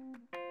chair,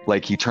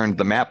 like he turned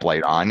the map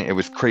light on. It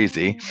was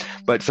crazy.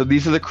 But so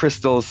these are the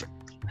crystals.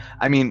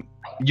 I mean,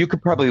 you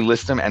could probably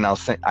list them, and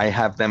I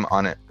have them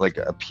on it like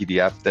a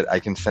PDF that I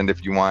can send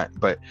if you want.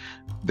 But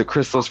the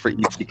crystals for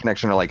ET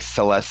connection are like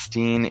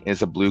Celestine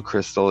is a blue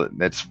crystal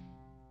that's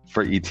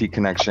for ET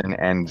connection,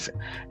 and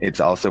it's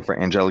also for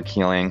angelic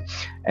healing.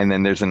 And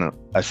then there's a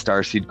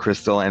starseed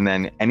crystal, and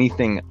then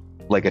anything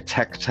like a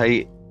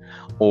tektite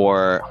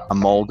or a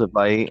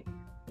moldavite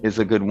is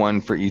a good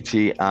one for ET.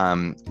 This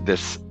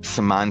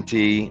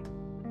Samanti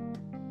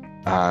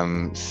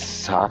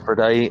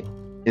Saphrodite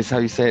is how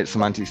you say it.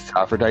 Samanti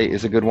Saphrodite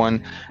is a good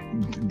one.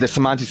 The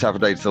Samanti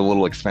Saphrodite is a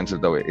little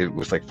expensive though. It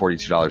was like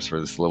 $42 for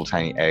this little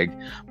tiny egg.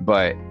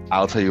 But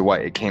I'll tell you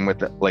what, it came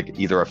with like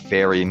either a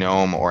fairy,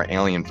 gnome, or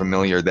alien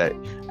familiar that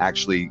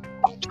actually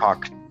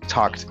talked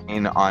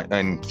in on,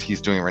 and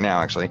he's doing it right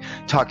now actually,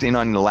 talked in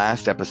on the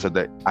last episode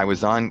that I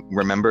was on.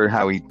 Remember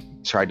how he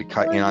tried to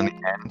cut in on the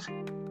end?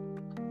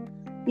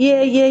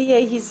 Yeah.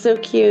 He's so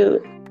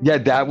cute. Yeah,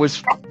 that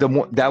was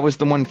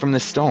the one from the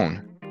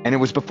stone. And it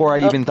was before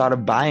I even thought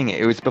of buying it.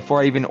 It was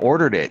before I even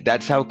ordered it.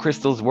 That's how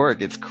crystals work.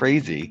 It's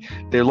crazy.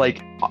 They're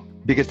like,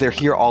 because they're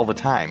here all the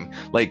time.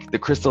 Like the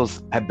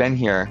crystals have been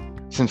here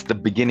since the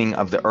beginning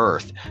of the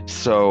earth.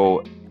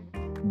 So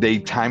they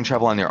time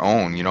travel on their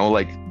own, you know,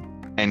 like,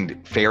 and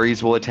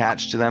fairies will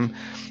attach to them.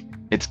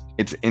 It's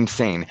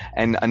insane.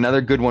 And another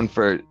good one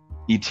for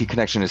ET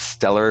connection is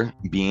stellar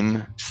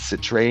beam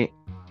citrate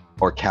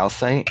or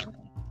calcite.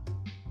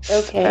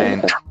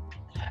 Okay.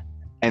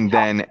 And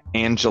then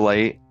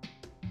angelite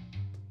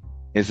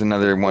is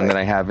another one that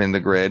I have in the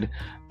grid.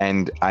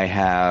 And I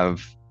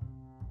have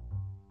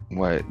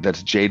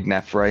that's jade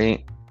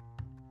nephrite.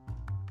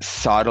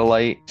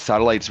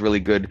 Sodalite's really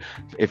good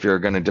if you're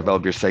going to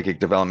develop your psychic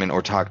development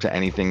or talk to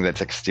anything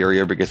that's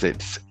exterior, because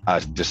it's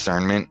a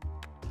discernment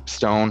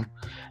stone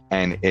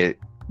and it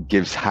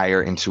gives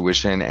higher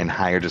intuition and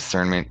higher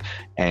discernment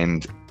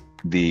and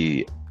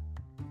the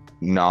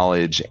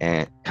knowledge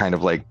and kind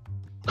of like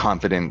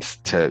confidence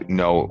to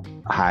know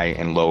high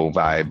and low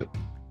vibe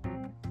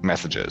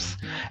messages.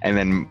 And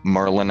then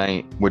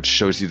merlinite, which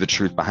shows you the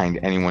truth behind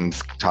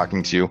anyone's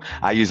talking to you.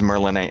 I use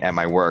merlinite at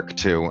my work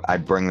too. I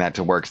bring that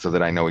to work so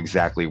that I know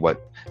exactly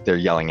what they're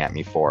yelling at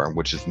me for,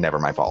 which is never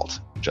my fault,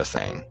 just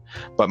saying.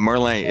 But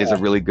merlinite is a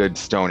really good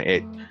stone.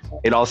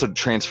 It also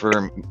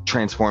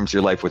transforms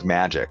your life with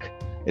magic.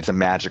 It's a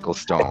magical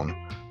stone.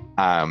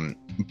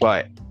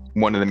 But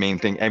one of the main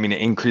things, I mean,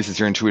 it increases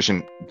your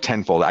intuition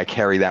tenfold. I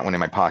carry that one in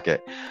my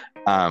pocket.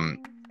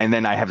 And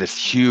then I have this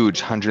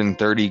huge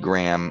 130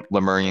 gram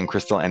Lemurian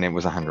crystal, and it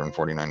was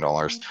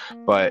 $149.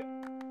 But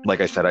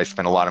like I said, I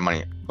spent a lot of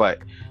money. But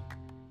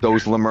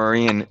those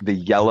Lemurian, the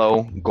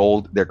yellow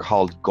gold, they're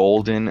called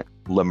golden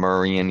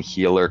Lemurian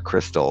healer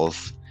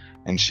crystals.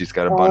 And she's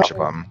got a bunch of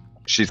them.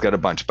 She's got a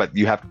bunch, but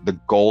you have the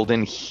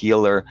golden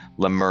healer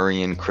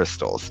Lemurian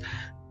crystals.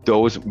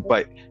 Those,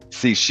 but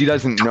see, she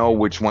doesn't know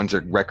which ones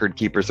are record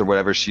keepers or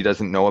whatever. She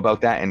doesn't know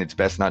about that, and it's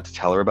best not to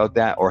tell her about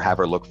that or have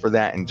her look for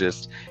that, and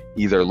just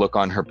either look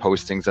on her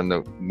postings on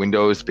the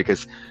windows,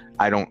 because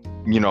I don't,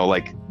 you know,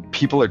 like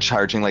people are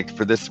charging, like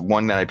for this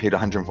one that I paid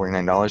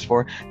 $149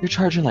 for, they're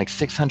charging like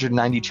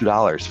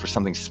 $692 for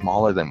something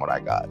smaller than what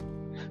I got.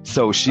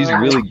 So she's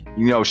really,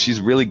 you know,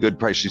 she's really good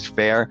price. She's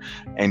fair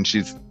and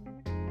she's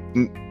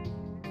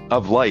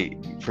of light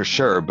for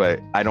sure, but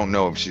I don't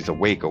know if she's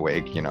awake,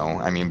 you know.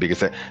 I mean,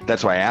 because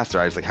that's why I asked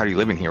her. I was like, how do you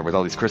live in here with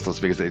all these crystals?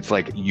 Because it's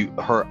like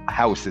her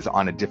house is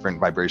on a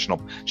different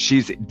vibrational.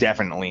 She's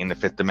definitely in the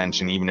fifth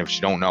dimension, even if she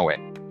don't know it,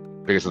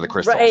 because of the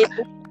crystals. Right.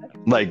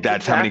 Like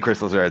that's how many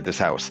crystals are at this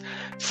house.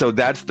 So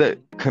that's the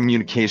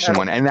communication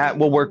one, and that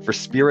will work for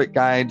spirit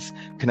guides,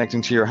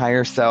 connecting to your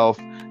higher self,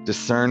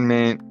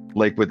 discernment,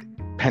 like with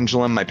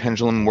pendulum. My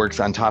pendulum works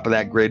on top of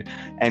that grid.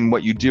 And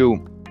what you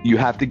do, you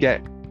have to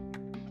get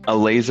a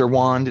laser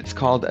wand. It's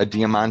called a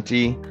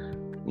Diamante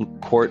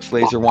quartz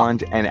laser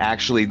wand. And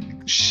actually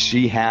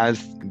she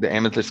has, the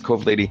Amethyst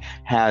Cove lady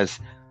has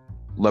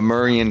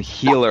Lemurian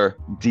healer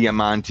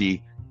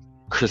Diamante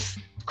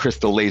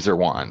crystal laser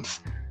wands.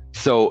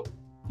 So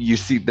you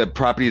see the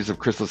properties of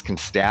crystals can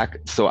stack.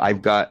 So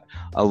I've got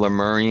a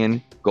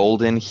Lemurian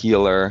golden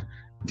healer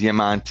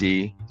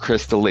Diamante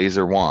crystal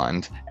laser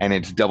wand, and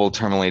it's double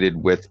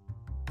terminated with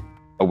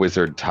a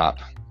wizard top,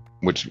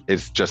 which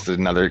is just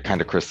another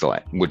kind of crystal,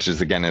 which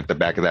is again at the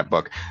back of that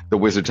book. The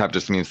wizard top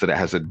just means that it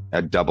has a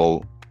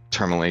double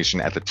termination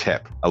at the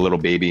tip, a little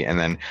baby, and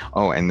then,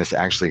 and this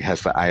actually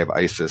has the Eye of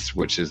Isis,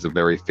 which is a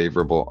very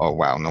favorable, oh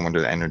wow, no wonder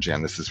the energy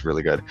on this is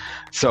really good.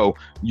 So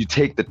you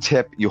take the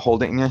tip, you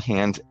hold it in your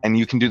hand, and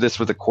you can do this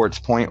with a quartz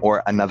point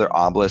or another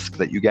obelisk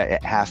that you get.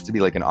 It has to be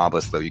like an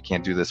obelisk though. You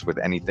can't do this with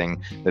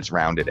anything that's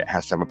rounded. It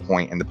has to have a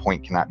point, and the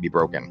point cannot be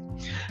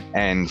broken.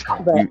 And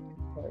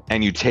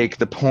you take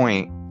the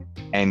point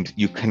and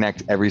you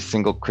connect every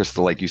single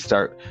crystal. Like you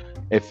start,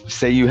 if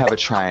say you have a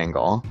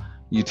triangle,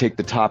 you take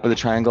the top of the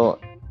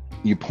triangle,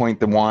 you point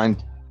the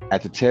wand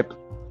at the tip,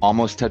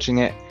 almost touching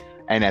it.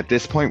 And at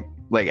this point,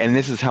 like, and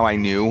this is how I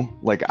knew,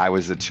 like I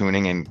was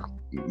attuning and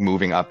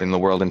moving up in the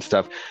world and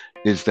stuff,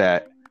 is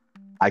that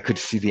I could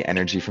see the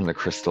energy from the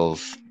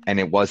crystals. And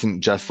it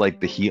wasn't just like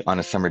the heat on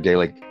a summer day,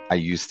 like I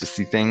used to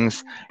see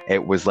things.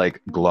 It was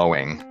like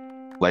glowing,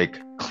 like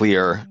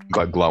clear,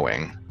 but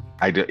glowing.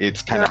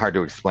 It's kind of hard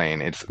to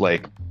explain. It's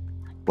like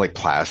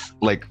ectoplasm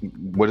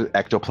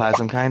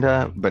kind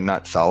of, but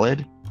not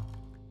solid.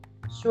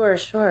 Sure.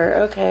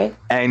 Okay.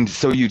 And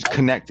so you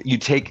connect, you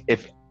take,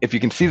 if you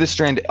can see the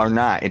strand or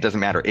not, it doesn't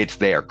matter. It's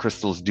there.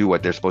 Crystals do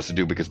what they're supposed to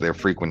do because they're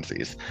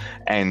frequencies.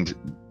 And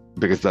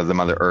because the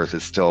Mother Earth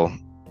is still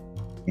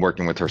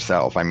working with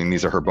herself. I mean,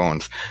 these are her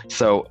bones.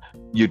 So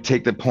you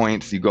take the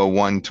points, you go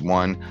 1 to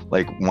 1,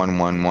 like 1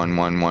 1 1 1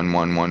 1 1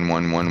 1 1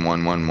 1 1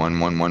 1 1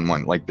 1 1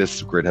 1. Like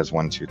this grid has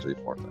 1 2 3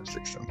 4 5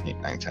 6 7 8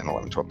 9 10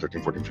 11 12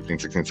 13 14 15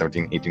 16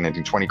 17 18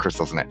 19 20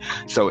 crystals in it.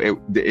 So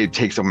it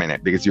takes a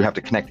minute because you have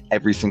to connect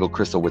every single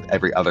crystal with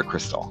every other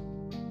crystal.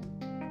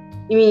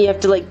 You mean you have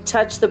to like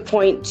touch the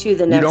point to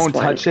the next one? You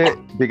don't touch it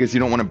because you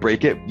don't want to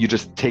break it. You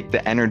just take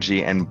the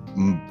energy and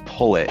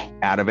pull it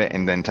out of it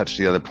and then touch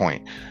the other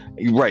point.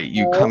 Right,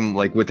 you come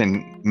like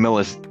within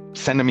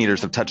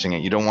centimeters of touching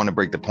it. You don't want to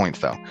break the points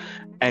though.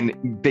 And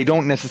they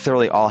don't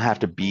necessarily all have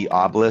to be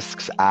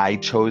obelisks. I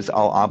chose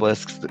all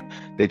obelisks.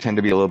 They tend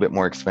to be a little bit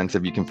more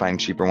expensive. You can find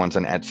cheaper ones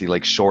on Etsy,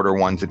 like shorter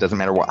ones. It doesn't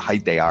matter what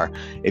height they are.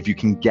 If you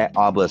can get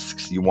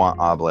obelisks, you want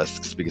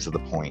obelisks because of the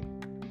point.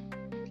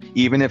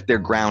 Even if they're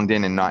ground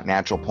in and not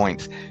natural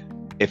points,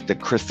 if the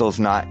crystal's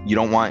not, you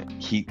don't want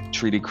heat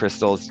treated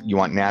crystals, you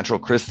want natural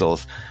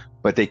crystals,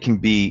 but they can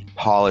be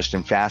polished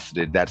and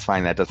faceted. That's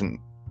fine. That doesn't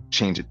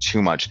change it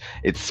too much.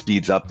 It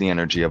speeds up the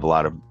energy of a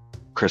lot of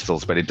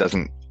crystals, but it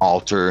doesn't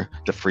alter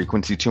the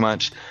frequency too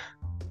much.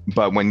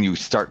 But when you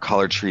start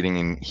color treating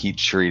and heat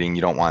treating,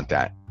 you don't want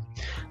that.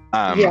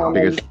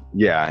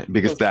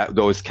 Because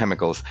those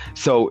chemicals.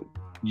 So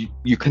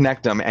you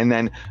connect them, and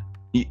then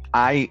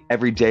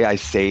every day I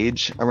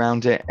sage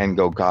around it and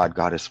go, God,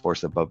 Goddess,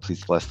 Force above,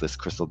 please bless this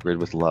crystal grid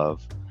with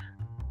love.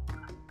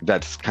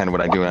 That's kind of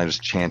what I do, and I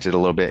just chant it a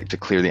little bit to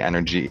clear the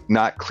energy,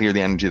 not clear the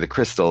energy of the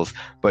crystals,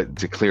 but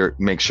to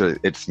make sure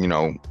it's,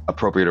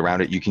 appropriate around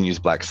it. You can use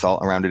black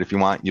salt around it if you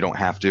want. You don't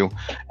have to.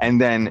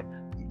 And then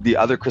the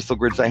other crystal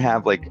grids I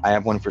have, like I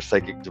have one for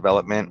psychic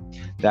development.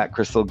 That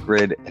crystal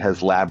grid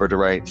has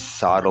labradorite,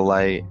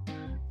 sodalite,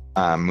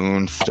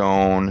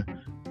 moonstone.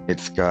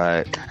 It's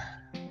got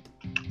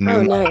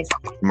nice.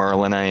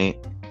 Merlinite.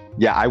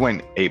 Yeah, I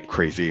went ape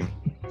crazy.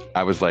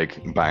 I was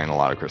like buying a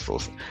lot of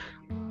crystals.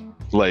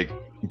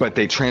 But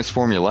they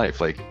transform your life.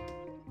 Like,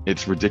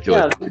 it's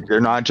ridiculous. Yeah. They're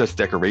not just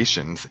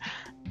decorations.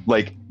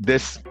 Like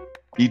this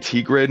ET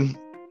grid,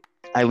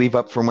 I leave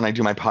up for when I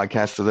do my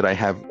podcast so that I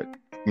have,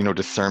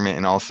 discernment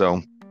and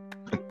also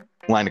a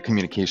line of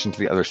communication to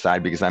the other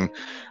side, because I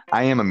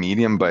am a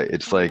medium, but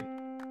it's like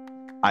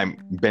I've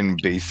been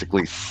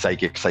basically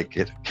psychic,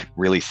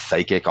 really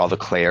psychic, all the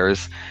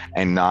clairs,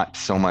 and not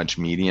so much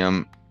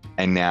medium.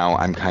 And now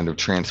I'm kind of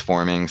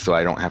transforming, so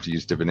I don't have to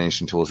use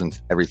divination tools and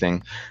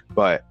everything.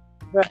 But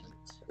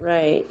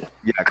Right.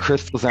 Yeah,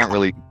 crystals aren't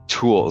really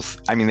tools.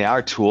 I mean, they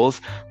are tools,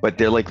 but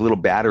they're like little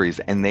batteries,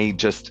 and they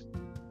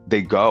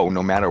go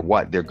no matter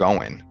what, they're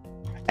going.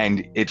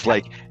 And it's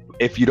like,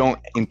 if you don't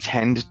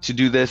intend to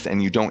do this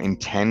and you don't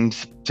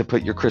intend to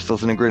put your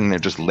crystals in a grid and they're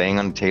just laying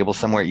on the table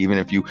somewhere, even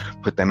if you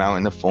put them out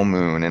in the full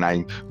moon and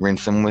I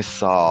rinse them with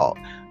salt,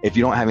 if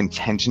you don't have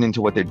intention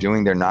into what they're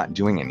doing, they're not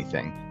doing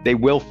anything. They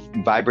will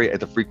vibrate at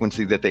the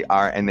frequency that they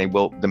are, and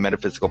the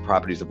metaphysical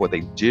properties of what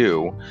they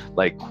do,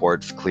 like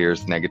quartz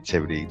clears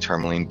negativity,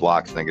 tourmaline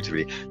blocks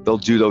negativity. They'll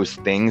do those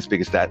things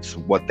because that's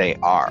what they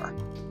are.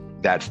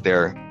 That's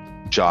their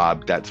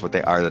job. That's what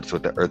they are. That's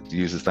what the earth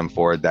uses them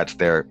for. That's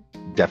their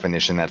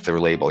definition. That's their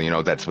label.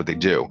 That's what they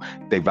do.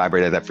 They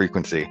vibrate at that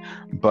frequency.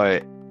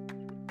 But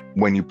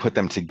when you put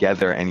them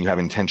together and you have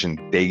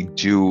intention, they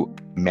do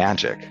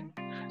magic.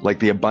 Like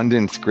the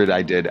abundance grid I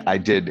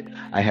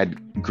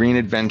had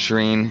green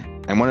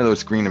aventurine, and one of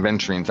those green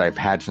aventurines I've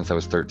had since I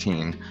was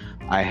 13.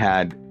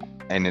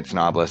 And it's an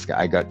obelisk.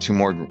 I got 2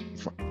 more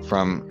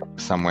from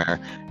somewhere,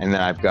 and then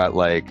I've got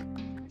like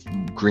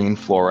green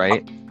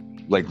fluorite.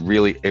 Like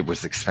really, it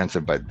was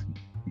expensive, but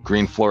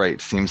green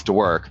fluorite seems to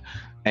work.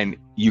 And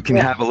you can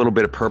have a little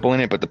bit of purple in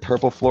it, but the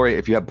purple fluorite,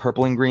 if you have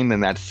purple and green, then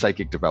that's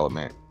psychic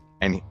development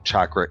and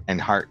chakra and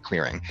heart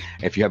clearing.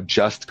 If you have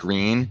just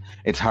green,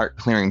 it's heart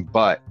clearing,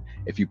 but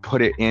if you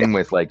put it in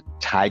with like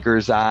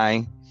tiger's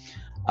eye,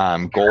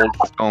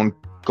 goldstone's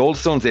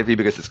iffy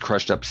because it's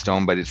crushed up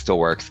stone, but it still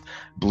works.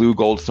 Blue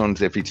goldstone's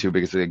iffy too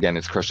because again,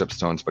 it's crushed up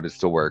stones, but it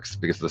still works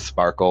because of the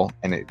sparkle,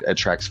 and it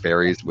attracts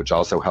fairies, which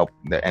also help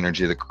the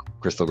energy of the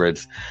crystal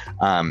grids.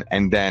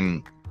 And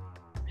then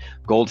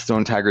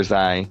goldstone, tiger's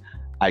eye,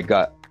 I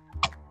got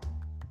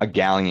a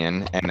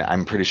galleon, and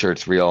I'm pretty sure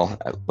it's real.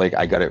 Like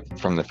I got it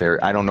from the fairy.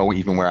 I don't know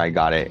even where I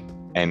got it.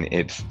 And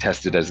it's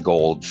tested as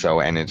gold,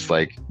 and it's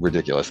like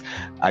ridiculous.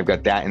 I've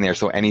got that in there.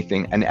 So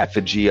anything, an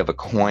effigy of a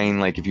coin,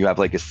 like if you have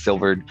like a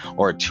silvered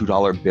or a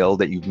 $2 bill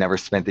that you've never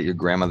spent that your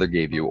grandmother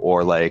gave you,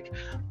 or like,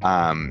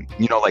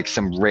 like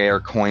some rare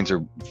coins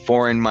or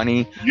foreign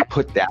money,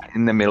 put that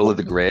in the middle of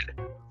the grid.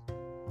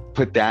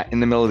 Put that in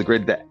the middle of the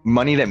grid, that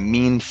money that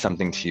means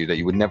something to you that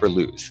you would never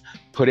lose.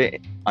 Put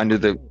it in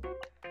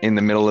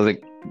the middle of the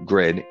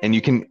grid, and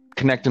you can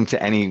connect them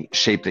to any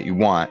shape that you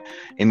want.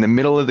 In the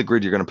middle of the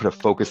grid, you're going to put a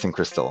focusing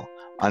crystal.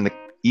 On the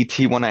ET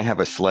one, I have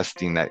a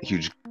Celestine, that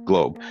huge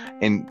globe.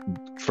 And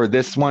for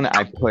this one,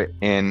 I put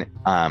in,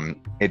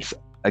 it's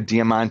a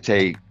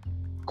Diamante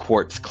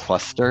quartz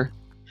cluster,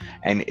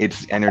 and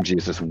its energy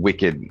is just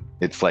wicked.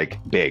 It's like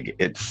big.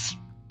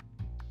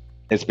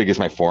 as big as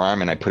my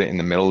forearm, and I put it in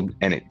the middle,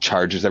 and it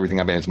charges everything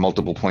up, and it's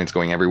multiple points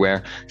going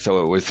everywhere.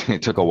 So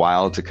it took a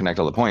while to connect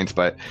all the points,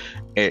 but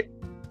it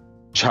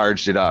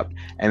charged it up.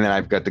 And then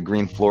I've got the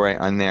green fluorite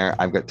on there.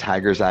 I've got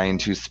tiger's eye in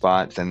 2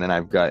 spots, and then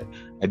I've got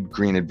a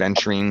green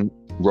aventurine,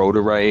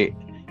 rhodorite.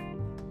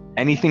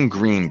 Anything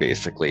green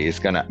basically is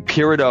gonna.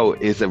 Peridot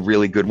is a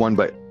really good one,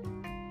 but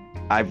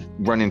I've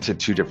run into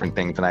 2 different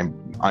things, and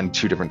I'm on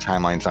 2 different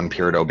timelines on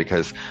Peridot,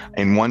 because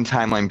in one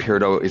timeline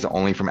Peridot is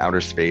only from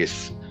outer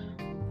space.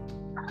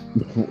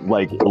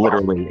 Like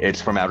literally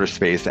it's from outer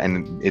space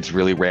and it's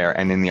really rare.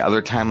 And in the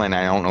other timeline,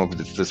 I don't know if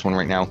it's this one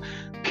right now,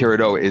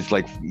 Peridot is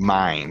like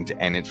mined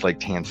and it's like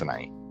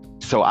tanzanite.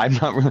 So I'm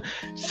not really,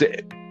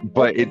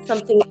 but it's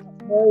something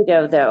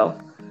peridot though.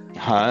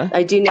 Huh?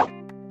 I do know.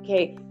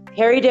 Okay,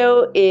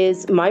 peridot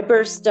is my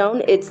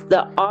birthstone. It's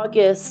the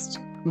August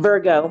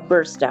Virgo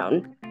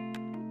birthstone.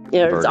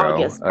 It's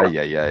August.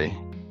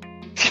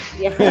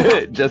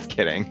 Yeah. Just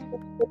kidding.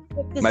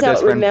 My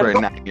best friend for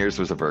 9 years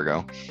was a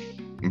Virgo.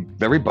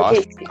 Very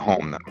bossy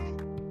home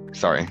though.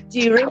 Sorry. Do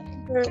you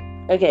remember?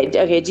 Okay.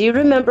 Do you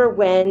remember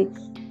when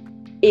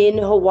in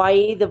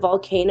Hawaii the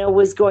volcano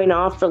was going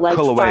off for like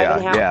Kilauea,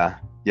 5.5?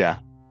 Yeah.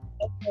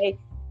 Okay.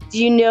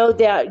 Do you know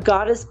that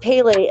goddess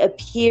Pele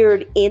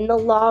appeared in the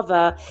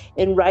lava,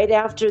 and right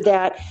after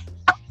that,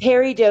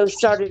 peridot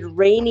started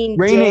raining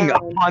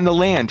down on the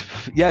land?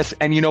 Yes,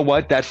 and you know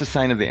what? That's the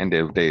sign of the end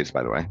of days,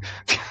 by the way.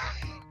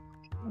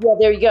 Yeah,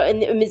 there you go.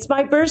 And it's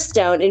my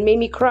birthstone. It made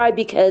me cry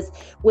because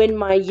when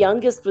my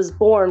youngest was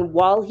born,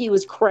 while he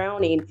was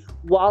crowning,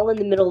 while in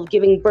the middle of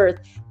giving birth,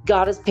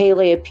 Goddess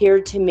Pele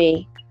appeared to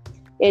me.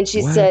 And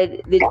she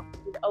said that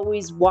she would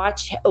always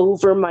watch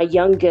over my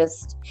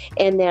youngest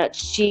and that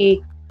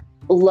she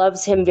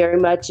loves him very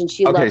much. And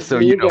she loves me. Okay, so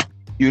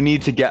you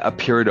need to get a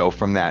peridot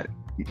from that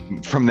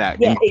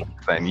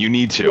thing. You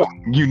need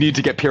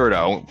to get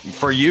peridot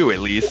for you, at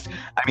least.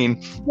 I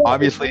mean,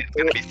 obviously it's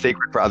going to be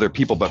sacred for other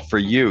people, but for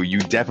you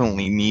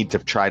definitely need to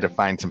try to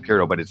find some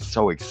peridot, but it's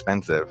so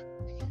expensive.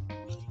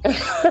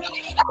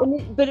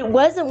 But it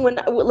wasn't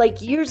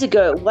like years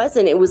ago. It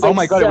wasn't. It was like, oh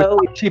my god, it was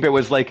so cheap. It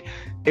was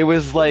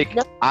like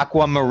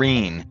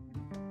aquamarine.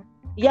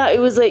 Yeah, it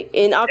was like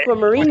in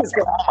aquamarine.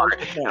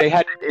 They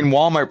had it in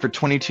Walmart for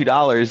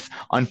 $22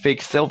 on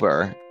fake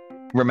silver.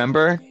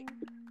 Remember?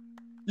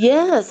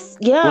 Yes,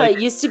 yeah, like,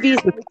 it used to be.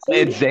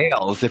 It's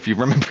Zales, if you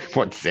remember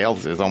what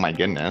Zales is. Oh my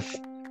goodness.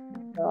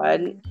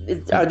 God,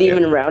 are they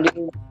even around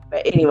anymore?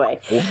 But anyway,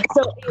 I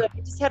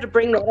just had to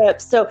bring that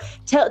up. So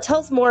tell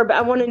us more about.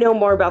 I want to know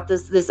more about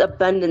this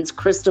abundance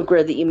crystal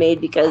grid that you made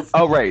because.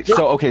 Oh right.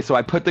 So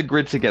I put the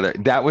grid together.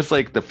 That was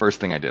like the first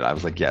thing I did. I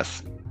was like,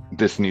 yes,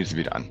 this needs to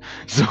be done.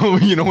 So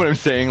you know what I'm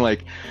saying?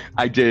 Like,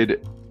 I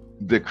did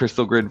the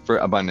crystal grid for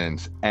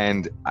abundance,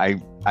 and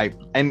I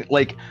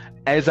like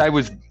as I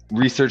was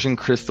researching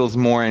crystals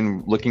more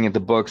and looking at the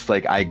books,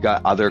 like I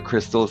got other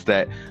crystals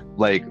that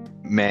like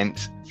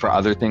meant for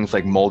other things,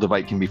 like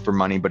moldavite can be for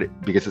money,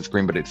 because it's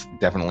green, but it's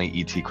definitely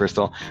ET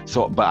crystal.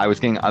 So, but I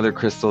was getting other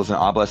crystals and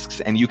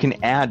obelisks, and you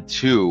can add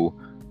to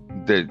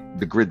the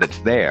grid that's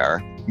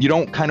there. You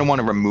don't kind of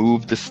want to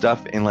remove the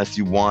stuff unless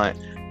you want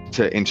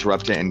to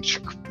interrupt it and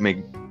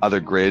make other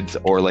grids,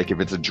 or like if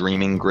it's a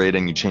dreaming grid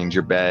and you change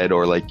your bed,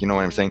 or like, you know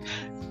what I'm saying?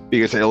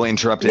 Because it'll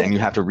interrupt it and you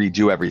have to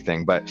redo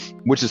everything,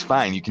 which is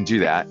fine. You can do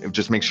that.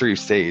 Just make sure you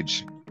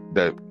sage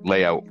the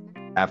layout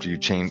after you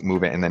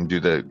move it, and then do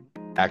the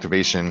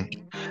activation.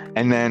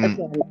 And then,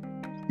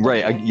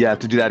 you have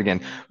to do that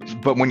again.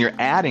 But when you're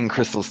adding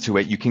crystals to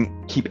it, you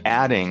can keep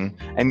adding,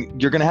 and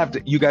you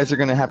guys are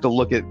going to have to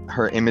look at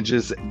her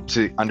images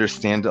to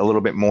understand a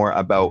little bit more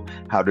about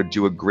how to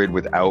do a grid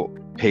without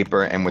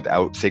paper and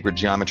without sacred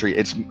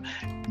geometry.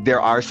 There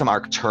are some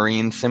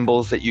Arcturian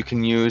symbols that you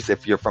can use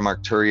if you're from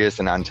Arcturus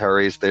and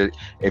Antares.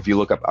 If you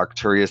look up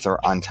Arcturus or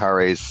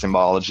Antares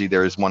symbology,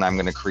 there is one I'm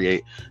going to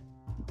create.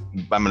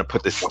 I'm going to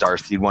put this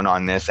starseed one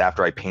on this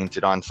after I paint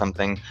it on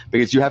something,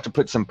 because you have to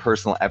put some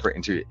personal effort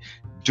into it.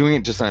 Doing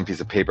it just on a piece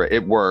of paper,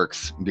 it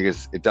works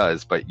because it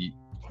does, but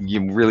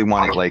you really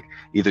want it like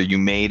either you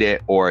made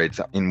it or it's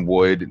in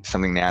wood,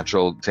 something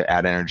natural to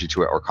add energy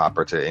to it, or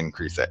copper to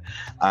increase it.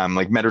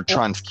 Like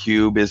Metatron's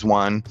cube is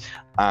one.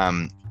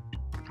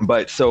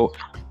 But so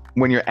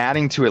when you're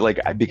adding to it, like,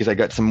 because I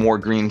got some more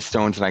green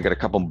stones and I got a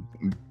couple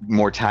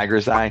more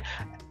tiger's eye,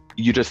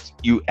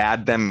 you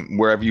add them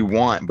wherever you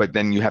want, but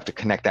then you have to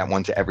connect that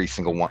one to every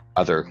single one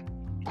other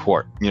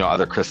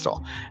other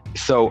crystal.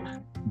 So,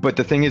 but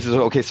the thing is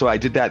okay, so I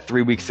did that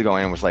 3 weeks ago,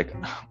 and it was like,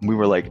 we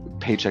were like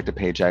paycheck to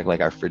paycheck,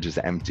 like our fridge is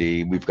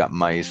empty, we've got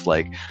mice,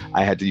 like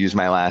I had to use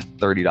my last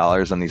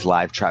 $30 on these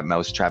live trap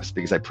mouse traps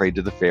because I prayed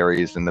to the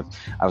fairies, and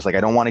I was like,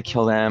 I don't want to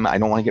kill them, I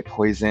don't want to get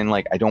poisoned,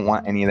 like I don't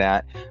want any of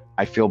that,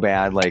 I feel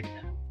bad, like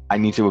I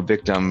need to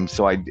evict them.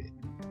 So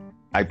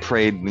I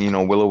prayed,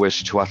 Willow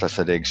Wish, Tuatha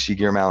Sadig,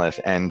 Shigir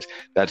Malith, and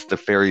that's the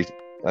fairy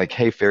like,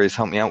 hey, fairies,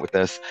 help me out with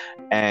this.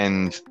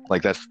 And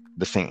like, that's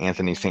the St.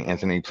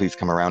 Anthony, please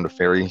come around a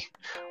fairy.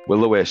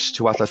 Willowish,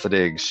 Tuatha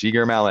Sadig,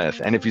 Shigar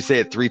Malith. And if you say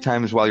it 3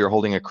 times while you're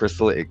holding a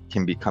crystal, it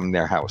can become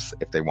their house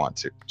if they want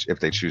to, if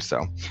they choose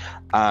so.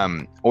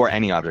 Or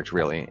any object,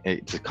 really.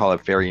 To call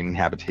it fairy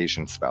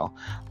inhabitation spell.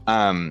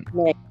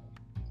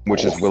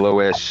 Which is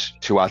Willowish,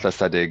 Tuatha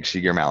Sadig,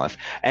 Shigar Malith.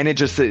 And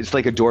it's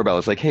like a doorbell.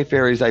 It's like, hey,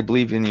 fairies, I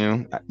believe in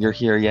you. You're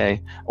here,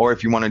 yay. Or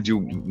if you want to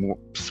do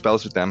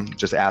spells with them,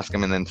 just ask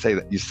them and then say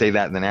that. You say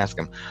that and then ask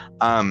them.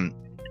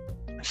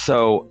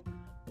 So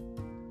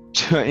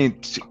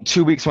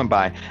 2 weeks went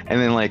by, and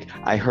then like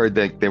I heard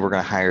that they were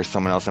gonna hire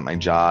someone else at my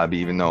job,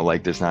 even though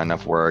like there's not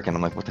enough work. And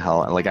I'm like, what the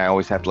hell? And, like I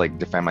always have to like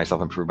defend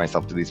myself and prove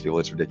myself to these people.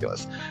 It's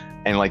ridiculous.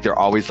 And like they're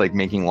always like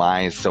making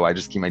lies, so I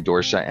just keep my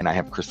door shut. And I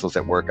have crystals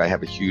at work. I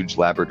have a huge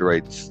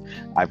labradorite.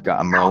 I've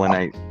got a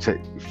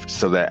merlinite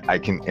so that I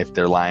can, if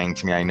they're lying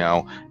to me, I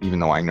know, even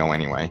though I know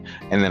anyway.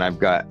 And then I've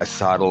got a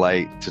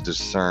sodalite to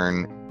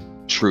discern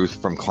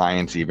truth from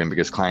clients, even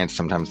because clients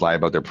sometimes lie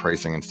about their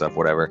pricing and stuff,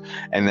 whatever.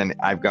 And then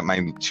I've got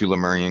my 2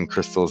 Lemurian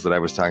crystals that I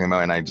was talking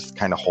about, and I just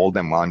kind of hold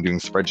them while I'm doing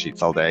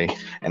spreadsheets all day,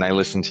 and I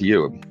listen to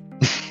you.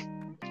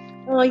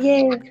 Oh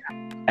yeah.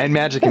 And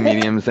magic and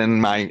mediums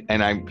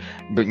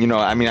but you know,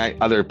 I mean,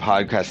 other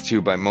podcasts too,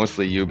 but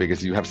mostly you,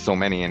 because you have so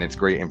many and it's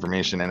great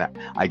information, and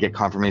I get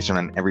confirmation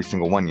on every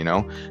single one, you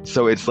know.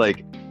 So it's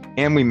like,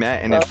 and we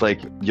met, and it's like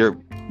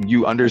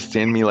you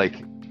understand me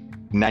like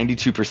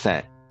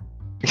 92%.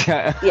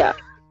 Yeah.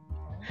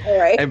 All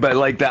right. But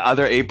like the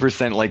other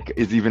 8% like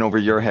is even over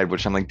your head,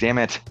 which I'm like, damn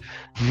it,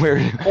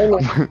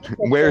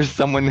 where's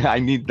someone? I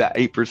need that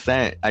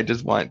 8%. I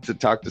just want to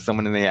talk to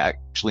someone and they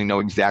actually know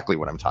exactly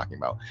what I'm talking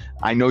about.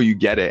 I know you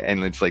get it,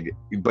 and it's like,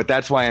 but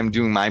that's why I'm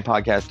doing my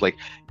podcast. Like,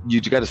 you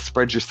got to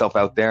spread yourself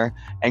out there,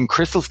 and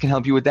crystals can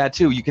help you with that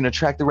too. You can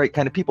attract the right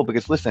kind of people,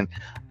 because listen,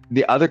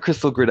 the other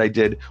crystal grid I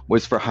did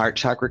was for heart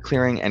chakra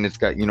clearing, and it's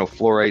got, you know,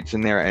 fluorites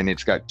in there, and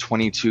it's got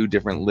 22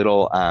 different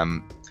little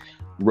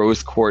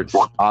rose quartz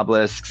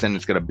obelisks, and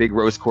it's got a big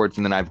rose quartz,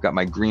 and then I've got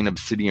my green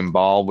obsidian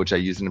ball, which I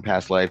used in a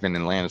past life in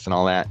Atlantis and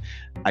all that.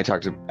 I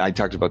talked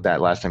about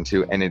that last time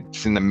too, and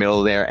it's in the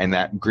middle there, and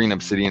that green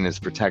obsidian is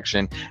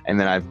protection. And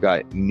then I've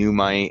got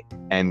Numite,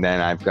 and then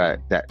I've got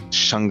that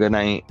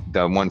Shunganite,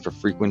 the one for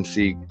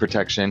frequency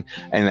protection,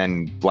 and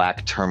then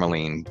black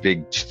tourmaline,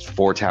 big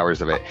 4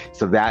 towers of it.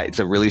 So that it's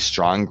a really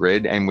strong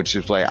grid, and which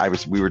is why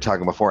we were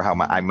talking before how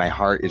my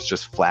heart is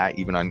just flat,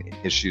 even on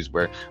issues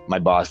where my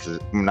boss is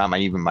not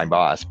even my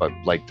boss, but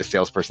like the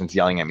salesperson's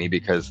yelling at me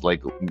because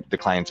like the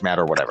client's mad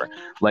or whatever.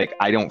 Like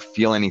I don't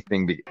feel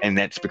anything, and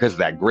that's because of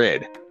that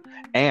grid.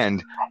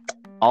 And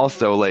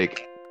also,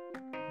 like,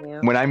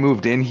 when I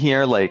moved in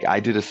here, like I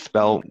did a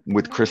spell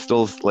with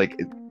crystals, like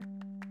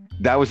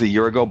that was a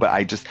year ago,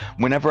 but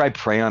whenever I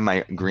pray on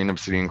my green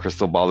obsidian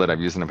crystal ball that I've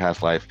used in a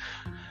past life,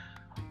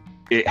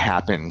 it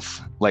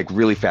happens like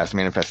really fast,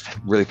 manifests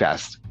really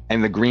fast.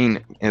 And the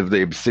green of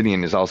the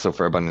obsidian is also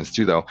for abundance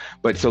too, though.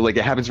 But so like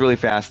it happens really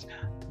fast.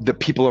 The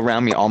people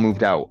around me all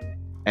moved out,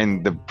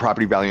 and the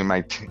property value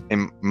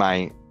in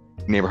my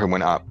neighborhood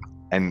went up,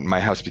 and my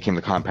house became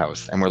the comp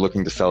house, and we're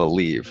looking to sell or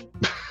leave.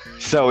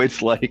 So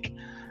it's like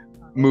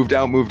moved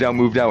out.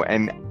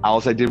 And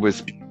all I did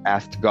was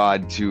ask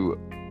God to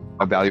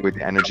evaluate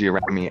the energy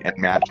around me and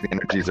match the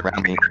energies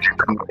around me.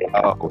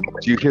 Oh,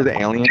 do you hear the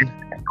alien?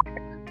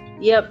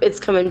 Yep, it's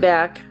coming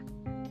back.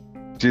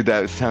 Dude,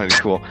 that sounded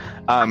cool.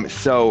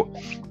 So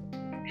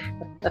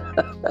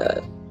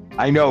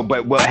I know,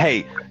 but well,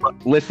 hey,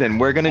 listen,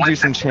 we're gonna do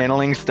some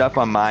channeling stuff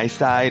on my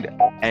side,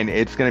 and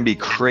it's gonna be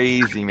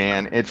crazy,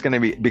 man. It's gonna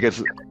be,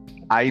 because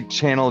I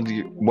channeled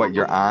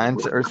your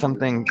aunt or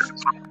something.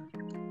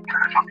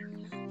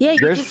 Yeah, you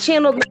just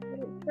channeled my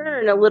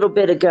turn a little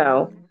bit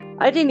ago.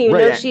 I didn't even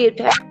know she had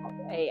passed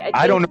away.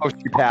 I don't know if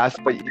she passed,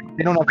 but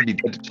they don't have to be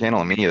dead to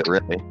channel me either,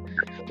 really.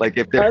 Like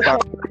if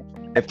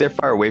they're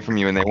far away from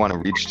you and they want to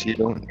reach to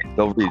you,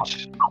 they'll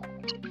reach.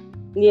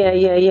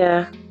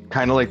 Yeah.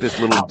 Kind of like this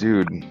little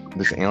dude,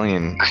 this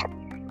alien.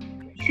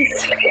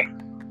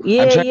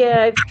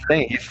 Yeah.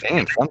 He's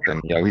saying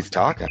something. Yeah, he's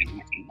talking.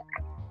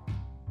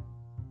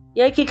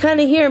 Yeah, I can kind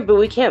of hear him, but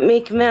we can't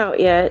make him out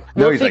yet.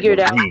 We'll figure it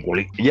out.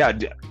 Yeah,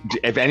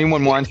 if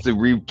anyone wants to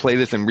replay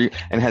this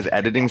and has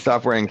editing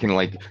software and can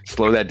like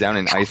slow that down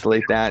and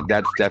isolate that,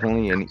 that's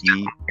definitely an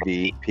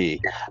EVP.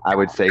 I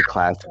would say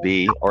class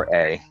B or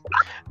A.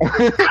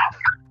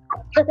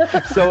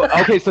 So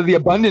the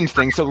abundance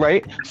thing. So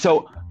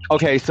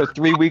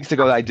 3 weeks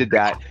ago I did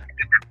that.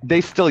 They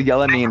still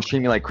yell at me and treat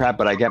me like crap,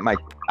 but I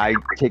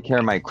take care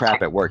of my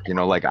crap at work. You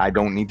know, like I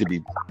don't need to be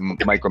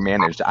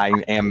micromanaged.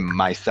 I am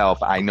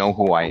myself. I know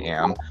who I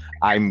am.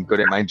 I'm good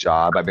at my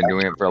job. I've been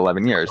doing it for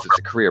 11 years. It's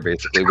a career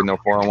basically with no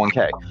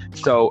 401k.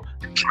 So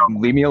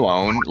leave me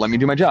alone. Let me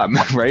do my job,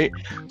 right?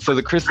 So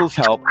the crystals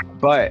help,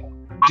 but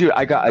dude,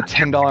 I got a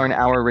 $10 an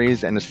hour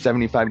raise and a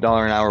 $75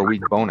 an hour a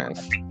week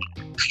bonus.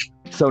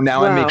 So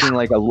now I'm making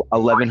like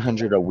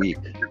 $1,100 a week.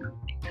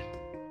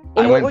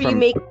 And what were you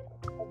making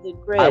the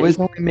grid. I was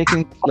only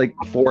making like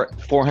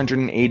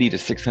 480 to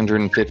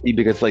 650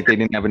 because like they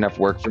didn't have enough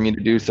work for me to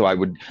do. So I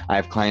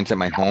have clients at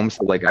my home.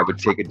 So like I would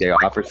take a day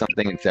off or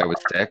something and say I was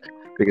sick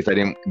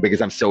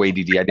because I'm so ADD.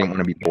 I didn't want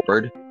to be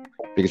bored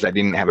because I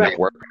didn't have enough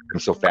work. I'm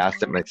so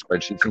fast at my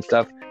spreadsheets and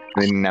stuff.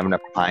 I didn't have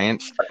enough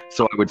clients.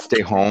 So I would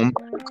stay home.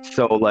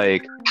 So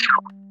like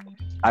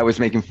I was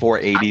making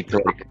 480 to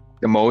like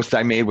the most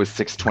I made was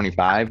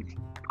 625.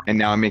 And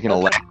now I'm making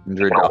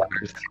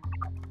 $1,100.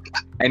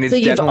 And it's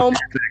definitely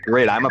the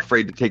grid. I'm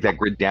afraid to take that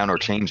grid down or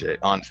change it,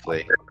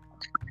 honestly.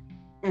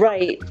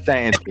 Right.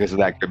 Saying because of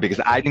that grid, because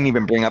I didn't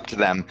even bring up to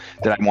them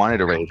that I wanted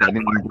a raise. I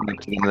didn't even bring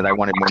up to them that I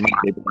wanted more money.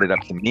 They brought it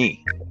up to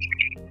me.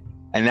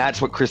 And that's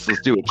what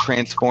crystals do. It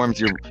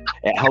transforms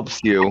it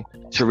helps you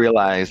to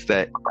realize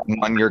that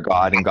one, you're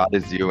God and God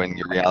is you and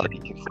your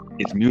reality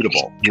is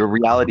mutable. Your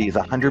reality is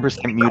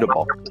 100%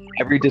 mutable.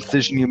 Every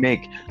decision you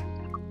make,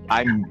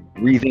 I'm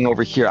breathing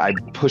over here. I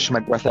push my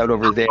breath out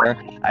over there.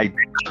 I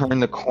turn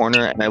the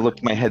corner and I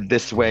look my head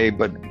this way,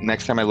 but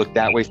next time I look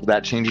that way, so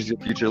that changes your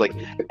future. Like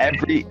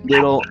every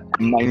little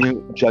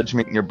minute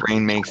judgment your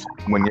brain makes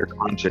when you're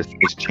conscious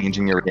is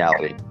changing your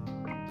reality.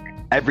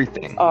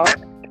 Everything.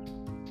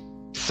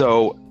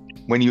 So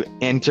when you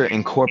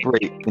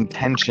incorporate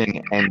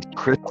intention and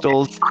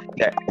crystals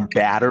that are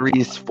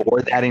batteries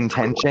for that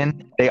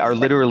intention, they are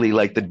literally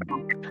like the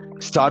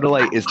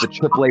Sodalite is the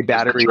AAA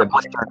battery of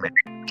discernment.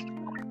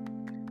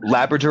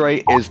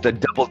 Labradorite is the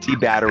double T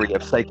battery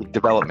of psychic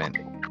development.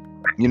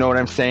 You know what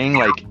I'm saying?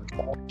 Like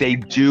they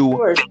do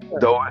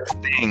those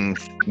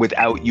things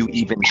without you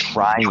even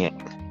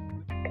trying.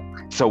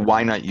 So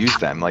why not use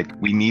them? Like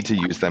we need to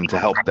use them to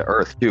help the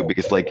earth too,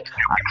 because like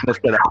I'm gonna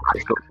set up a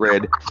crystal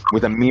grid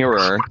with a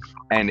mirror,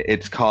 and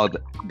it's called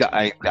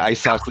the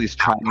isosceles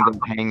triangle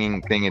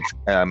hanging thing.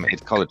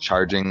 It's called a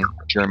charging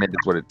pyramid.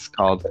 Is what it's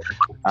called.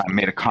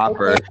 Made of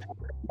copper,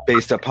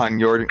 based upon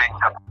your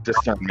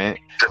discernment.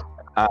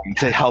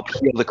 To help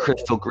heal the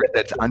crystal grid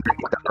that's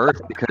underneath the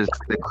earth, because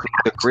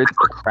the grids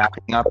are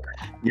cracking up.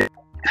 Yeah,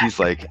 he's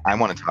like, I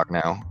want to talk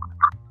now.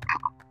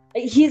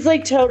 He's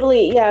like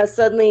totally,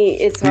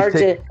 suddenly it's hard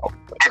to...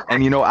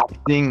 And I'm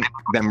seeing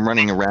them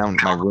running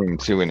around my room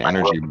too in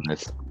energy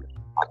units.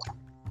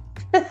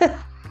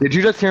 Did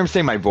you just hear him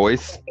say my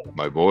voice?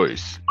 My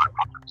voice.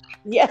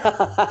 Yeah,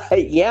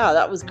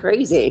 that was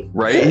crazy.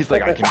 Right? He's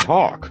like, I can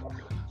talk.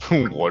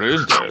 What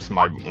is this?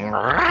 My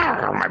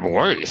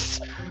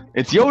voice.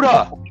 It's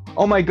Yoda!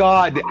 Oh my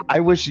god, I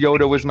wish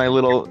Yoda was my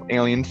little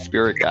alien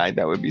spirit guide.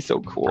 That would be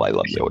so cool. I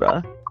love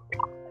Yoda.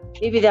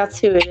 Maybe that's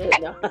who it is.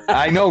 No.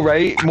 I know,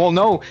 right? Well,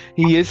 no,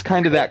 he is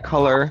kind of that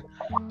color.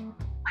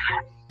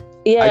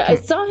 Yeah, I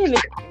saw him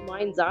in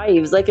Mind's Eye.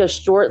 He was like a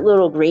short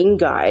little green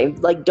guy,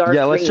 like dark green.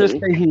 Yeah, let's just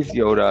say he's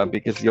Yoda,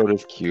 because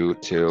Yoda's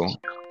cute, too.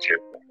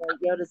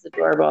 Yoda's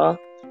adorable.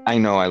 I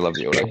know, I love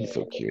Yoda. He's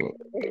so cute.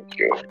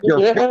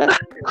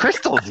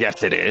 Crystals,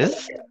 yes it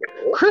is.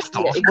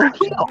 Crystals will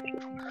heal.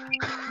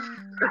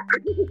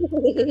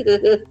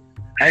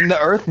 And the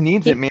earth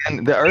needs it,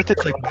 man. The earth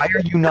is like, why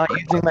are you not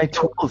using my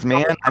tools,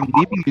 man? I'm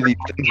leaving you these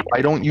things.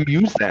 Why don't you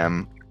use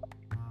them?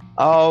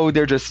 Oh,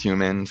 they're just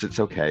humans. It's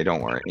okay.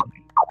 Don't worry.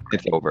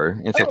 It's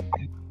over. It's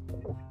okay.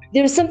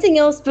 There's something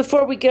else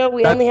before we go.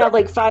 We only have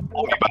like 5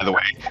 minutes. By the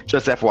way,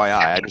 just FYI,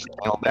 I just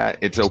handled that.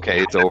 It's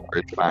okay. It's over.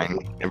 It's fine.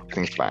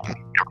 Everything's fine.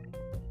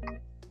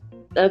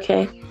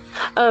 Okay.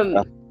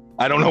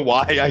 I don't know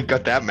why I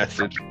got that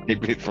message.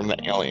 Maybe it's from the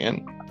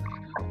alien.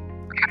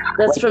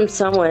 That's from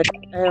someone.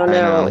 I don't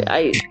know.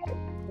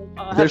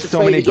 There's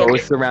so many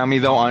ghosts around me,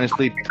 though,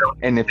 honestly.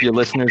 And if your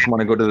listeners want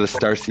to go to the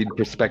Starseed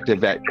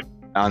Perspective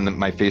on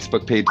my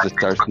Facebook page, the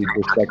Starseed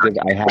Perspective,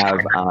 I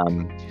have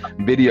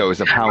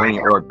videos of how many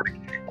orbs.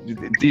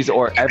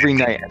 Or every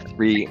night at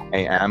 3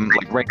 a.m.,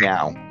 like right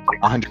now,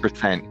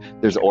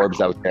 100%, there's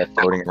orbs out there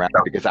floating around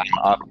because I'm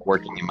up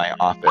working in my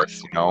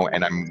office,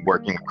 and I'm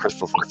working with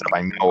crystals and stuff.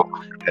 I know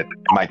that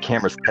my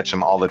cameras catch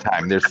them all the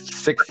time. There's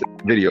 6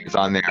 videos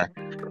on there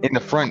in the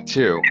front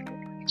too.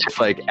 Just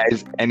like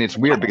and it's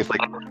weird because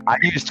like I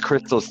used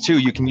crystals too.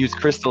 You can use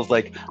crystals,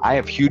 like I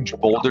have huge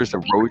boulders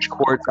of rose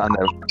quartz on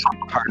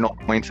the cardinal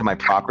points of my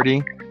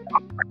property.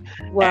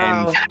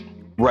 Wow.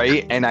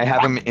 And I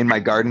have them in my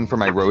garden for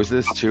my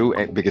roses too,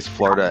 because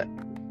Florida,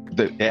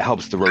 it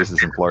helps the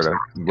roses in Florida,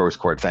 rose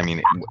quartz. I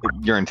mean,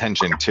 your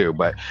intention too,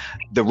 but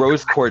the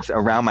rose quartz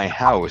around my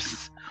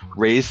house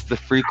raised the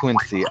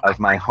frequency of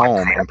my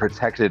home and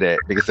protected it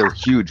because they're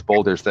huge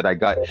boulders that I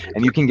got.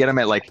 And you can get them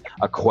at like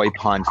a koi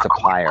pond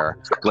supplier,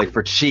 like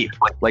for cheap.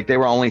 Like they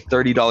were only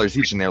 $30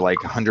 each, and they're like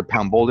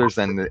 100-pound boulders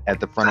and at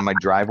the front of my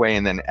driveway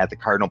and then at the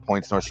cardinal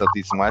points, north, south,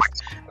 east, and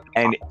west.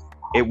 And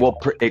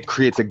it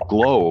creates a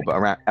globe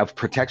of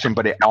protection,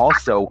 but it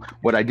also,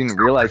 what I didn't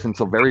realize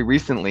until very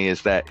recently,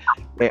 is that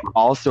it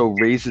also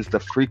raises the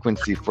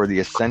frequency for the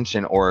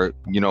ascension, or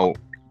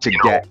to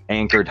get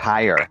anchored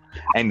higher.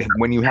 And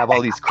when you have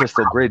all these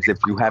crystal grids, if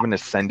you haven't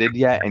ascended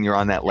yet and you're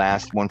on that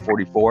last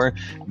 144,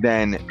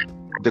 then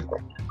the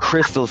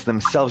crystals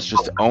themselves,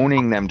 just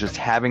owning them, just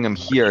having them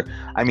here.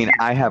 I mean,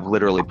 I have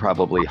literally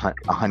probably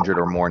 100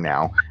 or more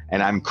now,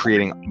 and I'm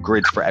creating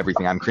grids for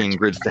everything. I'm creating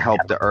grids to help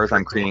the earth.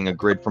 I'm creating a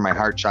grid for my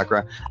heart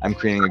chakra. I'm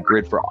creating a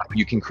grid for,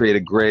 you can create a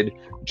grid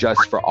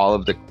just for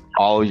all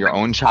your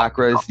own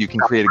chakras. You can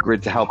create a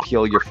grid to help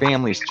heal your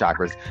family's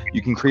chakras.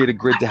 You can create a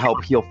grid to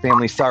help heal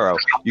family sorrow.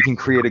 You can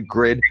create a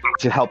grid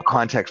to help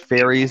contact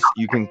fairies.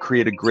 You can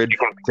create a grid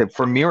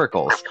for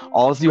miracles.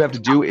 All you have to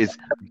do is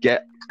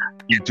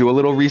do a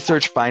little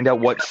research, find out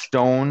what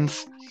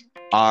stones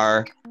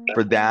are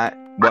for that,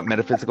 what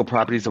metaphysical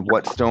properties of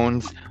what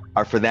stones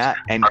are for that,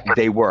 and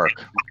they work.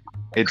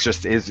 It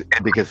just is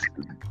because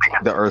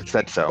the earth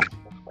said so.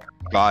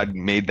 God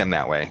made them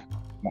that way.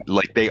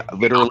 Like, they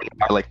literally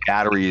are like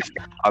batteries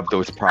of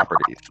those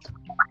properties,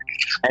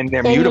 and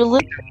they're mutable.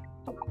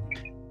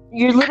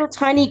 Your little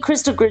tiny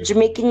crystal grids you're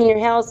making in your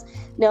house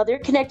now, they're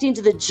connecting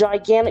to the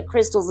gigantic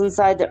crystals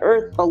inside the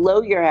earth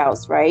below your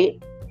house, right?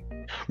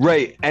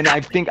 Right. And I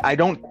think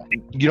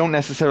you don't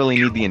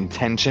necessarily need the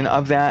intention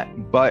of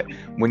that, but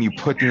when you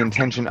put the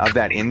intention of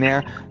that in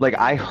there, like,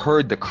 I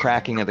heard the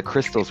cracking of the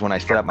crystals when I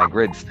set up my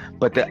grids,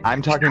 but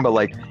I'm talking about,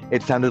 like,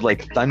 it sounded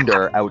like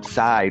thunder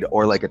outside,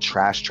 or like a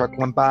trash truck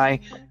went by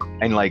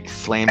and like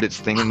slammed its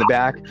thing in the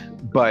back,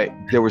 but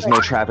there was no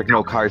traffic,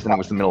 no cars, and it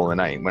was the middle of the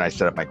night when I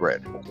set up my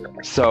grid.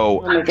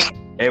 So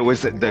it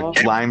was the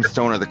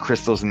limestone or the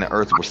crystals in the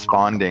earth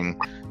responding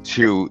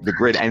to the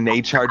grid, and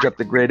they charge up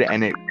the grid,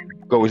 and it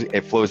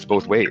flows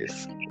both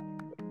ways.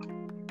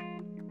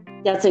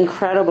 That's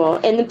incredible.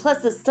 And then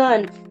plus the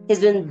sun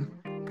has been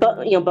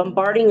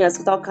bombarding us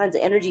with all kinds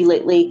of energy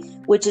lately,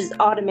 which is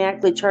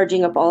automatically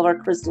charging up all of our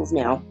crystals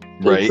now,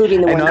 right?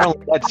 Including the and one. not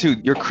only that too,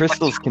 your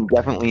crystals can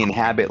definitely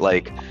inhabit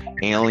like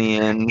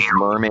aliens,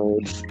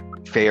 mermaids,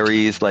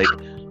 fairies. Like,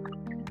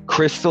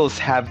 crystals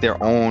have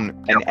their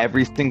own, and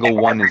every single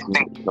one is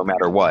unique no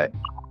matter what.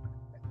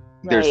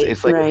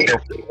 It's like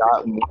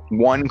not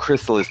one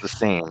crystal is the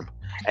same,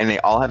 and they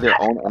all have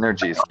their own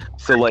energies.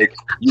 So like,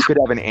 you could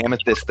have an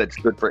amethyst that's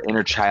good for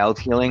inner child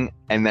healing,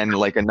 and then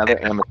like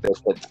another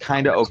amethyst that's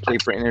kind of okay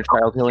for inner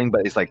child healing,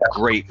 but it's like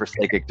great for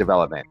psychic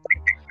development.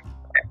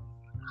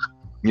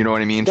 You know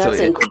what I mean?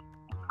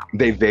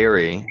 They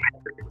vary.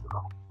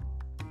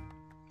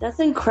 That's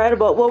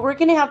incredible. Well, we're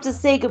gonna have to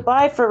say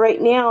goodbye for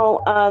right now.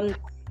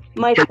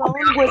 My phone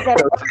was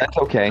at. That's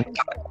okay.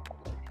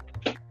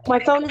 My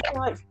phone is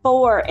now at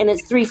 4, and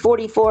it's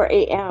 3:44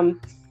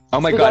 a.m. Oh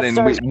my God! And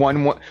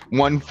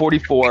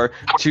 144,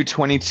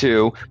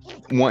 222,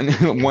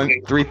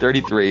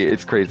 333.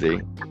 It's crazy,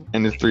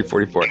 and it's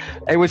 344.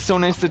 It was so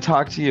nice to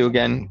talk to you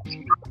again.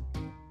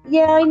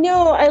 Yeah, I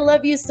know. I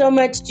love you so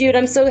much, Jude.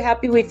 I'm so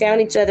happy we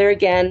found each other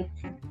again.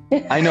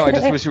 I know. I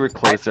just wish you were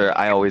closer.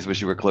 I always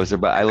wish you were closer,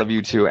 but I love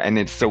you too. And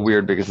it's so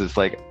weird because it's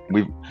like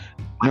we've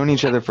known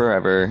each other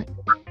forever,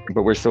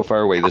 but we're so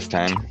far away this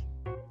time.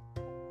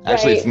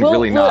 Actually, it's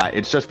really not.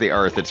 It's just the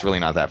Earth. It's really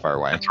not that far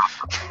away.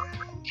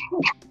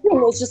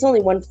 Well, it's just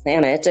only one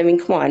planet. I mean,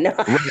 come on.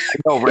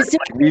 No, right.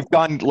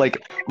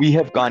 We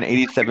have gone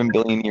 87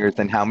 billion years,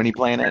 and how many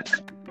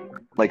planets?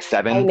 Like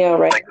 7? I know,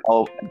 right?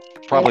 Oh,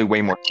 probably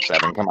way more than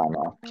 7. Come on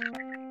now.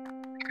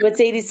 What's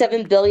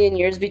 87 billion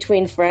years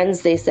between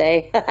friends, they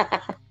say.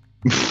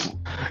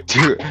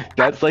 Dude,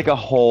 that's like a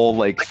whole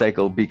like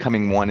cycle,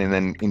 becoming one and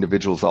then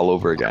individuals all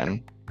over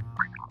again.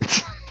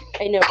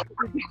 I know.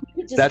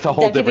 That's a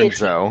whole different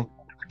show.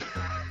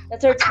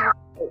 That's our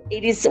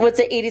 80s. What's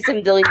it?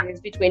 87 billion years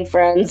between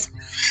friends.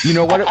 You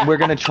know what we're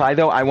gonna try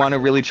though? I want to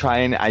really try,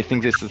 and I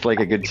think this is like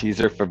a good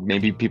teaser for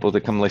maybe people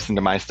to come listen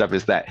to my stuff.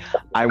 Is that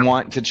I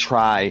want to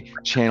try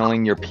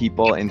channeling your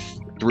people and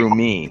through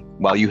me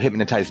while you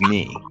hypnotize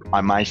me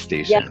on my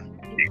station. Yep.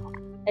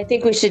 I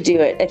think we should do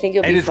it. I think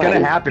it'll be fun. And it's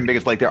gonna happen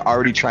because like they're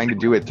already trying to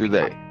do it through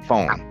the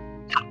phone.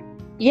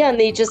 Yeah, and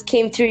they just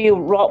came through you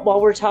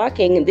while we're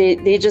talking.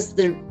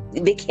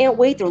 They can't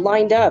wait. They're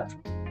lined up.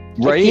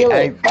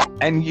 Right?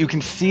 And you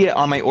can see it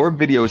on my orb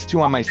videos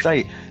too on my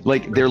site.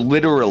 Like, they're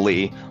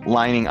literally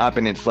lining up,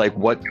 and it's like,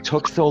 what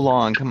took so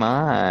long? Come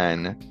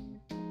on.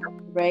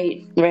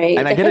 Right.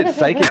 And I get it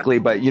psychically,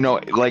 but you know,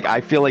 like,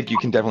 I feel like you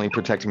can definitely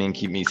protect me and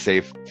keep me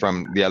safe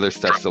from the other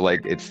stuff. So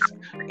like,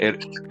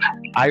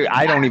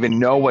 I don't even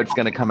know what's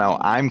going to come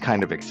out. I'm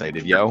kind of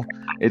excited, yo.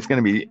 It's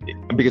going to be,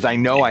 because I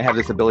know I have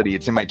this ability.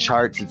 It's in my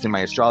charts. It's in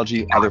my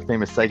astrology. Other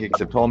famous psychics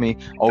have told me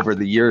over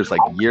the years,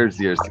 like years.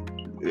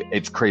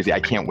 It's crazy.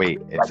 I can't wait.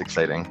 It's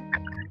exciting.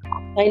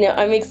 I know.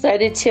 I'm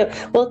excited too.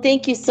 Well,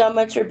 thank you so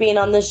much for being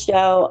on the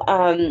show.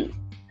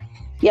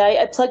 Yeah,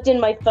 I plugged in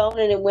my phone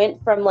and it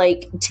went from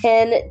like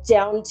 10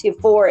 down to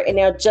 4 and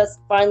now just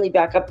finally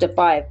back up to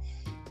 5.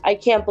 I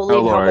can't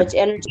believe how much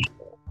energy.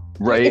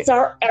 Right. It's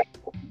our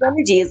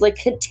energy is like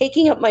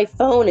taking up my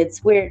phone.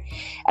 It's weird.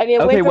 I mean,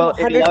 okay, well,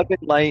 in love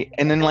and light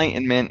and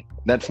enlightenment,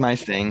 that's my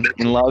thing.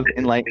 In love,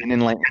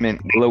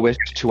 enlightenment, Willowish,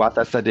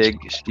 Tuatha Sadig,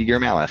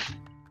 Shtigir Malith.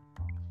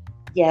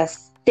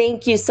 Yes.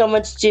 Thank you so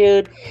much,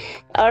 Jude.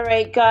 All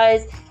right,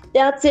 guys.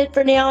 That's it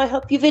for now. I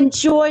hope you've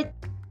enjoyed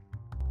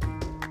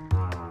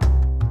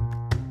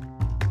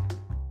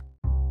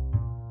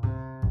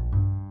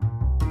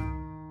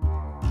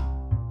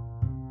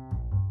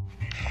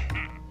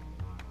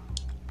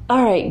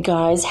All right,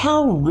 guys,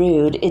 how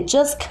rude. It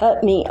just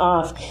cut me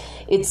off.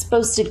 It's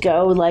supposed to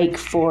go like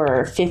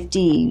for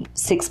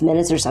 56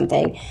 minutes or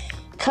something.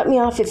 Cut me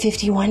off at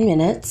 51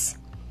 minutes.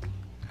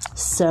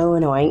 So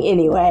annoying.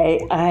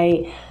 Anyway,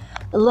 I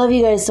love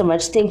you guys so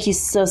much. Thank you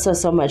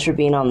so much for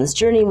being on this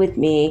journey with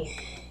me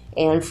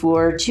and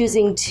for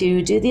choosing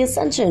to do the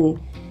ascension.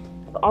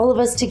 All of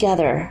us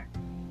together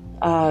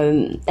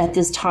at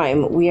this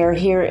time. We are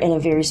here in a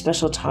very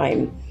special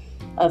time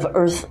of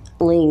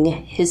Earthling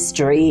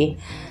history.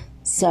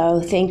 So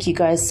thank you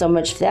guys so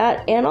much for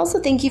that. And also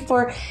thank you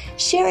for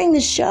sharing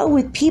the show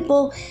with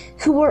people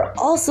who are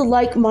also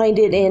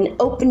like-minded and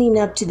opening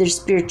up to their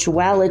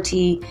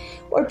spirituality,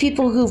 or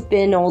people who've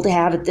been old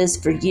hat at this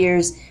for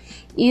years.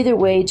 Either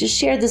way, just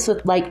share this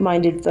with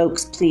like-minded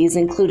folks, please,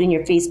 including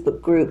your Facebook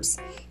groups.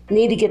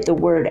 Need to get the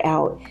word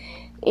out.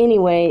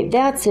 Anyway,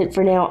 that's it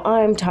for now.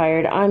 I'm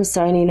tired. I'm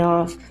signing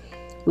off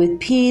with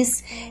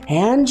peace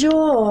and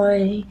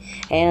joy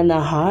and the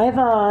high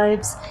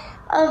vibes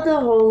of the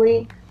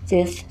holy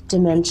fifth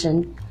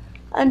dimension.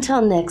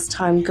 Until next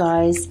time,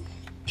 guys,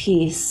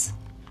 peace.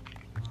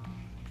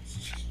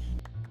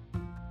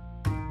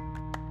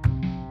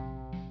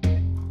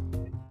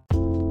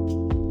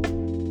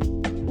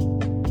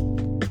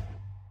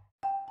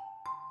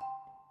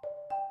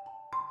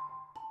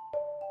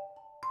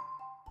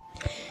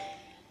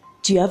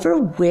 Do you ever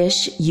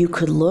wish you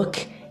could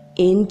look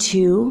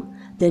into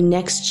the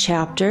next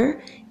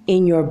chapter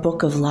in your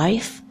book of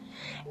life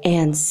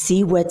and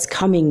see what's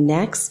coming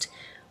next?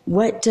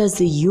 What does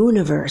the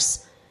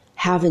universe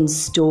have in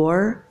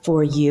store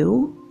for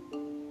you?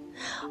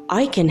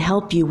 I can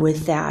help you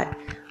with that.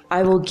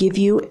 I will give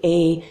you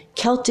a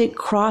Celtic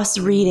cross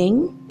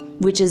reading,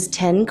 which is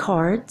 10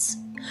 cards,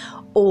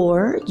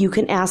 or you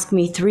can ask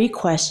me 3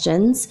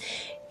 questions,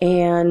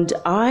 and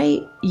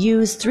I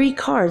use 3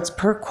 cards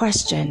per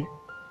question.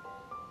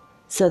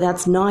 So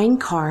that's 9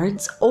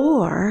 cards,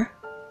 or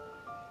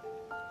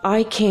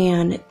I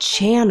can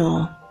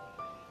channel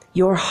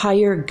your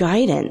higher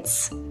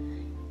guidance,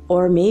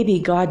 or maybe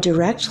God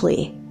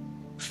directly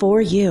for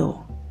you.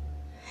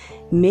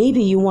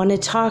 Maybe you want to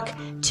talk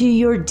to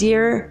your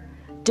dear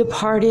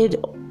departed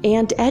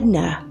Aunt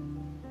Edna,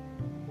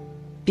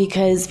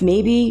 because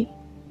maybe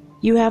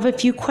you have a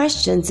few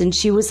questions and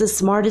she was the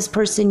smartest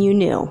person you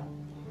knew.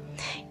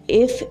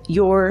 If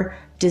your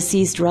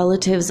deceased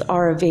relatives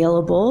are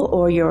available,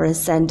 or your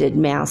ascended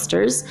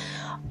masters,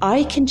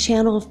 I can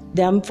channel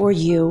them for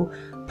you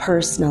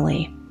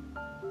personally.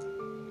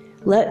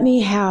 Let me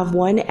have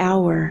 1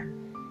 hour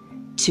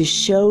to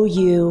show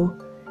you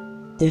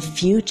the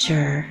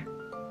future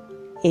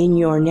in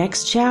your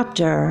next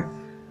chapter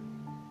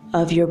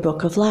of your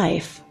book of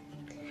life.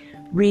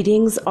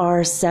 Readings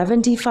are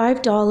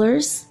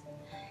 $75,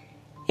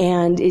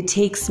 and it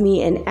takes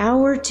me 1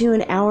 hour to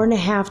 1.5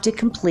 hours to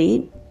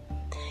complete.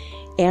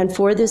 And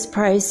for this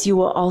price, you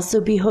will also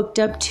be hooked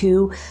up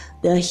to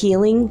the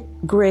healing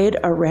grid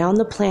around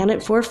the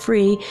planet for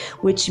free,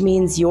 which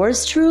means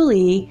yours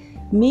truly,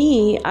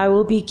 me, I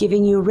will be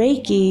giving you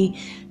Reiki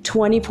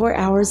 24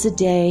 hours a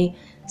day,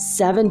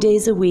 7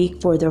 days a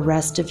week for the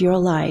rest of your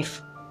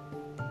life.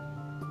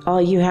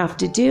 All you have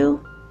to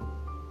do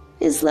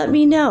is let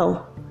me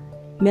know.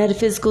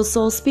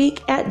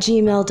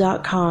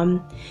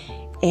 metaphysicalsoulspeak@gmail.com,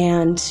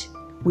 and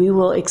we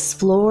will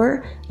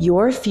explore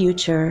your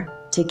future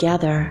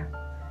together.